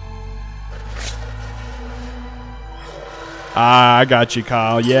 I got you,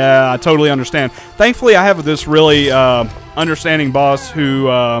 Kyle. Yeah, I totally understand. Thankfully, I have this really understanding boss who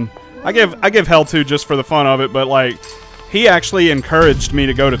I give hell to just for the fun of it, but like he actually encouraged me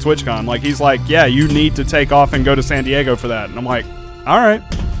to go to TwitchCon. Like he's like, yeah, you need to take off and go to San Diego for that. And I'm like, all right,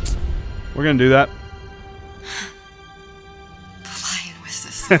 we're gonna do that.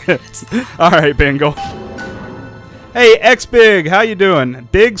 All right, Bingo. Hey, X-Big, how you doing?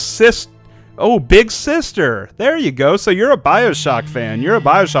 Big Sis. Oh, Big Sister. There you go. So you're a Bioshock fan. You're a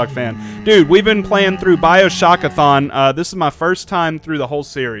Bioshock fan. Dude, we've been playing through Bioshock-a-thon. This is my first time through the whole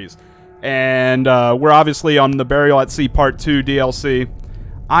series. And we're obviously on the Burial at Sea Part 2 DLC.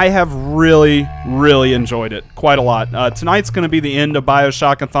 I have really, really enjoyed it quite a lot. Tonight's going to be the end of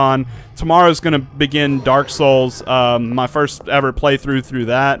Bioshock-a-thon. Tomorrow's going to begin Dark Souls, my first ever playthrough through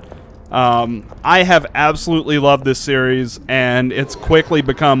that. I have absolutely loved this series, and it's quickly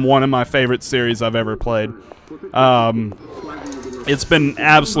become one of my favorite series I've ever played. It's been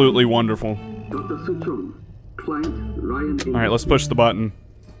absolutely wonderful. Alright, let's push the button.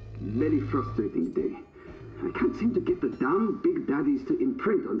 Very frustrating day. I can't seem to get the damn Big Daddies to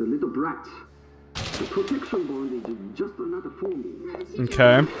imprint on the little brats. The protection bond is just another form.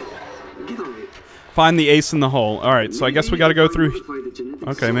 Okay. Find the ace in the hole. Alright, so I guess we gotta go through...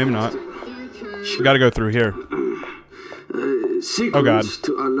 Okay, maybe not. We gotta go through here. Oh god.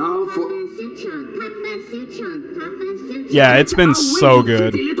 Yeah, it's been so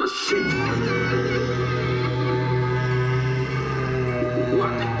good.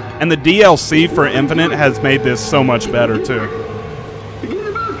 And the DLC for Infinite has made this so much better, too.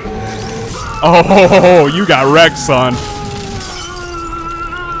 Oh, you got wrecked, son.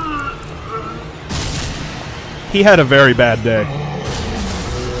 He had a very bad day.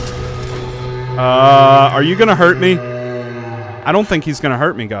 Are you gonna hurt me? I don't think he's gonna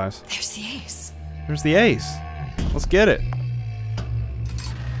hurt me, guys. There's the ace. There's the ace. Let's get it.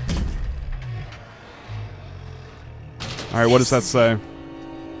 Alright, what does that say?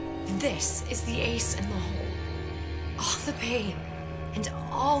 This is the ace in the hole. All the pain and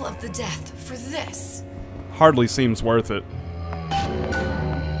all of the death for this. Hardly seems worth it.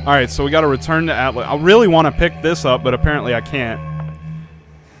 Alright, so we gotta return to Atlas. I really want to pick this up, but apparently I can't.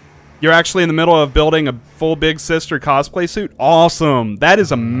 You're actually in the middle of building a full Big Sister cosplay suit? Awesome! That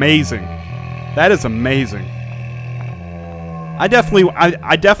is amazing. That is amazing. I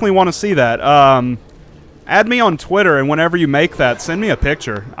definitely want to see that. Add me on Twitter, and whenever you make that, send me a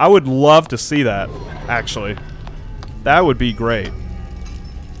picture. I would love to see that, actually. That would be great.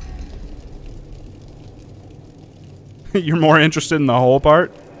 You're more interested in the whole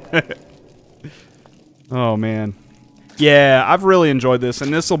part? Oh, man. Yeah, I've really enjoyed this,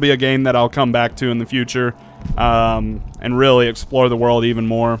 and this will be a game that I'll come back to in the future, and really explore the world even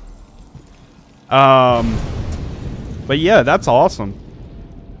more. But yeah, that's awesome.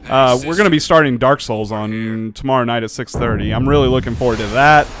 We're going to be starting Dark Souls on tomorrow night at 6:30. I'm really looking forward to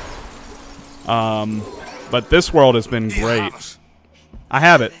that. But this world has been great. I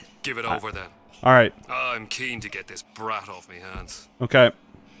have it. Give it over then. Alright. I'm keen to get this brat off me hands. Okay.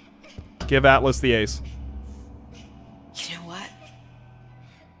 Give Atlas the ace. You know what?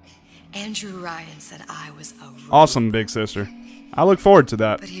 Andrew Ryan said I was a rube. Awesome, Big Sister. I look forward to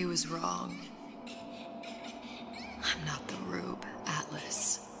that. But he was wrong. I'm not the rube,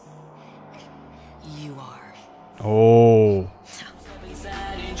 Atlas. You are. Oh.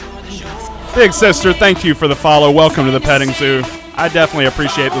 Big Sister, thank you for the follow. Welcome to the petting zoo. I definitely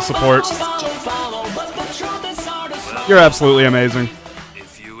appreciate the support. You're absolutely amazing.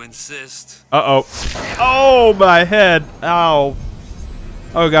 If you insist. Uh-oh. Oh, my head. Ow.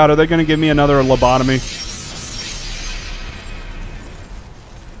 Oh, God, are they going to give me another lobotomy?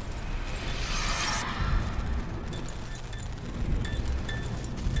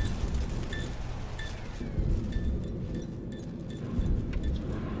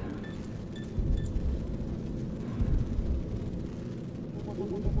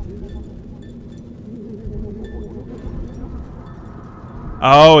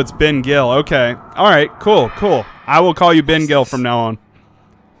 Oh, it's Ben Gill. Okay. All right. Cool. Cool. I will call you Ben Gill from now on.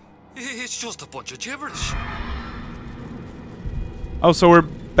 It's just a bunch of gibberish. Oh, so we're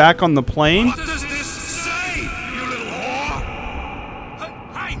back on the plane? What does this say, you little whore?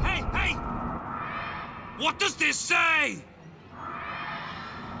 Hey, hey, hey! What does this say?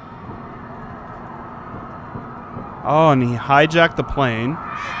 Oh, and he hijacked the plane.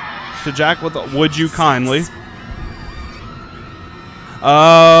 To Jack with the, would you kindly?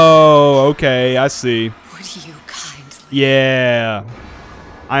 Oh, okay, I see. Would you kindly? Yeah.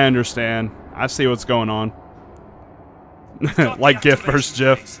 I understand. I see what's going on. Like GIF versus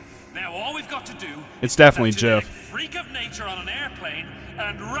GIF. Now all we've got to do It's definitely GIF. freak of nature on an airplane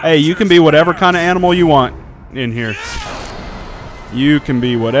and Hey, you can be whatever kind of animal you want in here. You can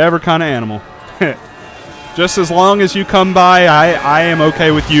be whatever kind of animal. Just as long as you come by, I am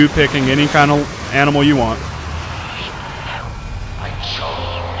okay with you picking any kind of animal you want.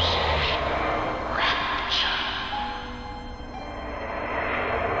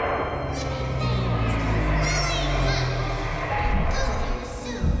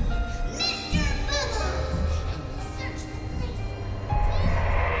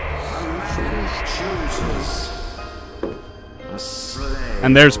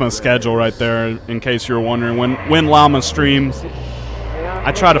 And there's my schedule right there, in case you were wondering. When Llama streams,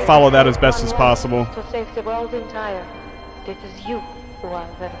 I try to follow that as best as possible. To save the world entire, it is you who are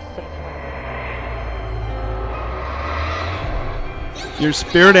very safe. Your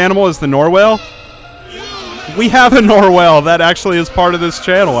spirit animal is the Norwell? We have a Norwell that actually is part of this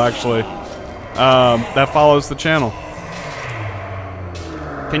channel, actually. That follows the channel.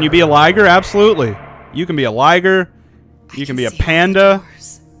 Can you be a liger? Absolutely. You can be a liger. You can be a panda.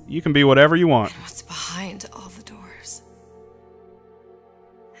 You can be whatever you want. And what's behind all the doors?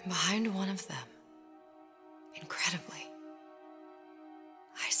 And behind one of them, incredibly,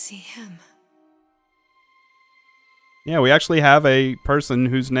 I see him. Yeah, we actually have a person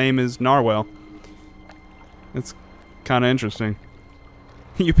whose name is Narwhal. It's kind of interesting.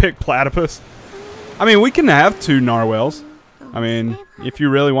 You pick platypus. I mean, we can have 2 narwhals. I mean, if you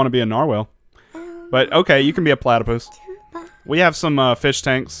really want to be a narwhal. But, okay, you can be a platypus. We have some fish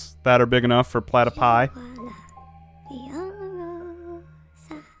tanks that are big enough for platypi.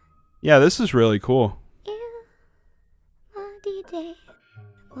 Yeah, this is really cool.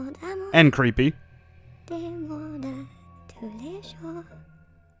 And creepy.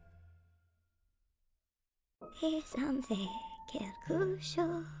 C'est quelque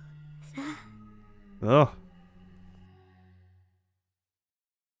chose. Ugh.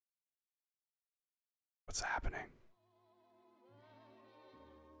 What's happening?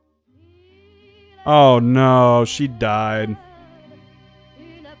 Oh no, she died.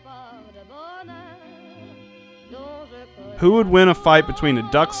 Who would win a fight between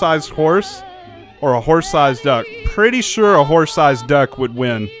a duck-sized horse or a horse-sized duck? Pretty sure a horse-sized duck would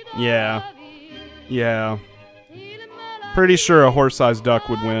win. Yeah. Yeah. Pretty sure a horse-sized duck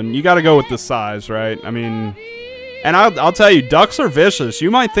would win. You gotta go with the size, right? I mean... And I'll tell you, ducks are vicious.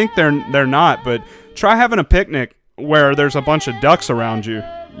 You might think they're not, but try having a picnic where there's a bunch of ducks around you.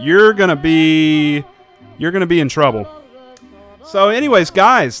 You're gonna be in trouble. So anyways,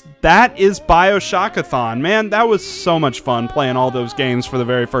 guys, that is Bioshockathon. Man, that was so much fun playing all those games for the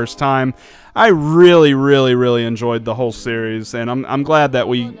very first time. I really, really, really enjoyed the whole series, and I'm glad that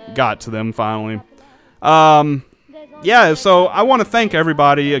we got to them finally. Yeah, so I want to thank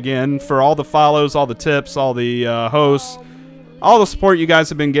everybody again for all the follows, all the tips, all the hosts, all the support you guys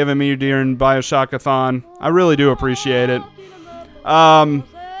have been giving me during Bioshockathon. I really do appreciate it.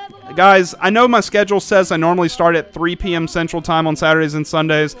 Guys, I know my schedule says I normally start at 3 p.m. Central Time on Saturdays and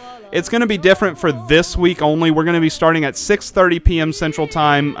Sundays. It's going to be different for this week only. We're going to be starting at 6:30 p.m. Central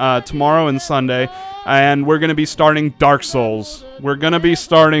Time tomorrow and Sunday, and we're going to be starting Dark Souls. We're going to be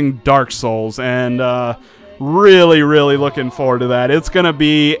starting Dark Souls, and really, really looking forward to that. It's going to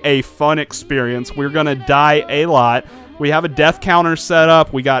be a fun experience. We're going to die a lot. We have a death counter set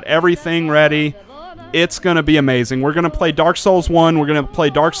up. We got everything ready. It's going to be amazing. We're going to play Dark Souls 1, we're going to play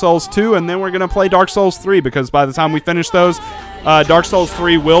Dark Souls 2, and then we're going to play Dark Souls 3, because by the time we finish those, Dark Souls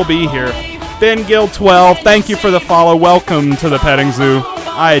 3 will be here. Ben Gill 12, thank you for the follow. Welcome to the petting zoo.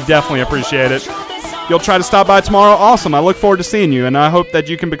 I definitely appreciate it. You'll try to stop by tomorrow? Awesome. I look forward to seeing you, and I hope that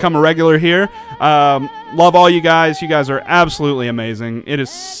you can become a regular here. Love all you guys. You guys are absolutely amazing. It is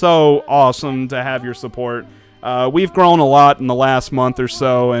so awesome to have your support. We've grown a lot in the last month or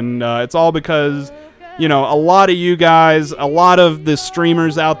so, and it's all because... you know, a lot of you guys, a lot of the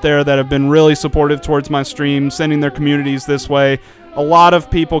streamers out there that have been really supportive towards my stream, sending their communities this way. A lot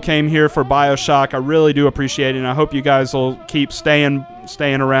of people came here for Bioshock. I really do appreciate it, and I hope you guys will keep staying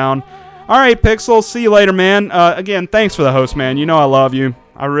around. All right, Pixel, see you later, man. Again, thanks for the host, man. You know I love you.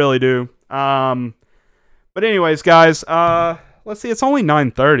 I really do. But anyways, guys, let's see. It's only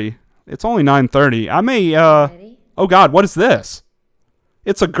 9:30. It's only 9:30. I may, oh, God, what is this?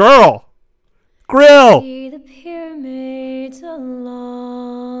 It's a girl. Grill. See the pyramids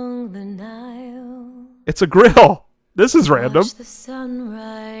along the Nile. It's a grill. This is random. Watch the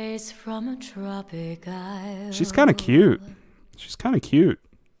sunrise from a tropic isle. She's kind of cute. She's kind of cute.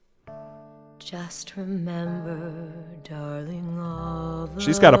 Just remember, darling, all the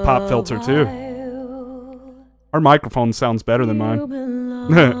She's got a pop filter too. Her microphone sounds better than mine.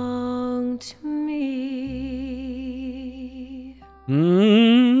 belong to me.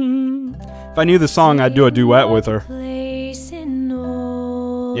 If I knew the song, I'd do a duet with her.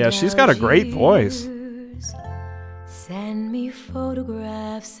 Yeah, she's got a great voice. Send me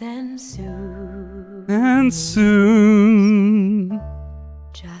photographs and soon. And soon.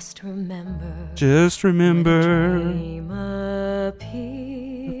 Just remember. Just remember. Dream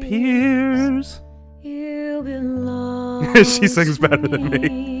appears. You belong. She sings better than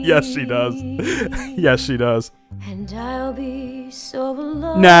me. Yes, she does. Yes, she does. And I'll be so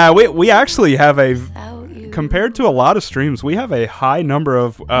alone. Nah, we actually have a, compared to a lot of streams, we have a high number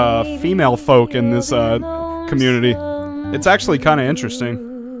of female folk in this community. It's actually kind of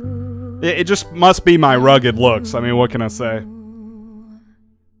interesting. It just must be my rugged looks. I mean, what can I say?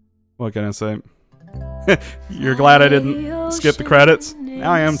 What can I say? You're glad I didn't skip the credits?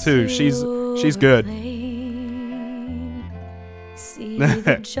 Now I am too. She's good. See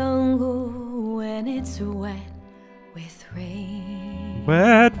the jungle when it's wet with rain.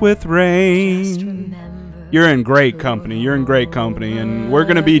 Wet with rain. You're in great company. You're in great company. And we're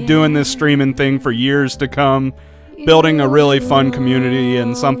going to be doing this streaming thing for years to come. Building a really fun community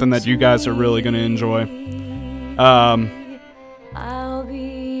and something that you guys are really going to enjoy.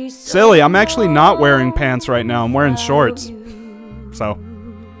 Silly, I'm actually not wearing pants right now. I'm wearing shorts. So,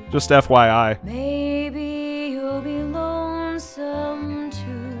 just FYI. Maybe you'll be lonesome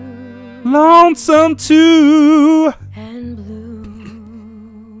too. Lonesome too. And blue.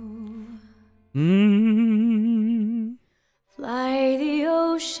 Fly the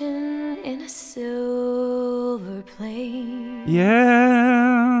ocean in a silver plane.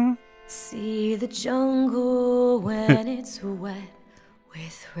 Yeah. See the jungle when it's wet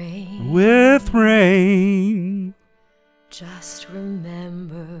with rain. With rain. Just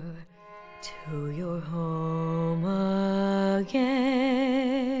remember, to your home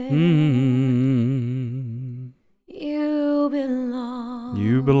again. You belong.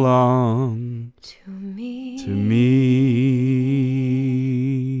 You belong to me. To me.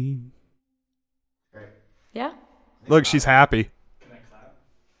 Yeah. Look, she's happy.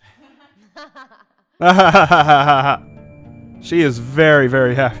 She is very,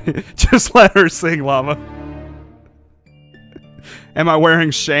 very happy. Just let her sing, Llama. Am I wearing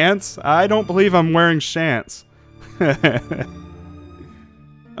shants? I don't believe I'm wearing shants.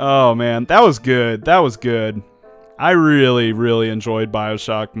 Oh, man. That was good. That was good. I really, really enjoyed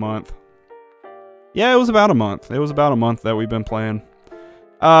Bioshock month. Yeah, it was about a month. It was about a month that we've been playing.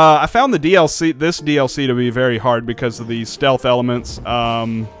 I found this DLC to be very hard because of the stealth elements,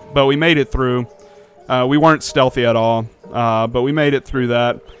 but we made it through. We weren't stealthy at all, but we made it through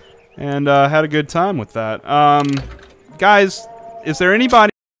that, and had a good time with that. Guys, is there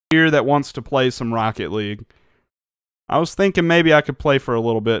anybody here that wants to play some Rocket League? I was thinking maybe I could play for a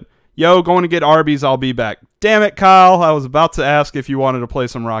little bit. Yo, going to get Arby's, I'll be back. Damn it, Kyle, I was about to ask if you wanted to play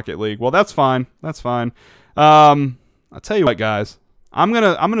some Rocket League. Well, that's fine. That's fine. I'll tell you what, guys. I'm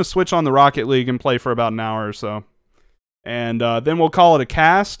gonna switch on the Rocket League and play for about an hour or so, and then we'll call it a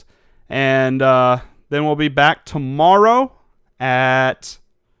cast, and then we'll be back tomorrow at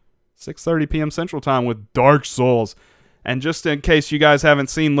 6:30 p.m. Central Time with Dark Souls. And just in case you guys haven't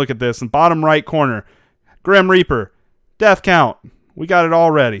seen, look at this in bottom right corner, Grim Reaper, Death Count. We got it all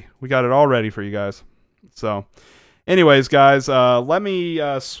ready. We got it all ready for you guys. So, anyways, guys, let me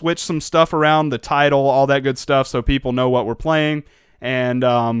switch some stuff around, the title, all that good stuff, so people know what we're playing. And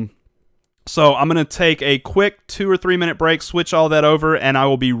so I'm going to take a quick 2 or 3 minute break, switch all that over, and I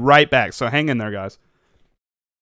will be right back. So hang in there, guys.